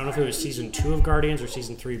 I don't know if it was season 2 of Guardians or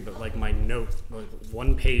season 3, but like my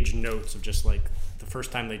one-page notes of just like the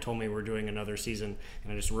first time they told me we're doing another season,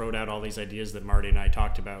 and I just wrote out all these ideas that Marty and I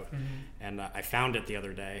talked about, and I found it the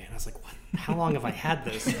other day, and I was like, "What? How long have I had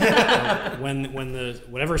this?" When the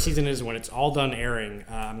whatever season is, when it's all done airing,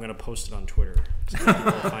 I'm going to post it on Twitter because people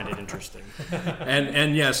will find it interesting.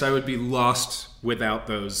 And yes, I would be lost without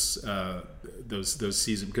those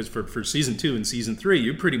seasons, because for season 2 and season 3,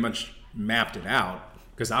 you pretty much mapped it out.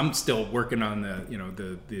 Because I'm still working on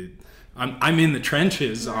I'm in the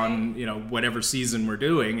trenches on whatever season we're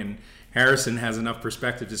doing, and Harrison has enough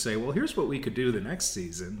perspective to say, well, here's what we could do the next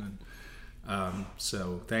season, and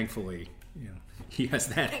so thankfully he has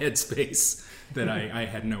that headspace that I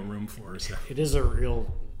had no room for. So it is a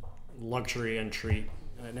real luxury and treat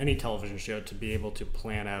in any television show to be able to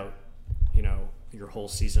plan out your whole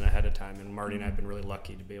season ahead of time, and Marty and I have been really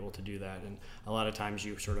lucky to be able to do that. And a lot of times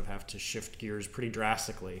you sort of have to shift gears pretty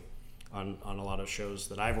drastically on a lot of shows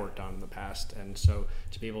that I've worked on in the past, and so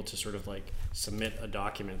to be able to sort of like submit a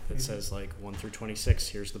document that says like 1 through 26,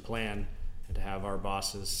 here's the plan, and to have our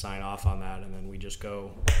bosses sign off on that, and then we just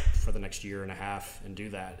go for the next year and a half and do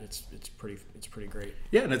that, it's pretty great.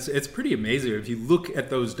 Yeah, and it's pretty amazing. If you look at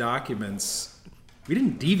those documents, we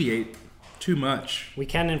didn't deviate too much. We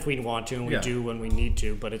can if we want to, and we do when we need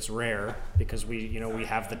to, but it's rare because we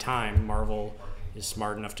have the time. Marvel is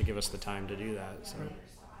smart enough to give us the time to do that. So.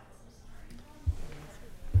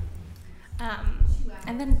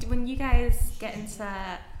 And then when you guys get into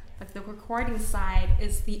like the recording side,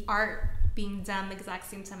 is the art being done the exact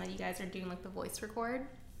same time that you guys are doing like the voice record?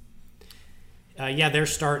 They get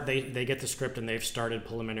the script and they've started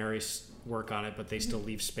preliminary work on it, but they still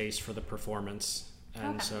leave space for the performance,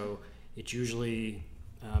 and so it's usually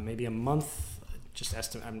maybe a month.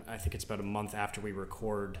 I think it's about a month after we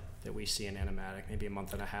record that we see an animatic, maybe a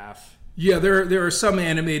month and a half. Yeah, there are some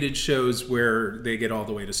animated shows where they get all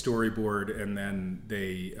the way to storyboard, and then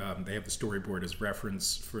they have the storyboard as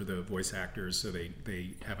reference for the voice actors, so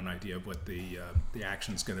they have an idea of what the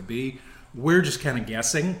action's going to be. We're just kind of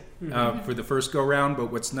guessing for the first go round,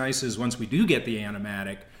 but what's nice is once we do get the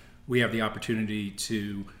animatic, we have the opportunity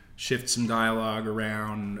to shift some dialogue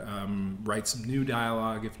around, write some new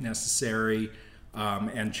dialogue if necessary,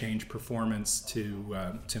 and change performance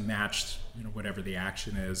to match whatever the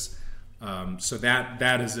action is. So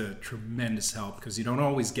that is a tremendous help, because you don't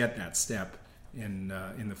always get that step in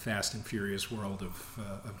the fast and furious world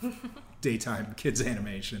of daytime kids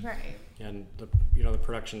animation. Right. And the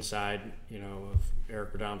production side, of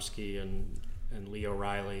Eric Radomski and Lee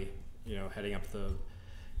O'Reilly, heading up the,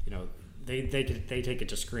 they take it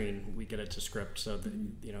to screen, we get it to script, so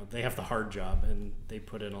they have the hard job, and they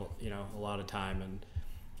put in a lot of time,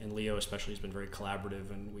 and Leo especially has been very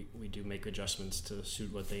collaborative, and we do make adjustments to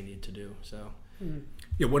suit what they need to do. So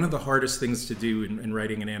yeah, one of the hardest things to do in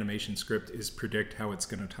writing an animation script is predict how it's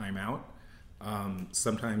going to time out.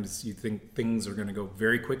 Sometimes you think things are going to go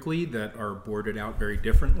very quickly that are boarded out very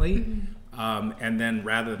differently, and then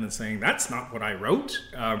rather than saying that's not what I wrote,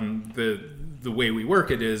 the way we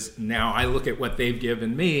work it is, now I look at what they've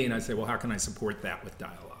given me and I say, well, how can I support that with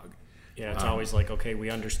dialogue? Yeah, it's always like, okay,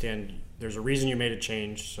 we understand there's a reason you made a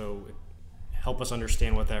change, so help us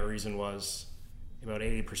understand what that reason was. About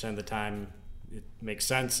 80% of the time it makes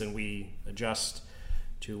sense, and we adjust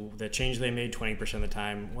to the change they made. 20% of the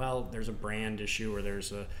time, well, there's a brand issue, or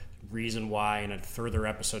there's a reason why in a further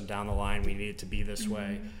episode down the line we need it to be this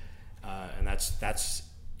way, and that's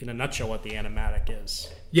in a nutshell what the animatic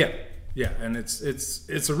is. Yeah, and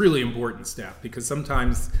it's a really important step, because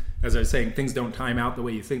sometimes, as I was saying, things don't time out the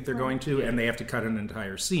way you think they're going to, and they have to cut an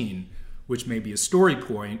entire scene, which may be a story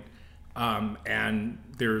point, and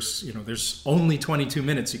there's only 22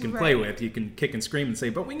 minutes you can play with. You can kick and scream and say,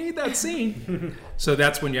 but we need that scene. So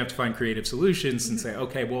that's when you have to find creative solutions and say,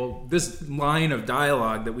 okay, well, this line of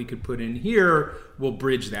dialogue that we could put in here will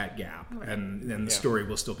bridge that gap, and then the story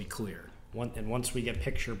will still be clear. And once we get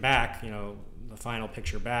picture back, the final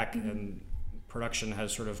picture back, and production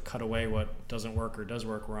has sort of cut away what doesn't work or does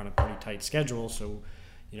work, we're on a pretty tight schedule, so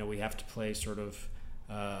we have to play sort of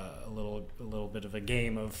a little bit of a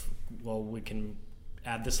game of, well, we can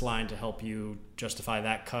add this line to help you justify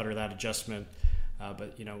that cut or that adjustment,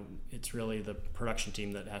 but it's really the production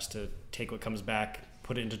team that has to take what comes back,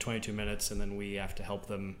 put it into 22 minutes, and then we have to help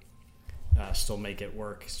them still make it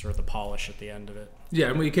work, sort of the polish at the end of it. Yeah,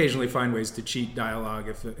 and we occasionally find ways to cheat dialogue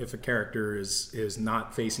if a character is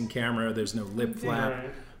not facing camera. There's no lip flap.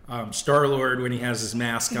 Star-Lord, when he has his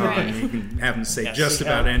mask on, you can have him say just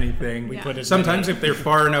about anything. We put Sometimes if they're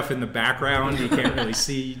far enough in the background, you can't really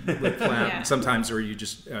see lip flap. Yeah. Sometimes where you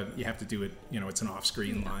just you have to do it. It's an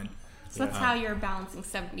off-screen line. So that's how you're balancing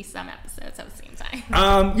 70-some episodes at the same time.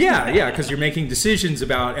 Because you're making decisions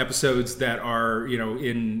about episodes that are,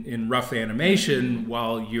 in rough animation,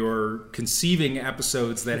 while you're conceiving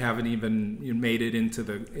episodes that haven't even made it into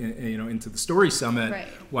the, into the story summit, Right.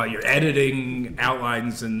 while you're editing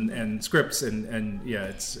outlines and scripts,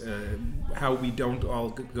 it's how we don't all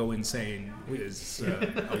go insane is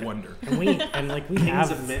a wonder. And we have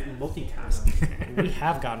multitasking. we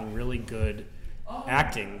have gotten really good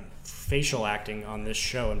facial acting on this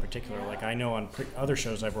show in particular. Like I know on other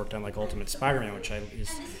shows I've worked on, like Ultimate Spider-Man, which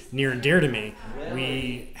is near and dear to me,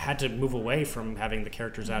 we had to move away from having the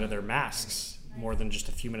characters out of their masks more than just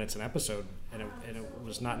a few minutes an episode, and it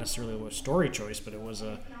was not necessarily a story choice, but it was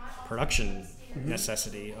a production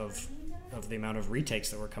necessity of the amount of retakes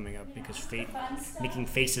that were coming up, because making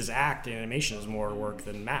faces act in animation is more work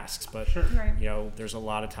than masks. But there's a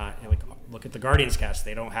lot of time. Look at the Guardians cast;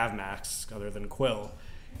 they don't have masks other than Quill,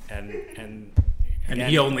 and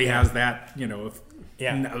he only has that,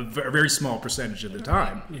 a very small percentage of the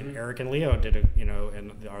time. And Eric and Leo did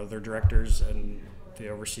and our other directors and the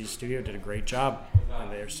overseas studio did a great job. And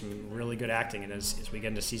there's some really good acting, and as we get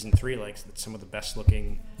into season 3, like some of the best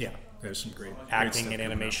looking. Yeah. There's some great acting and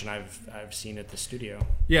animation I've seen at the studio.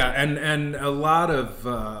 Yeah, and a lot of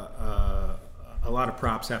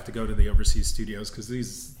props have to go to the overseas studios, because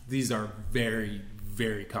these are very,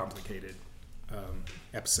 very complicated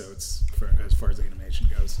episodes as far as animation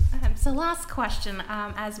goes. So last question,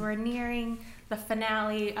 as we're nearing the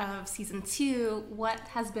finale of season 2, what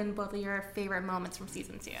has been both of your favorite moments from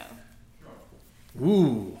season 2?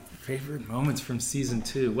 Ooh, favorite moments from season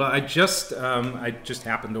 2. Well, I just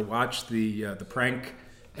happened to watch the prank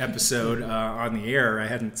episode on the air. I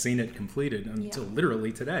hadn't seen it completed until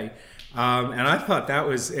literally today, and I thought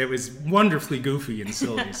it was wonderfully goofy and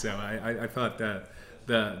silly. So I thought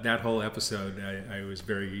that whole episode, I was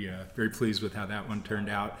very very pleased with how that one turned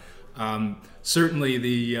out. Certainly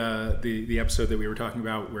the episode that we were talking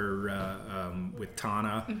about where with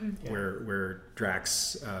Tana, where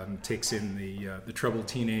Drax takes in the troubled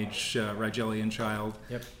teenage Rigelian child.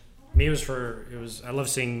 Yep. Me, I love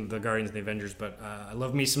seeing the Guardians and the Avengers, but I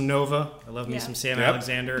love me some Nova. I love me some Sam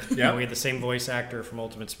Alexander. Yeah. We had the same voice actor from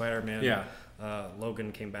Ultimate Spider-Man. Yeah.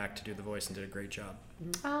 Logan came back to do the voice and did a great job.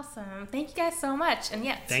 Awesome. Thank you guys so much. And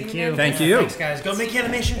thank you. Thank you. Thanks, guys. Go make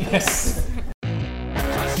animation. Yes.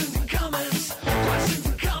 Questions and comments from you. Questions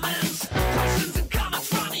and comments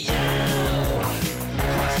from you.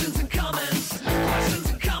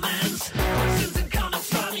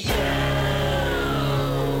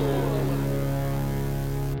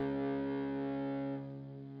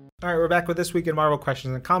 All right, we're back with This Week in Marvel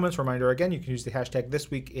questions and comments. Reminder again, you can use the hashtag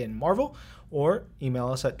ThisWeekInMarvel or email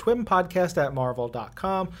us at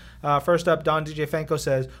twimpodcast@marvel.com. First up, Don DJ Fanko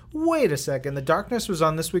says, wait a second, The Darkness was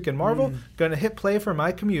on This Week in Marvel? Gonna hit play for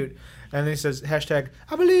my commute. And then he says, hashtag,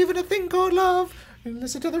 I believe in a thing called love, and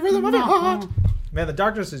listen to the rhythm of your heart. Man, The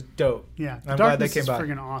Darkness is dope. Yeah, I'm glad they came by.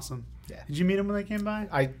 Freaking awesome. Yeah. Did you meet them when they came by?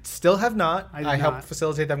 I still have not. I did I helped not.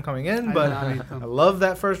 facilitate them coming in, I but did not meet them. I love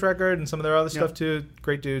that first record and some of their other stuff Yep. too.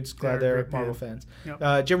 Great dudes. Glad They're a they're great Marvel band. fans.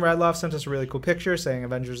 Yep. Jim Radloff sent us a really cool picture saying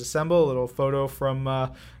Avengers Assemble, a little photo from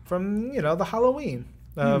the Halloween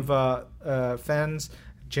of fans.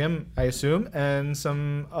 Jim, I assume, and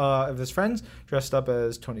some of his friends dressed up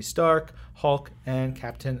as Tony Stark, Hulk, and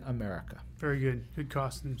Captain America. Very good. Good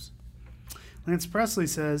costumes. Lance Presley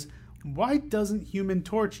says, why doesn't Human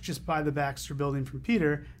Torch just buy the Baxter building from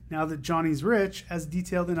Peter now that Johnny's rich, as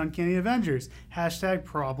detailed in Uncanny Avengers? Hashtag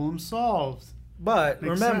problem solved. But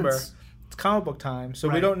Makes remember, sense. it's comic book time, so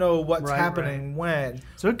we Right. don't know what's Right, happening when.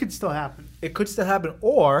 So it could still happen. It could still happen,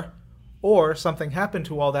 or something happened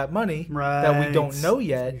to all that money that we don't know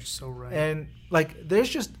yet. You're so right. And there's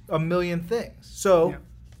just a million things. So Yeah.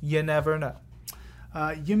 you never know.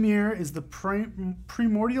 Ymir is the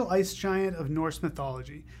primordial ice giant of Norse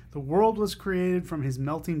mythology. The world was created from his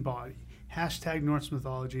melting body. Hashtag Norse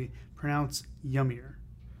mythology. Pronounce Ymir.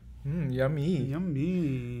 Yummy.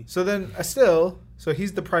 Yummy. So then, so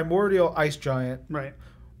he's the primordial ice giant. Right.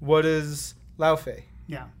 What is Laufey?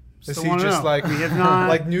 Yeah. Is Still he wanna just know. like We have not.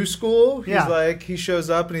 like new school? Yeah. He's like he shows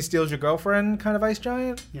up and he steals your girlfriend, kind of ice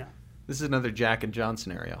giant. Yeah. This is another Jack and John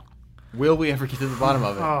scenario. Will we ever get to the bottom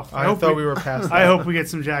of it? Oh, I thought we were past that. I hope we get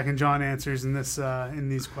some Jack and John answers in this in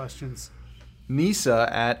these questions. Nisa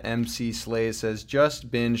at MC Slays says, just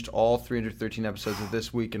binged all 313 episodes of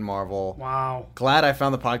This Week in Marvel. Wow. Glad I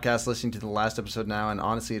found the podcast listening to the last episode now, and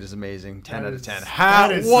honestly, it is amazing. 10 out of 10.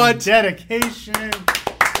 That is some dedication.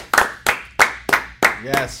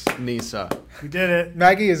 Yes, Nisa. We did it.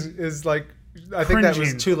 Maggie is like, I think that was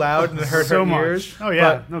Cringing. too loud and it hurt So her much. ears. Oh,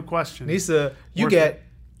 yeah. But No question. Nisa, you Worth get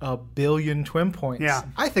 1 billion twin points. Yeah.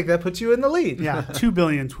 I think that puts you in the lead. Yeah. 2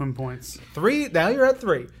 billion twin points. 3, now you're at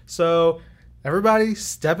 3. So everybody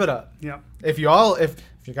step it up. Yeah. If you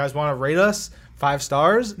guys want to rate us 5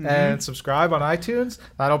 stars and subscribe on iTunes,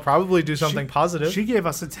 that'll probably do something positive. She gave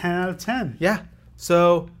us a 10 out of 10. Yeah.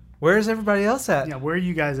 So where's everybody else at? Yeah. Where are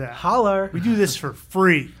you guys at? Holler. We do this for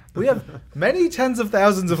free. We have many tens of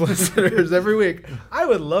thousands of listeners every week. I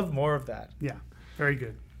would love more of that. Yeah. Very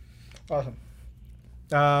good. Awesome.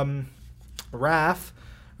 Raph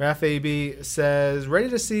AB says, ready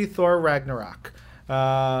to see Thor Ragnarok.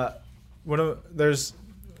 There's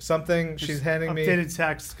something she's handing me. Updated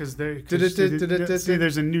text because See,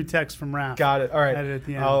 there's a new text from Raph. Got it. All right. Added at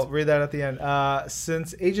the end. I'll read that at the end.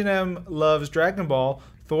 Since Agent M loves Dragon Ball,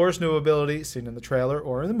 Thor's new ability, seen in the trailer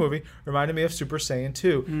or in the movie, reminded me of Super Saiyan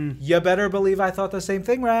 2. You better believe I thought the same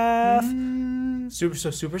thing, Raph. Super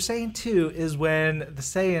Saiyan 2 is when the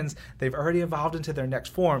Saiyans, they've already evolved into their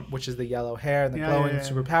next form, which is the yellow hair and the glowing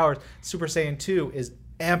superpowers. Super Saiyan 2 is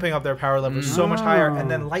amping up their power levels so much higher, and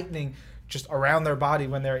then lightning just around their body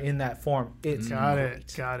when they're in that form. It's Got great.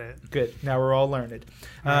 it. Good. Now we're all learned.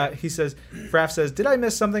 He says, Raph says, did I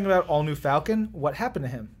miss something about All New Falcon? What happened to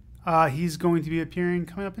him? He's going to be appearing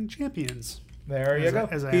coming up in Champions. There you go.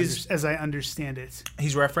 As I understand it.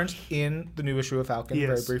 He's referenced in the new issue of Falcon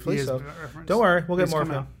very briefly. He is So referenced. don't worry, we'll get He's more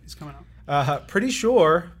coming from him. out. He's coming out. Pretty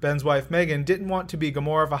sure Ben's wife Megan didn't want to be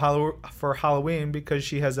Gamora for Halloween because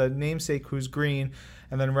she has a namesake who's green,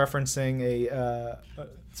 and then referencing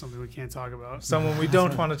Something we can't talk about. someone we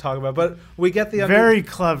don't want to talk about, but we get the Very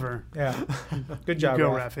clever. yeah. Good job,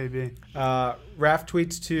 Go, Raph. Raph AB. Raph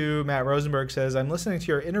tweets to Matt Rosenberg, says, I'm listening to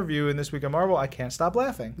your interview in This Week of Marvel. I can't stop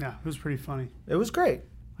laughing. Yeah, it was pretty funny. It was great.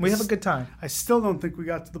 We have a good time. I still don't think we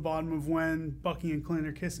got to the bottom of when Bucky and Clint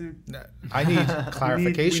are kissing. I need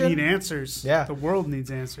clarification. We need answers. Yeah. The world needs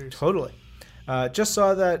answers. Totally. Just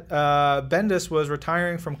saw that Bendis was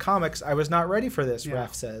retiring from comics. I was not ready for this, Yeah.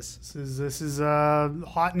 Raph says. This is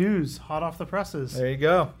hot news, hot off the presses. There you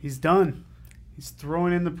go. He's done. He's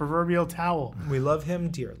throwing in the proverbial towel. We love him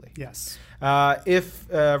dearly. Yes. If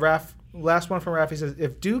Raph, last one from Raph, he says,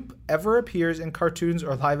 if Dupe ever appears in cartoons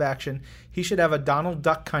or live action, he should have a Donald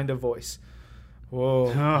Duck kind of voice.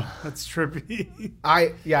 Whoa. Oh, that's trippy.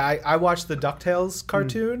 I watched the DuckTales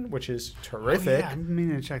cartoon, which is terrific. Yeah, I've been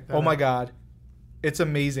meaning to check that Oh my out. God. It's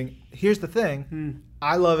amazing. Here's the thing.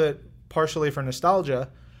 I love it partially for nostalgia,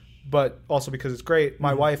 but also because it's great.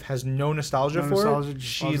 My wife has no nostalgia for it. just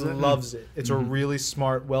She loves it. It's a really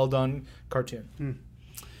smart, well done cartoon.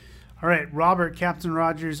 All right, Robert, Captain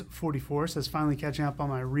Rogers 44 says, finally catching up on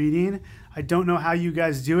my reading. I don't know how you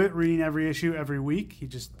guys do it, reading every issue every week. He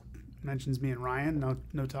just mentions me and Ryan,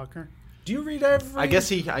 no Tucker. Do you read every? I guess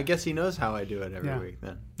he knows how I do it every Yeah. week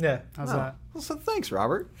then. Yeah. How's that? Well, so thanks,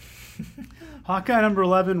 Robert. Hawkeye number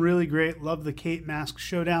 11, really great. Love the Kate Mask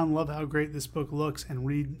showdown. Love how great this book looks and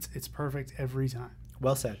reads. It's perfect every time.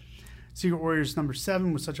 Well said. Secret Warriors number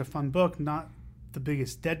 7 was such a fun book. Not the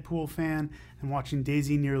biggest Deadpool fan, and watching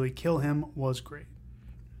Daisy nearly kill him was great.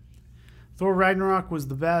 Thor Ragnarok was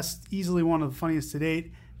the best, easily one of the funniest to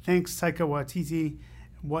date. Thanks, Taika Waititi.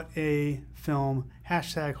 What a film.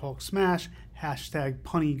 Hashtag Hulk Smash. Hashtag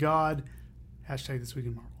Punny God. Hashtag This Week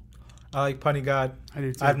in Marvel. I like Punny God. I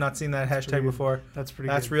do too. I have not seen that hashtag pretty good. before. That's pretty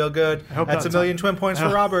That's good. real good. I hope That's a that's million on- twin points for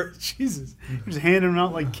Robert. Jesus. You're just handing them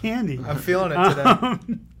out like candy. I'm feeling it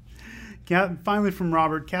today. Finally from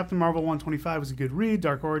Robert, Captain Marvel 125 was a good read.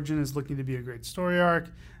 Dark Origin is looking to be a great story arc.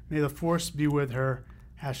 May the Force be with her.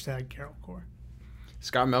 Hashtag Carol Core.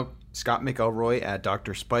 Scott McElroy at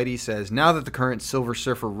Dr. Spidey says, now that the current Silver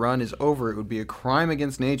Surfer run is over, it would be a crime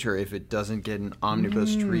against nature if it doesn't get an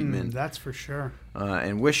omnibus treatment. That's for sure.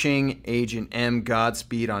 And wishing Agent M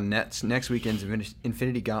Godspeed on next weekend's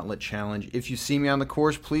Infinity Gauntlet Challenge. If you see me on the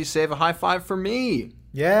course, please save a high five for me.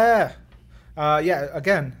 Yeah.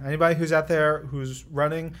 Again, anybody who's out there who's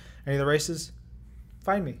running any of the races,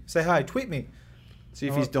 find me. Say hi. Tweet me. See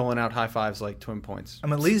if he's doling out high fives like twin points.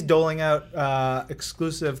 I'm at least doling out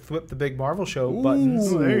exclusive Thwip the Big Marvel Show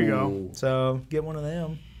buttons. Oh, there you go. So get one of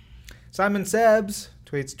them. Simon Sebs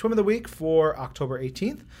tweets, Twin of the Week for October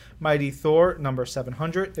 18th. Mighty Thor, number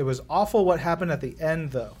 700. It was awful what happened at the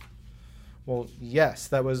end, though. Well, yes,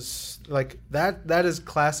 that was like, that is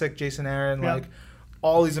classic Jason Aaron, Yeah. like,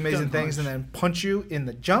 all these amazing Gun things punch. and then punch you in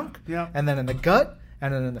the junk, Yeah. and then in the gut,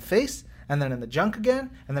 and then in the face, and then in the junk again,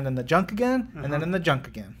 and then in the junk again, and then in the junk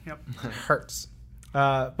again. Yep. It hurts.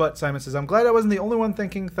 But Simon says, I'm glad I wasn't the only one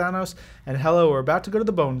thinking Thanos and Hello were about to go to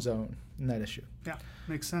the bone zone in that issue. Yeah.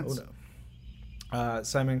 Makes sense. Oh no.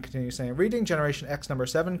 Simon continues saying, reading Generation X number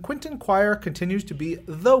 7, Quentin Quire continues to be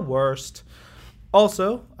the worst.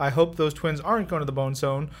 Also, I hope those twins aren't going to the bone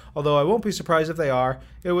zone, although I won't be surprised if they are.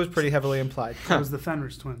 It was pretty heavily implied. That was the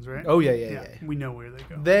Fenris twins, right? Oh, yeah. We know where they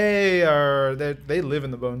go. They live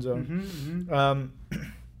in the bone zone.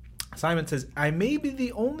 Simon says, I may be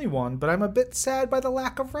the only one, but I'm a bit sad by the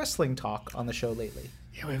lack of wrestling talk on the show lately.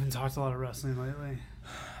 Yeah, we haven't talked a lot of wrestling lately.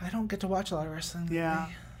 I don't get to watch a lot of wrestling lately. Yeah.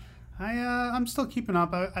 I'm still keeping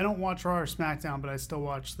up. I don't watch Raw or SmackDown, but I still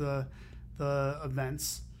watch the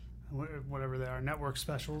events, whatever they are, network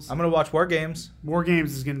specials. I'm going to watch War Games. War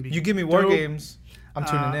Games is going to be You give me War dope. Games, I'm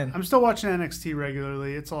tuning in. I'm still watching NXT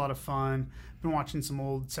regularly. It's a lot of fun. Been watching some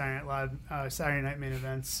old Saturday Night main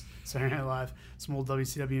events, Saturday Night Live, some old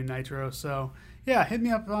WCW Nitro. So yeah, hit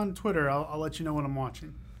me up on Twitter. I'll let you know what I'm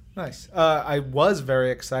watching. Nice. I was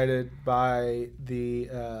very excited by the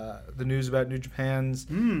news about New Japan's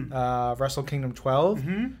Wrestle Kingdom 12.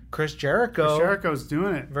 Chris Jericho's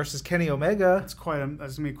doing it versus Kenny Omega. That's gonna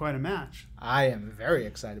be quite a match. I am very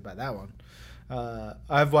excited by that one.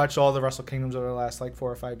 I've watched all the Wrestle Kingdoms over the last 4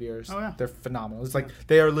 or 5 years. Oh yeah, they're phenomenal. It's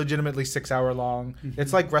they are legitimately 6 hour long.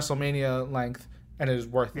 It's like WrestleMania length, and it is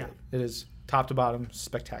worth it. It is top to bottom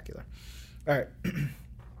spectacular. All right.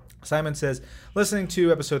 Simon says, listening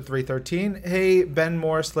to episode 313, hey, Ben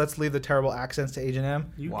Morris, let's leave the terrible accents to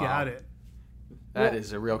H&M. You got it. That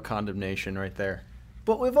is a real condemnation right there.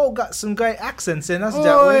 But we've all got some great accents in us,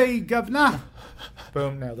 don't we? Oi, governor.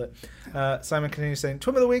 Boom, nailed it. Simon continues saying, Twim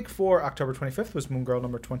of the Week for October 25th was Moon Girl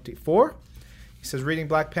number 24. He says, reading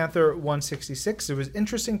Black Panther 166, it was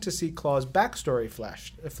interesting to see Claw's backstory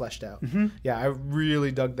fleshed out. Yeah, I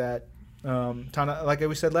really dug that. Like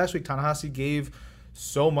we said last week, Ta-Nehisi gave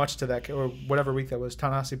so much to that, or whatever week that was,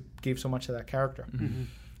 Ta-Nehisi gave so much to that character.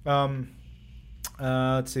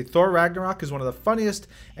 Let's see, Thor Ragnarok is one of the funniest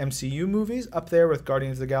MCU movies, up there with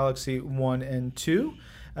Guardians of the Galaxy 1 and 2.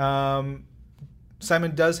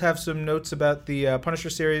 Simon does have some notes about the Punisher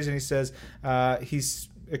series, and he says he's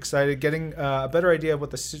excited, getting a better idea of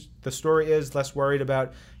what the story is, less worried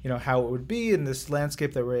about how it would be in this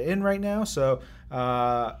landscape that we're in right now. So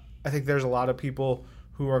I think there's a lot of people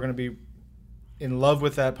who are going to be in love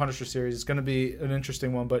with that Punisher series. It's going to be an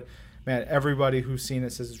interesting one, but man, everybody who's seen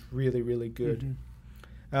it says it's really, really good.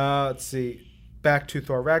 Let's see. Back to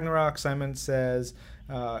Thor Ragnarok. Simon says,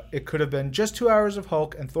 it could have been just 2 hours of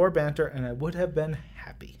Hulk and Thor banter, and I would have been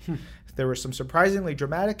happy. There were some surprisingly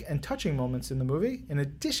dramatic and touching moments in the movie, in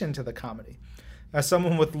addition to the comedy. As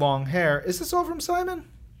someone with long hair, is this all from Simon?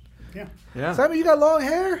 Yeah. Simon, you got long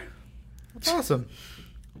hair? That's awesome.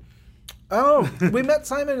 Oh, we met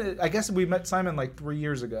Simon. I guess we met Simon 3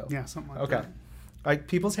 years ago. Yeah, something like that. Okay.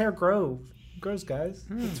 People's hair grows, guys.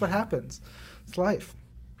 That's what happens. It's life.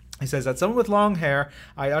 He says, that someone with long hair,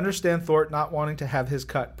 I understand Thor not wanting to have his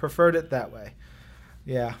cut. Preferred it that way.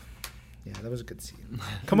 Yeah, that was a good scene.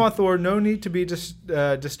 Come on, Thor. No need to be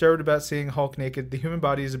disturbed about seeing Hulk naked. The human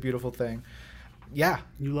body is a beautiful thing. Yeah.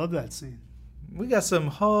 You love that scene. We got some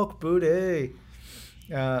Hulk booty.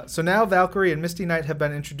 So now Valkyrie and Misty Knight have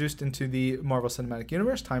been introduced into the Marvel Cinematic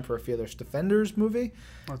Universe. Time for a Fearless Defenders movie.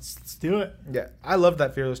 Let's do it. Yeah, I love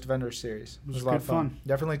that Fearless Defenders series. It was a lot good of fun.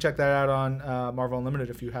 Definitely check that out on Marvel Unlimited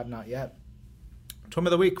if you have not yet. Twim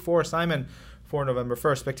of the Week for Simon for November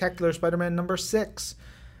 1st. Spectacular Spider-Man number 6.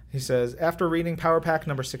 He says, after reading Power Pack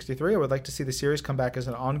number 63, I would like to see the series come back as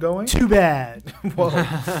an ongoing. Too bad. Whoa.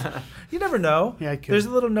 You never know. Yeah, I could. There's a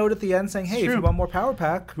little note at the end saying, hey, if you want more Power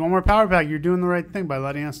Pack. If you want more Power Pack, you're doing the right thing by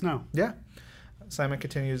letting us know. Yeah. Simon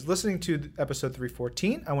continues, listening to episode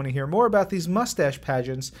 314, I want to hear more about these mustache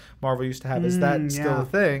pageants Marvel used to have. Is that still a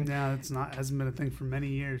thing? Yeah, hasn't been a thing for many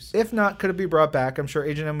years. If not, could it be brought back? I'm sure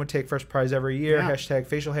H&M would take first prize every year. Yeah. Hashtag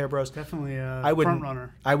facial hair bros. Definitely a front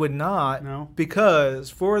runner. I would not. No. Because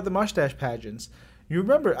for the mustache pageants, you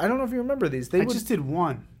remember, I don't know if you remember these. I just did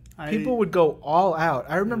one. People would go all out.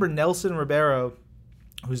 I remember Nelson Ribeiro,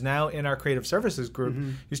 who's now in our creative services group,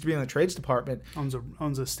 used to be in the trades department. Owns a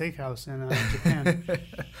steakhouse in Japan.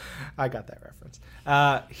 I got that reference.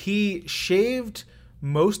 He shaved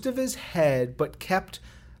most of his head, but kept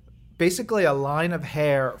basically a line of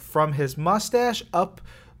hair from his mustache up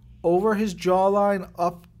over his jawline,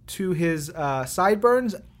 up to his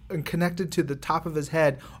sideburns, and connected to the top of his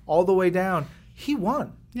head all the way down. He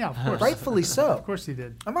won. Yeah, of course. Rightfully so. Of course he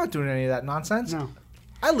did. I'm not doing any of that nonsense. No.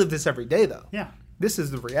 I live this every day, though. Yeah. This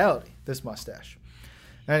is the reality, this mustache.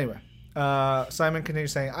 Anyway, Simon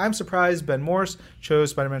continues saying, I'm surprised Ben Morse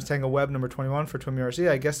chose Spider-Man's Tangled Web number 21 for Twim URC.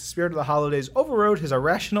 I guess the spirit of the holidays overrode his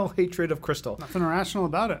irrational hatred of Crystal. Nothing irrational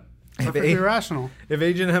about it. Perfectly rational. If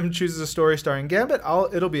Agent M chooses a story starring Gambit,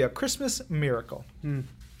 it'll be a Christmas miracle.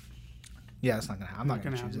 Yeah, it's not going to happen. I'm not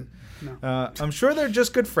going to choose it. No. I'm sure they're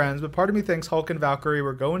just good friends, but part of me thinks Hulk and Valkyrie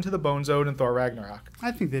were going to the Bone Zone in Thor Ragnarok.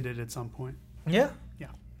 I think they did at some point. Yeah? Yeah.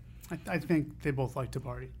 I think they both like to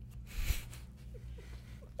party.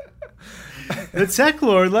 The Tech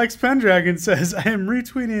Lord, Lex Pendragon, says, I am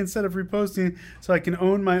retweeting instead of reposting so I can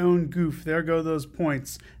own my own goof. There go those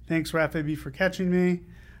points. Thanks, RapAB, for catching me.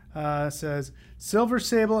 Says, Silver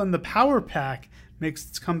Sable and the Power Pack makes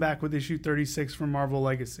its comeback with issue 36 from Marvel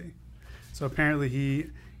Legacy. So apparently he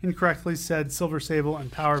incorrectly said Silver Sable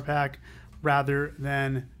and Power Pack rather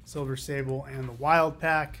than Silver Sable and the Wild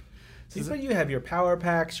Pack. But you have your Power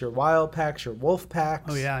Packs, your Wild Packs, your Wolf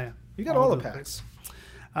Packs. Oh, yeah. You got all the packs.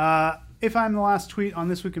 If I'm the last tweet on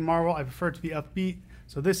This Week in Marvel, I prefer to be upbeat.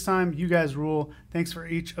 So this time, you guys rule. Thanks for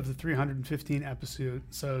each of the 315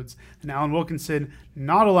 episodes. And Alan Wilkinson,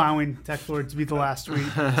 not allowing Tech Lord to be the last tweet,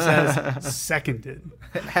 says seconded.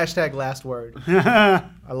 Hashtag last word. I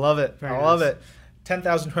love it. I love it.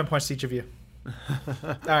 10,000 twin points to each of you.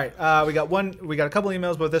 All right. We got a couple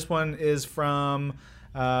emails, but this one is from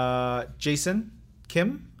Jason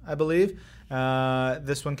Kim, I believe.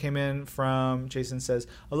 This one came in from Jason says,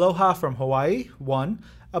 Aloha from Hawaii. 1.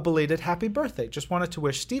 A belated happy birthday. Just wanted to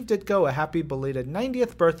wish Steve Ditko a happy belated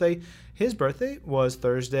 90th birthday. His birthday was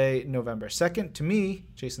Thursday, November 2nd. To me,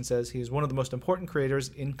 Jason says, he is one of the most important creators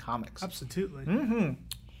in comics. Absolutely.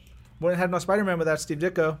 Wouldn't have no Spider-Man without Steve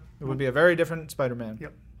Ditko. It would be a very different Spider-Man.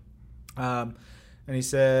 Yep. And he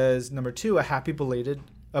says, number 2,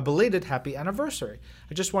 a belated happy anniversary.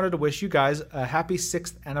 I just wanted to wish you guys a happy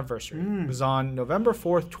 6th anniversary. It was on November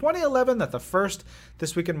 4th, 2011 that the first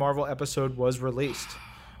This Week in Marvel episode was released.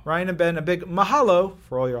 Ryan and Ben, a big mahalo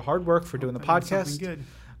for all your hard work for doing the podcast.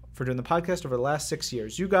 For doing the podcast over the last 6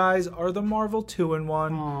 years. You guys are the Marvel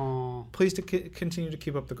 2-in-1. Please continue to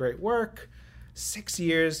keep up the great work. 6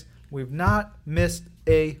 years. We've not missed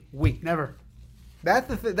a week. Never. That's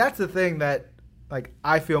the thing that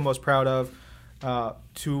I feel most proud of.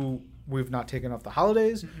 We've not taken off the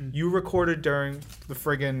holidays. You recorded during the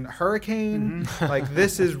friggin' hurricane.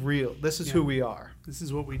 This is real. This is who we are. This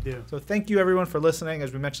is what we do. So thank you everyone for listening.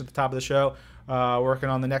 As we mentioned at the top of the show, working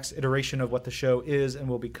on the next iteration of what the show is and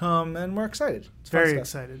will become, and we're excited. It's very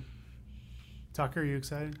excited. Tucker, are you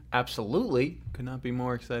excited? Absolutely. Could not be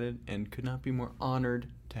more excited and could not be more honored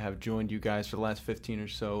to have joined you guys for the last 15 or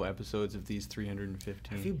so episodes of these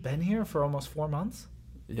 315. Have you been here for almost 4 months?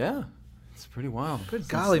 Yeah. It's pretty wild. Good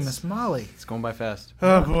golly, Miss Molly. It's going by fast.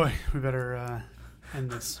 Oh, boy. We better end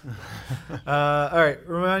this. All right.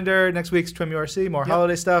 Reminder, next week's Twim URC. More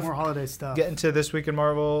holiday stuff. More holiday stuff. Get into This Week in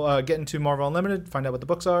Marvel. Get into Marvel Unlimited. Find out what the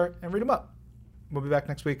books are and read them up. We'll be back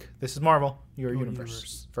next week. This is Marvel, your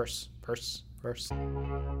universe. Verse.